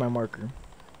barely see my marker.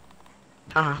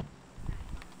 Haha.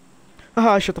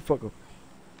 Haha, shut the fuck up.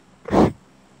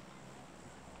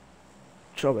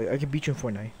 Shut up, I can beat you in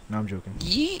Fortnite. No, I'm joking.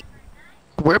 Yeet.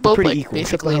 We're both Pretty like equal.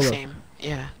 basically the Hello. same.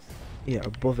 Yeah. Yeah,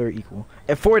 we're both very equal.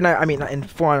 And Fortnite, I mean, in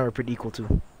For Honor, we're pretty equal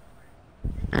too.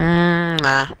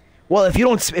 Nah. Well, if you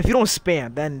don't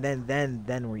spam,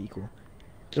 then we're equal.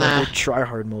 Nah. Like, we're try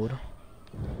hard mode.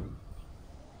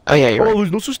 Oh yeah, you're Oh, right.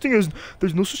 there's no such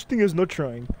thing as not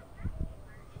trying.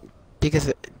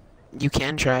 Because you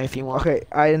can try if you want. Okay,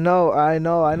 I know.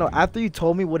 After you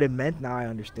told me what it meant, now I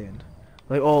understand.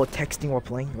 Like, oh, texting while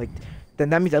playing, like, then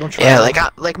that means I don't try. Yeah,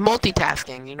 hard. like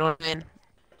multitasking. You know what I mean?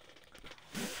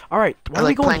 All right, why I are we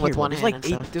like going playing here? with one There's hand like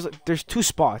and 8. stuff. There's 2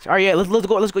 spots. All right, yeah, let's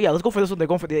go. Yeah, let's go for this one. They're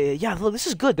going for the yeah. Look, this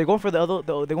is good. They're going for the other.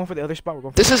 They're going for the other spot. We're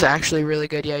going. This is actually really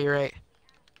good. Yeah, you're right.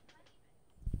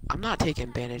 I'm not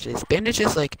taking bandages.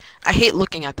 Bandages, like, I hate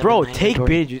looking at them. Bro, in my take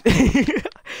inventory. bandages.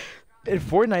 In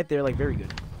Fortnite, they're like very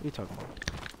good. What are you talking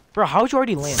about? Bro, how'd you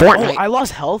already land? Fortnite. Oh, I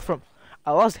lost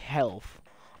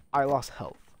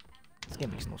health. This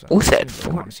game makes no sense. Who said This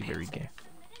game's honestly very gay.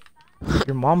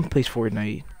 Your mom plays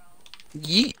Fortnite.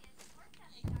 Yeet.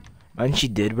 Imagine she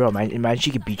did, bro. Imagine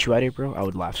she could beat you at it, bro. I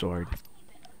would laugh so hard.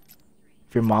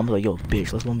 If your mom's like, yo,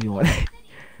 bitch, let's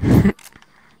 1v1.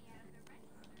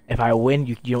 If I win,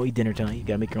 you don't eat dinner tonight. You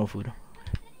gotta make your own food.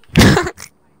 That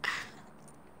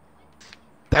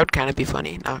would kind of be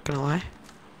funny, not gonna lie.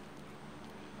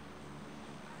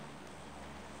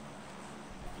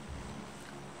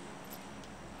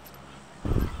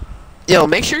 Yo,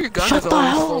 make sure your gun Shut is the always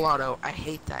hell full auto. I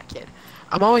hate that kid.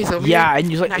 I'm always over Yeah, here,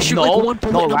 and you're and I like, shoot no, like one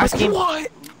bullet, no. and I'm Last like, game,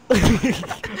 what?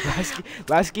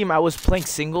 last game I was playing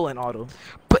single and auto.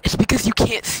 But it's because you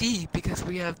can't see because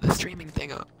we have the streaming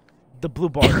thing up. The blue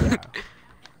bar. Yeah.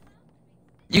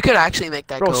 You could actually make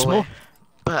that Bro, go smoke. away.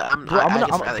 But Bro, I'd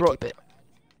just rather keep it.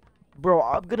 Bro,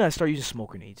 I'm gonna start using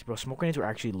smoke grenades. Bro, smoke grenades are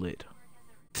actually lit.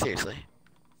 Seriously.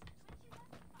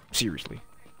 Seriously.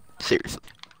 Seriously.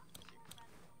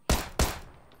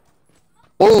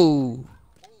 Oh.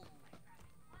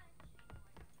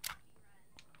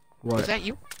 What? Was that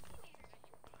you?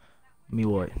 Me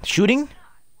what? Shooting?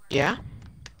 Yeah.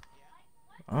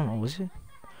 I don't know. Was it?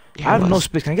 Yeah, I have it no was.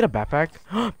 space. Can I get a backpack?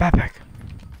 Backpack.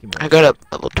 Give me I got a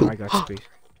level 2. I got space.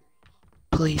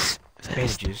 Please.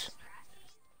 Bandages.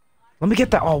 Let me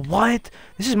get that. Oh, what?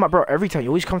 This is my bro. Every time you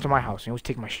always come to my house and you always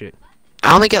take my shit.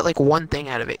 I only get like one thing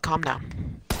out of it. Calm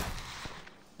down.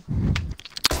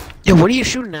 Yo, what are you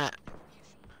shooting at?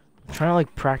 I'm trying to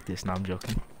like practice. No, I'm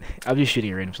joking. I'm just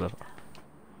shooting at random stuff.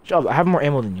 Shut up. I have more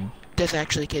ammo than you. There's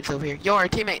actually kids over here. Yo, our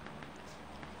teammate.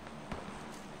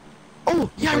 Oh,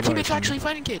 yeah, our teammate's actually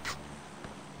fighting kids.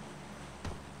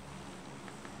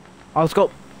 Oh, let's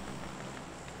go.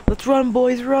 Let's run,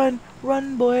 boys, run.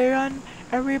 Run, boy, run.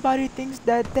 Everybody thinks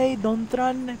that they don't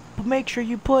run. But make sure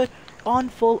you put on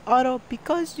full auto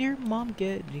because your mom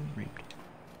getting raped.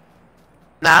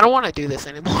 Nah, I don't want to do this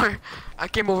anymore. I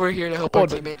came over here to help our Oh,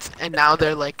 teammates, and now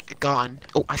they're like gone.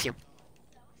 Oh, I see him.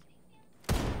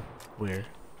 Where?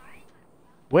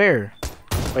 Where?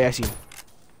 Oh, yeah, I see him.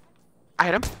 I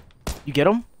hit him. You get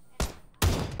him?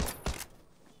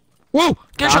 Whoa!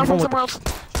 Get Nah, shot I'm from going somewhere else.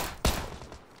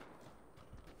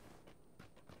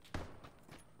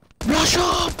 Rush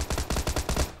up!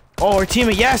 Oh, our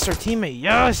teammate, yes, our teammate,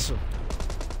 yes.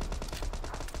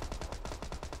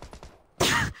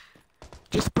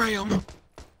 Just spray him.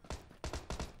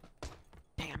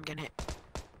 Dang, I'm getting hit.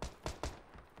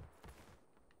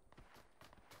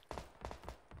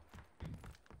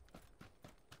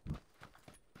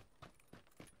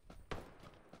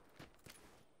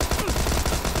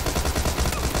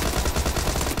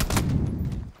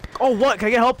 Oh, what? Can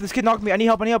I get help? This kid knocked me. I need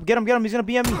help. I need help. Get him. Get him. He's gonna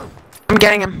BM me. I'm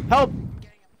getting him. Help!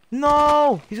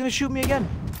 No! He's gonna shoot me again.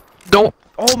 Don't.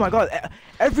 Oh my god.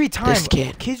 Every time, This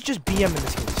kid. kids just BM in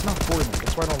this game. It's not Fortnite.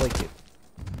 That's why I don't like it.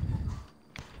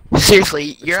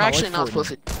 Seriously, you're not actually like not Fortnite. supposed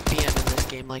to BM in this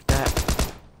game like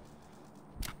that.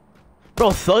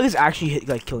 Bro, Thug is actually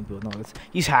like killing people. No,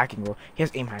 he's hacking, bro. He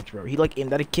has aim hacks, bro. He like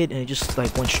aimed at a kid and it just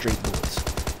like went straight bullets.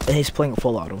 And he's playing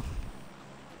full auto.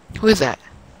 Who is that?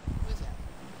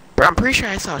 Bro, I'm pretty sure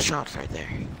I saw shots right there.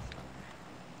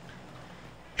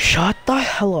 Shut the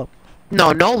hell up.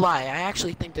 No, no lie. I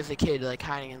actually think there's a kid like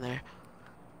hiding in there.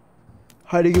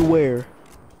 Hiding it where?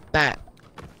 That.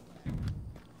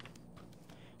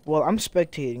 Well, I'm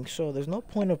spectating, so there's no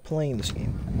point of playing this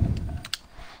game.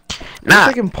 Nah.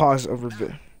 I can pause over a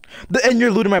bit. And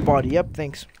you're looting my body. Yep,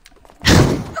 thanks.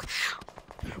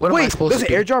 What am I Wait, supposed there's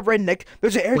to an do? airdrop right next.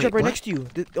 There's an airdrop Wait, right what? next to you.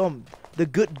 The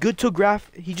good to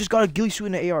graph. He just got a ghillie suit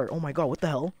and an AR. Oh my god, what the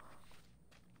hell?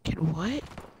 Kid, what?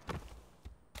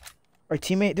 Our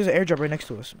teammate, there's an airdrop right next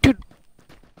to us.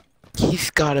 He's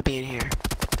gotta be in here.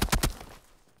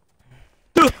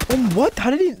 What? How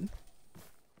did he?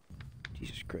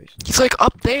 Jesus Christ. He's like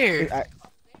up there.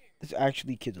 There's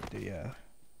actually kids up there, yeah.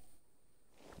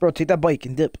 Bro, take that bike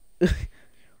and dip.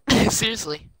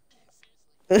 Seriously.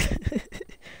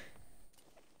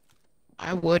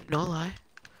 I would, no lie.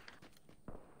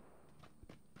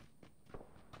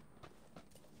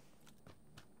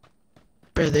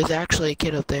 Bro, there's actually a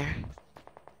kid up there.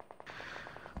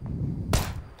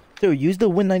 Dude, use the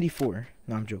Win 94.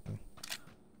 No, I'm joking.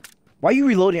 Why are you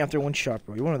reloading after one shot,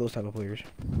 bro? You're one of those type of players.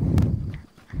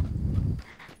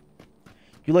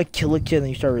 You like kill a kid and then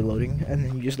you start reloading, and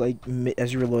then you just like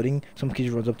as you're reloading, some kid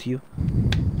runs up to you.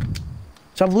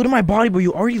 Stop looting my body, bro.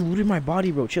 You already looted my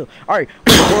body, bro. Chill. All right,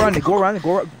 go around it. Go around it.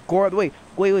 Go around. Wait.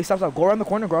 Stop. Go around the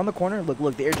corner. Go around the corner. Look.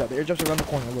 The airdrop. The airdrop's around the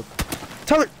corner. Look.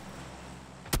 Tell her.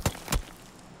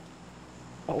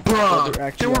 Oh, Bruh,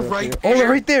 they're they were right there. Oh, they're there.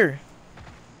 right there.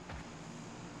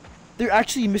 They're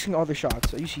actually missing all their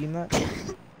shots. Are you seeing that?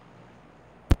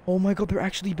 Oh my god, they're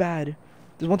actually bad.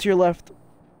 There's one to your left.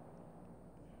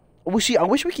 I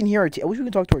wish we can hear I wish we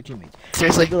can talk to our teammates.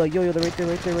 Seriously. They're like, yo, they're right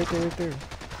there.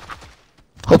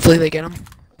 Hopefully they get him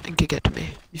and can get to me.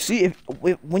 You see, if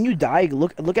when you die,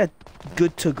 look at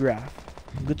good to graph,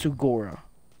 good to Gora.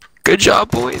 Good job,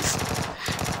 boys.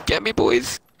 Get me,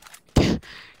 boys.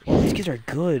 Oh, these kids are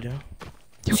good.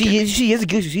 You See, he has a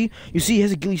ghillie suit. You see, he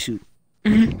has a ghillie suit.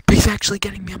 But he's actually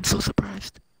getting me. I'm so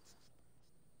surprised.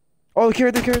 Oh, the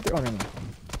carrot there. Oh no.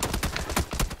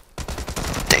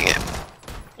 Dang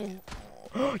it.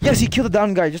 Yes, he killed the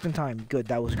down guy just in time. Good,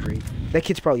 that was great. That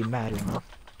kid's probably mad right now.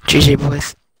 GG,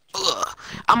 boys. Ugh.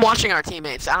 I'm watching our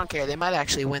teammates. I don't care. They might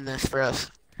actually win this for us.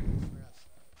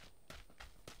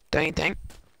 Don't you think?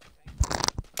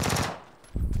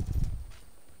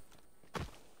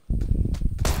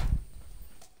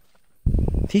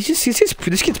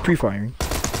 This kid's pre-firing.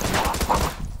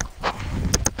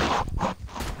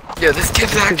 Yeah, this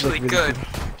kid's actually really good.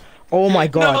 Oh my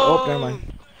god. No! Oh, never mind.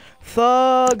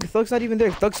 Thug's not even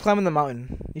there. Thug's climbing the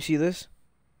mountain. You see this?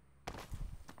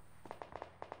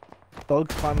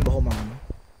 Thug's climbing the whole mountain.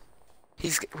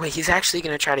 He's actually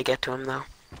gonna try to get to him though.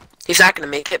 He's not gonna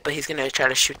make it, but he's gonna try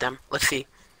to shoot them. Let's see.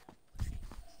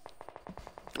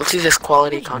 Let's see this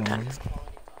quality content.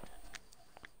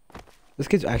 This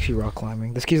kid's actually rock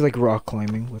climbing. This kid's like rock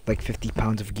climbing with like 50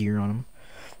 pounds of gear on him.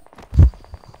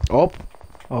 Oh,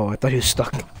 I thought he was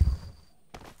stuck.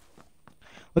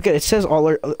 Look at it. It says all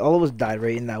of us died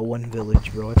right in that one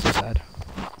village, bro. It's so sad.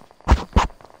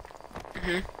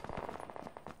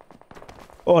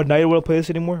 Oh, now you don't want to play this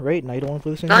anymore, right? Now you don't want to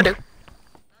play this No, I anymore.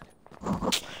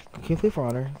 do. Can you play For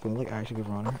Honor? Can we like actually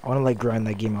play For Honor? I want to like grind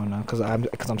that game out now because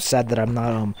I'm sad that I'm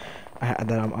not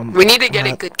We need to get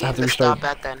a good I game have to to restart.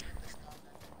 stop at then.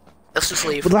 Let's just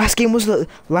leave. But the last game was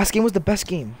the best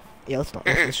game. Yeah, let's stop.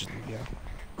 Let's just leave, yeah.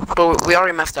 But we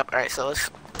already messed up. Alright, so let's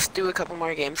do a couple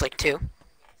more games, like 2.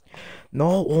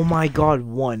 No, oh my god,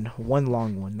 one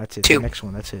long one. That's it. 2. The next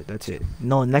one. That's it.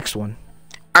 No, next one.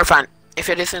 Alright, fine. If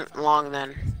it isn't long,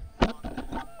 then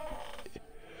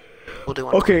we'll do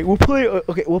one. Okay, we'll play.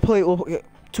 We'll play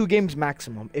 2 games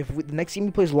maximum. If the next game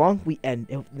we play is long, we end.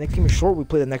 If the next game is short, we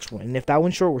play the next one. And if that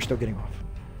one's short, we're still getting off.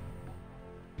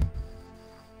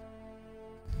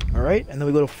 All right, and then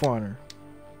we go to For Honor.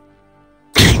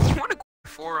 You want to go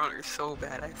For Honor so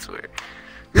bad, I swear.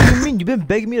 What do you mean? You've been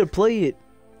begging me to play it.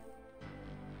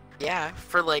 Yeah,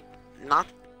 for like not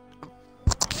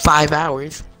 5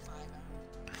 hours.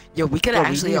 Yo, we could Bro,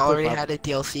 have we actually need to play already 5. had a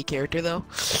DLC character though.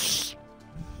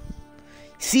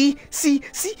 See.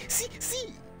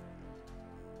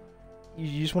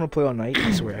 You just want to play all night?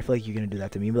 I swear, I feel like you're gonna do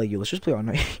that to me. Be like, yo, let's just play all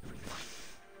night.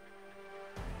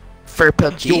 For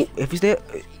PUBG. Yo, if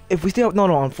we stay up, no,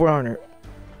 on For Honor.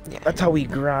 Yeah. That's how we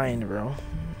grind, bro.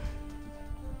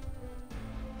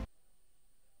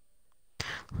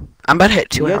 I'm about to hit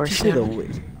 2 We hours actually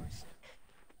soon.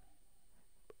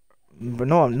 But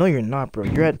no, you're not, bro.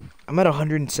 I'm at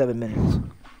 107 minutes.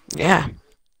 Yeah.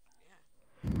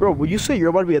 Bro, would you say you're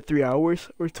about to be at 3 hours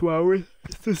or 2 hours?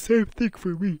 It's the same thing for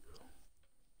me.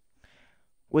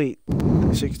 Wait,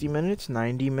 60 minutes,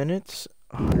 90 minutes,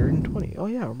 120. Oh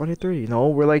yeah, we're about to hit 30. No,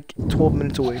 we're like 12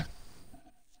 minutes away.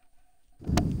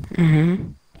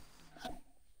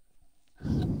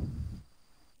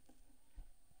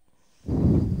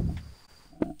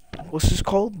 What's this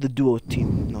called? The duo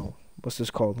team. No. What's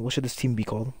this called? What should this team be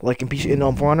called? Like in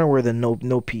For Honor, we're the no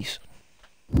piece.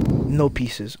 No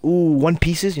pieces. Ooh, one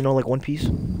pieces. You know, like One Piece,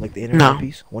 like the internet No. One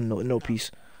Piece. No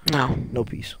piece. No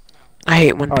Piece. I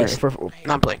hate One All right, Piece. for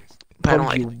Not playing. But I don't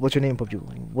like PUBG. What's your name,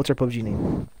 PUBG? What's our PUBG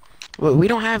name? we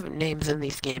don't have names in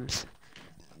these games.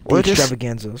 The We're just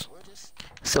extravaganzas.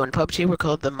 so in PUBG we're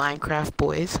called the Minecraft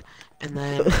Boys, and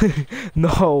then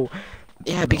No.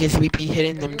 yeah, because we be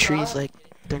hitting them trees like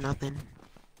they're nothing.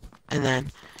 And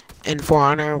then in For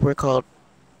Honor we're called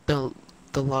the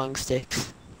Long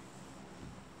Sticks.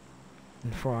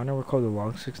 In For Honor, we're called the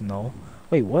Long Six. No.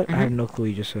 Wait, what? I have no clue what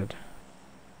you just said.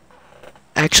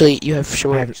 Actually, you have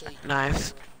short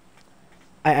knives.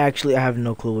 I have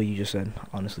no clue what you just said.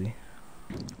 Honestly.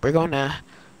 We're going to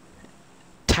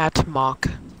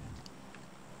Tatmok.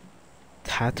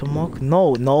 Tatamok?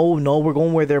 No. We're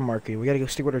going where they're marking. We gotta go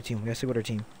stick with our team.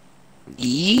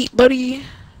 Yeet, buddy.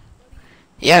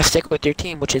 Yeah, stick with your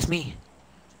team, which is me.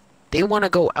 They want to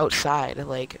go outside.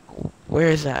 Like, where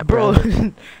is that, bro?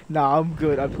 Nah, I'm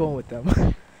good. I'm going with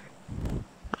them.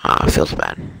 Ah, it feels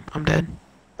bad. I'm dead.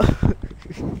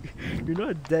 You're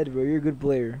not dead, bro. You're a good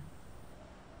player.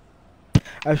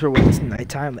 I sure when it's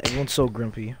nighttime, everyone's so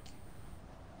grumpy.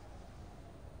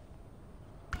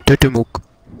 Tatamok.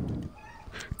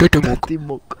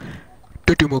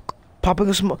 Popping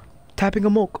a smoke. Tapping a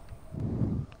moke.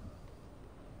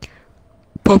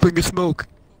 Popping a smoke.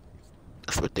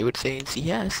 That's what they would say in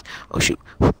CS. Oh shoot.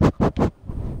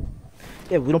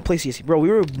 Yeah, we don't play CSC. Bro, we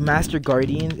were Master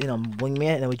Guardians in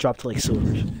Wingman, and then we dropped to like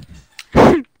silvers.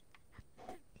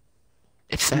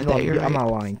 It's sad No, that you're I'm right.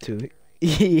 not lying too.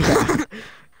 Yeah.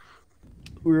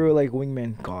 We were like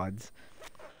Wingman gods.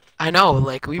 I know,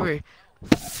 like we were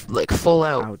like full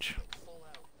out. Ouch.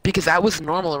 Because I was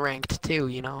normal ranked too,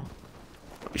 you know.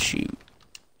 Oh, shoot.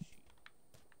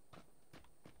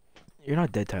 You're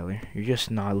not dead, Tyler. You're just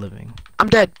not living. I'm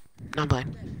dead. No, I'm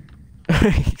playing.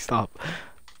 Stop.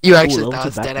 You actually level thought I two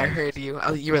was dead. I backpack. heard you.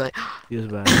 You were like, Feels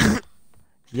bad.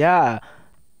 Yeah.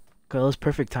 Cause it was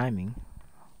perfect timing.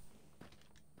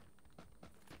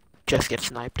 just get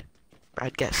sniped.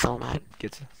 I'd get so mad.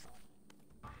 Gets.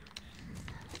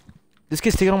 This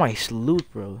kid's taking all my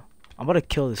loot, bro. I'm about to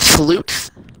kill this.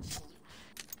 Salutes.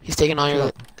 He's taking all your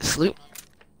Shut salute.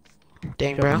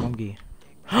 Dang, Shut up, bro. monkey.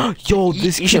 Yo, You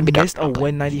this shouldn't be kid missed a talking about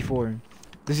 194.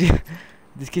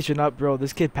 This kid should not, bro.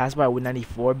 This kid passed by a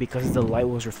 194 because the light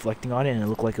was reflecting on it and it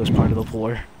looked like it was part of the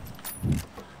floor.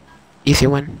 Easy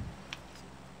win.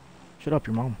 Shut up,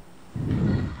 your mom.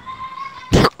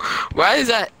 Why is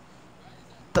that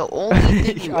the only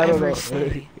thing you I don't ever know.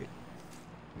 say?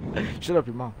 Shut up,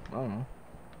 your mom. I don't know.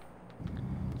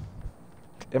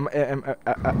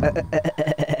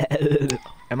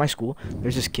 At my school,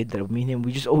 there's this kid that me and him,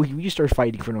 we just start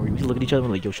fighting for no reason. We look at each other and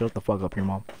we're like, yo, shut the fuck up, your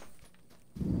mom.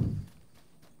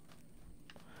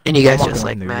 And you guys I'm not just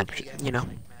going like, there, man, you know.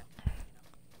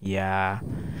 Yeah,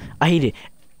 I hate it.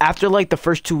 After like the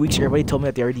first 2 weeks, everybody told me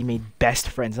that they already made best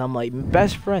friends. And I'm like,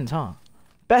 best friends, huh?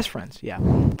 Best friends, yeah.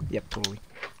 Yep, totally.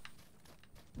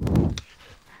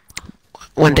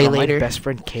 One day My later, best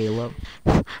friend Caleb.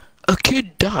 a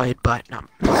kid died, but no.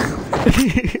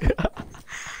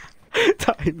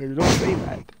 Tyler, don't say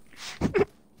that.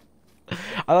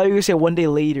 I thought you were gonna say one day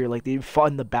later, like they fought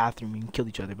in the bathroom and killed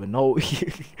each other, but no.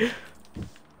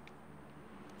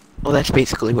 Well, that's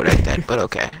basically what I said, but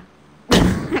okay.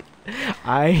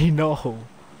 I know.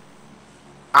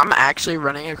 I'm actually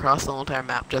running across the whole entire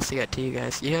map just to get to you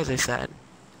guys. You guys are sad.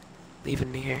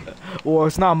 Leaving me here. Well,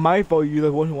 it's not my fault. You're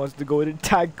the one who wants to go and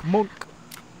attack Monk.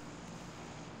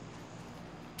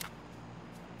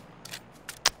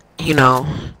 You know,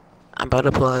 I'm about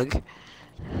to plug.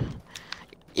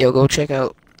 Yo, go check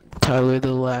out Tyler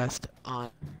the Last on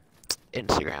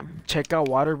Instagram. Check out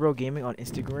waterbro-gaming on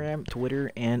Instagram,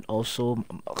 Twitter, and also.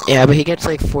 Yeah, but he gets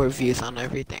like 4 views on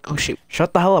everything. Oh shoot.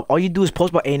 Shut the hell up! All you do is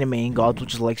post about anime, and God will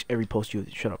just likes every post you.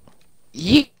 Shut up.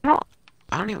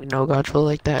 I don't even know Godful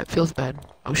like that. Feels bad.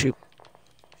 Oh shoot.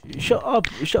 Shut up!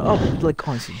 Shut up! Like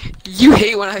honestly. You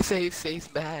hate when I say face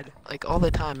bad, like all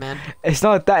the time, man. It's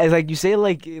not that. It's like you say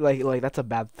like that's a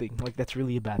bad thing. Like that's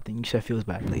really a bad thing. You said feels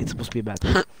bad. Like it's supposed to be a bad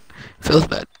thing. Feels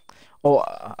bad. Oh,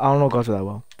 I don't know God's that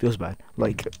well. Feels bad.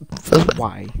 Like Feels bad.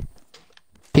 why?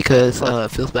 Because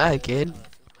feels bad, kid. No,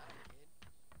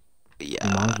 Yeah.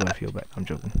 I'm gonna feel bad. I'm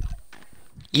joking.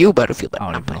 You better feel bad. I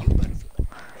I'm don't playing.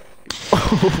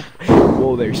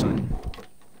 Whoa there, son.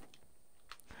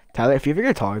 Tyler, if you're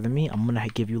ever taller than me, I'm gonna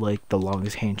give you like the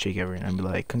longest handshake ever, and I'll be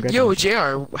like, Yo,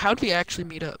 congratulations. JR, how'd we actually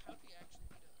meet up?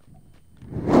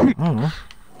 I don't know.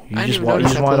 You I didn't just even you notice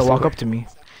just how wanted to close we walk were. up to me.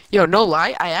 Yo, no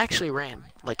lie, I actually ran,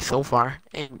 like, so far,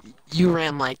 and you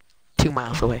ran, like, 2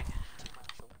 miles away.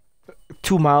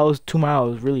 2 miles, 2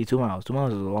 miles, really 2 miles. 2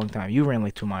 miles is a long time. You ran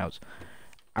like 2 miles.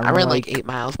 I ran, like, 8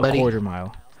 miles, a buddy. quarter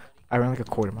mile. I ran like a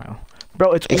quarter mile.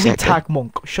 Bro, it's only Exactly. Tac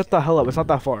Monk. Shut the hell up. It's not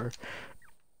that far.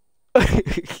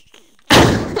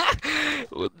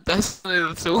 That's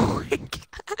so weak.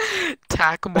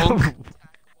 Tack Monk.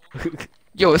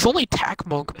 Yo, it's only Tack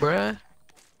Monk, bruh.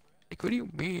 Like, what do you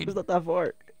mean? It's not that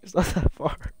far. It's not that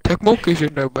far. Tack Monk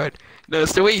isn't that bad. No,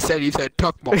 it's the way he said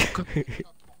Tack Monk.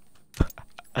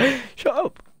 Shut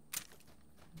up.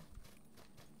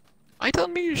 I tell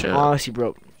me to shut up. Honestly,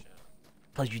 bro.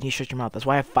 Like, you need to shut your mouth. That's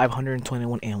why I have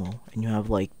 521 ammo, and you have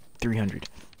like 300.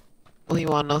 Well, you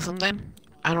wanna know something?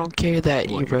 I don't care that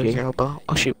What, you broke okay? your elbow.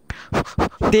 Oh, shoot.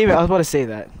 David, I was about to say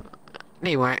that. No,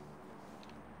 you weren't.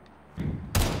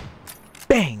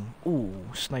 Bang! Ooh,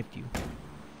 sniped you.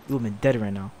 You would've been dead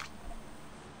right now.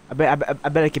 I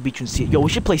bet I could beat you in CS. Yo, we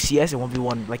should play CS and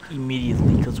 1v1 like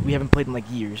immediately, because we haven't played in like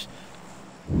years.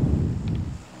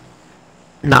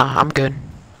 Nah, I'm good.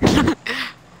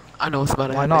 I know what's about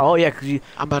to Why happen. not? Oh yeah, because you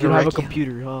I'm about don't to have a wreck you.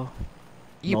 computer. Oh.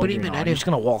 Yeah, No, what do you you're mean? not. I You're do. just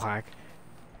gonna wall hack.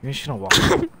 You're just gonna wall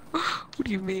hack. What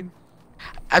do you mean?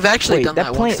 I've actually Wait, done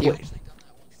that once. Too. wait.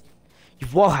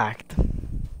 You've wall hacked.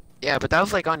 Yeah, but that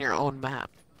was like on your own map.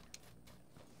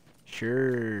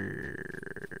 Sure.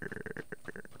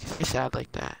 You're sad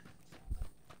like that.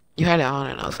 You had it on,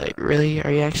 and I was like, really?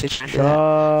 Are you actually trying to do that?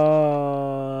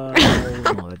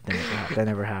 No, that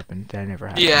never happened. That never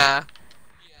happened. Yeah.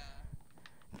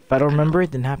 If I don't remember,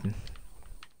 it didn't happen.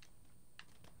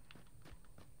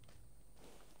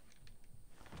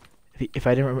 If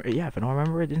I didn't remember, yeah, if I don't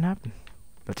remember, it didn't happen.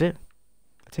 That's it.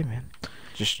 That's it, man.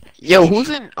 Just. Yo, who's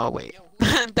in? Oh wait,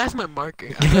 that's my marker.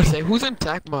 I was gonna say, who's in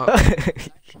attack mode?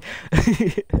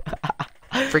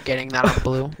 Forgetting that I'm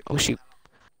blue. Oh shoot.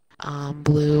 I'm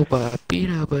blue, but beat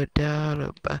but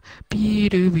down, but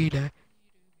beat.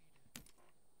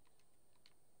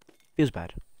 Feels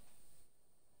bad.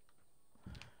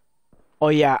 Oh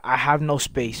yeah, I have no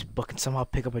space, but can somehow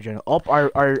pick up a general. Oh,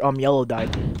 our yellow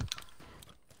died.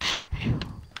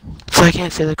 So I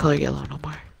can't say the color yellow no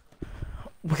more.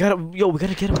 We gotta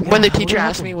get him. When the teacher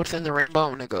asks me what's in the rainbow,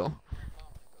 I'm gonna go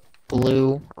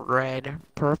blue, red,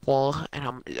 purple, and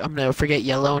I'm gonna forget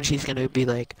yellow, and she's gonna be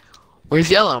like,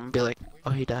 "Where's yellow?" I'm gonna be like, "Oh,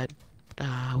 he died."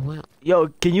 Well. Yo,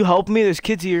 can you help me? There's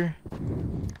kids here.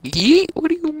 Yeet? What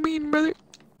do you mean, brother?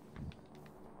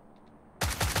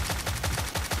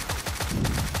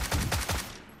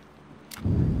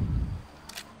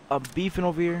 I'm beefing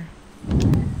over here.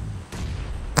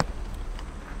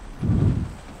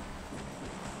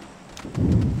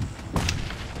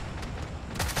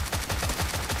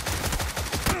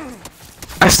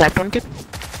 I sniped one kid.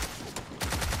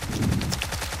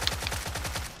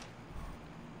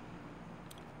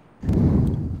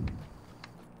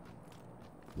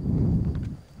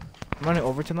 I'm running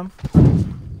over to them.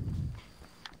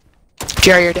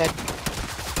 Jerry, you're dead.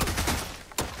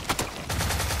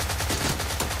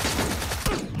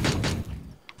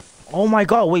 Oh my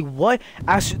god, wait, what?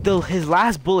 His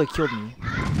last bullet killed me.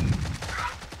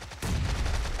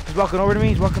 He's walking over to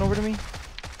me.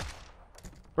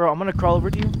 Bro, I'm gonna crawl over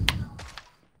to you.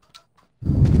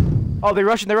 Oh, they're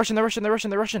rushing. He's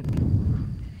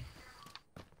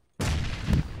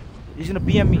gonna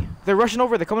BM me. They're rushing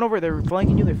over, they're coming over, they're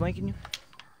flanking you.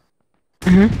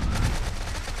 Mm-hmm.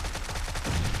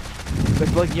 They're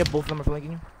flanking you, both of them are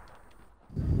flanking you.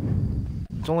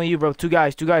 It's only you, bro. Two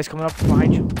guys coming up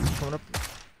behind you.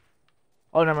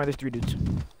 Oh, never mind, there's 3 dudes.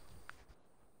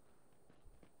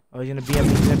 Oh, he's gonna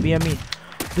BM me.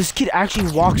 This kid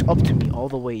actually walks up to me all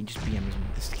the way and just BMs me.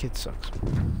 This kid sucks.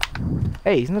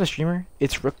 Hey, he's not a streamer.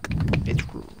 It's Rick.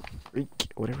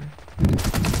 Whatever.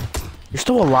 You're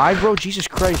still alive, bro? Jesus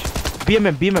Christ. BM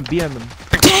him.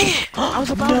 Dang it! I was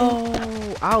about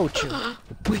No! Ouch.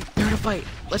 Wait, they're in a fight.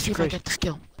 Let's see if I get this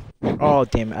kill. Oh,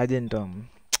 damn it. I didn't,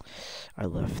 I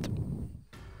left.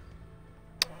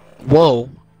 Whoa.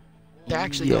 They're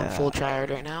actually going full tryhard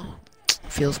right now.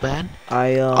 Feels bad.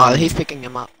 Oh, he's picking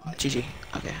him up. GG.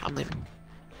 Okay, I'm leaving.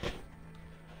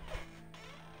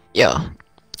 Yo.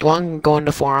 You want going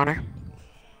to For Honor?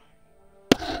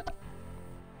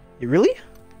 You really?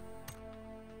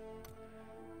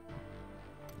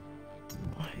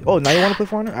 Oh, now you want to play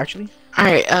For Honor, actually?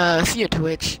 Alright, see you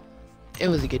Twitch. It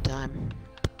was a good time.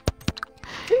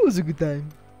 It was a good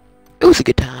time.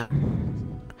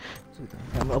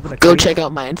 Go check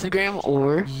out my Instagram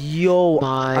or Yo,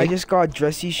 my... I just got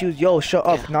dressy shoes. Yo, shut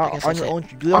up. Yeah, Not on your own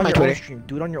stream. Do it on your own stream.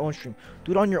 Do it on your own stream.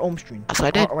 Do it on your own stream. That's what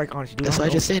I did. Like, honestly, That's what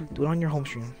I just did. Do it on your home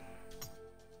stream.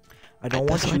 I don't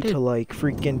That's want what you I to, like,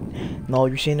 freaking... No,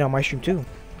 you're saying it on my stream, too.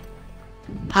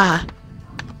 Ha.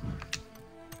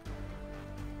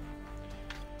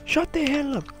 Shut the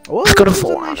hell up. Well, Let's go to this is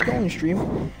a 4 nice Honor. going stream.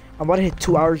 I'm about to hit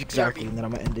 2 hours exactly, and then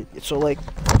I'm gonna end it. So, like...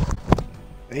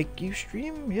 Make you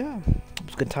stream? Yeah.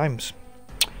 It's good times.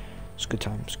 It's good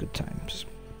times.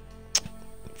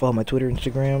 Follow my Twitter,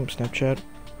 Instagram, Snapchat.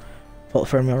 Follow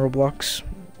me on Roblox.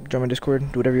 Join my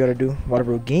Discord. Do whatever you gotta do.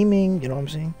 Waterbro-gaming, you know what I'm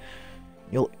saying?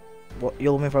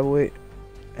 YellowMan508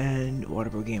 and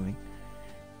waterbro-gaming.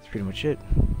 That's pretty much it.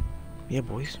 Yeah,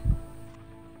 boys.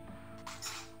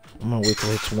 I'm gonna wait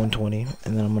till it's 120,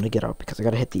 and then I'm gonna get out because I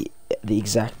gotta hit the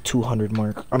exact 200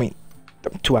 mark. I mean,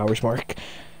 2 hours mark.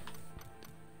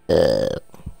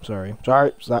 Sorry.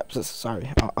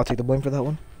 I'll take the blame for that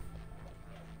one.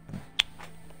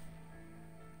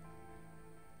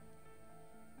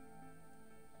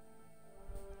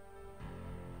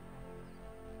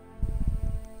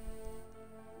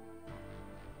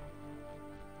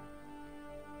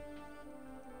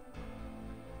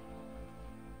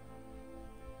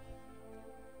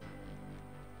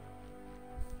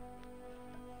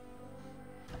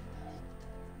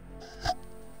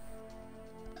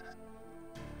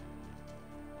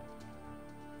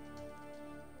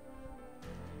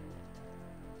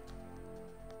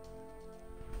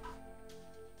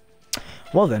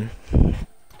 Well then.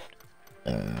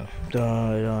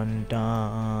 Done.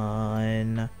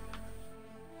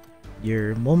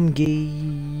 Your mom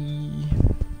gay.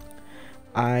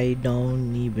 I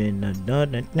don't even I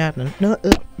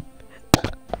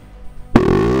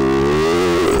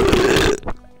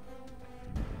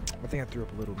think I threw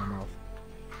up a little in my mouth.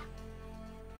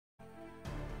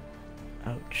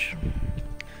 Ouch.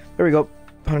 There we go.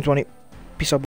 120. Peace out.